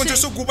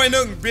खनसेसो गबाय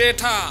नों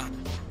बेथा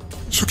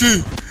सुखि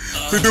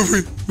फैदो फै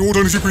न'आव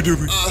थांनोसै फैदो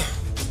फै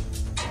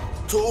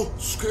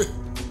सुखि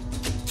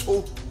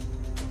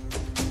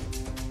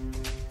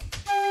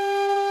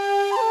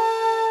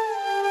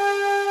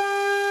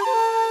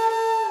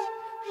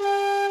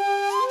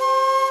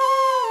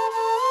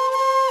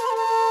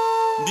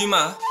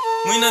बिमा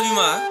मैना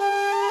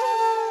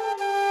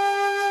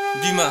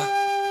बिमा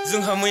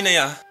जोंहा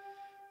मैनाया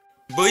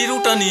बै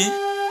रौतानि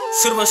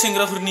सोरबा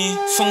सेंग्राफोरनि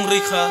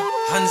संरैखा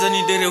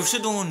हानजानि देरायावसो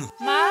दङ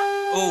मा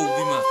औ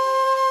बिमा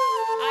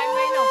आइ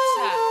माइनाव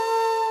फिसा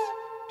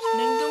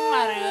नों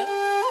दंमारो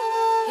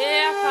हे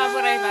आफा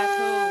बोराइ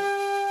बाथौ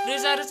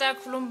रोजा रोजा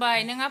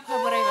खुलुमबाय नों आफा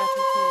बोराइ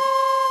बाथौखौ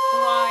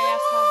दहाय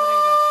आफा बोराइ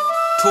बाथौ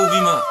थौ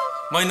बिमा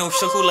माइनाव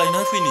फिसाखौ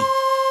लायना फैनि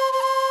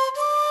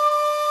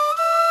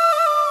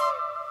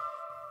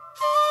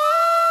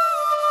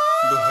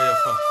दहाय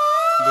आफा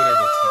बोराइ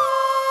बाथौ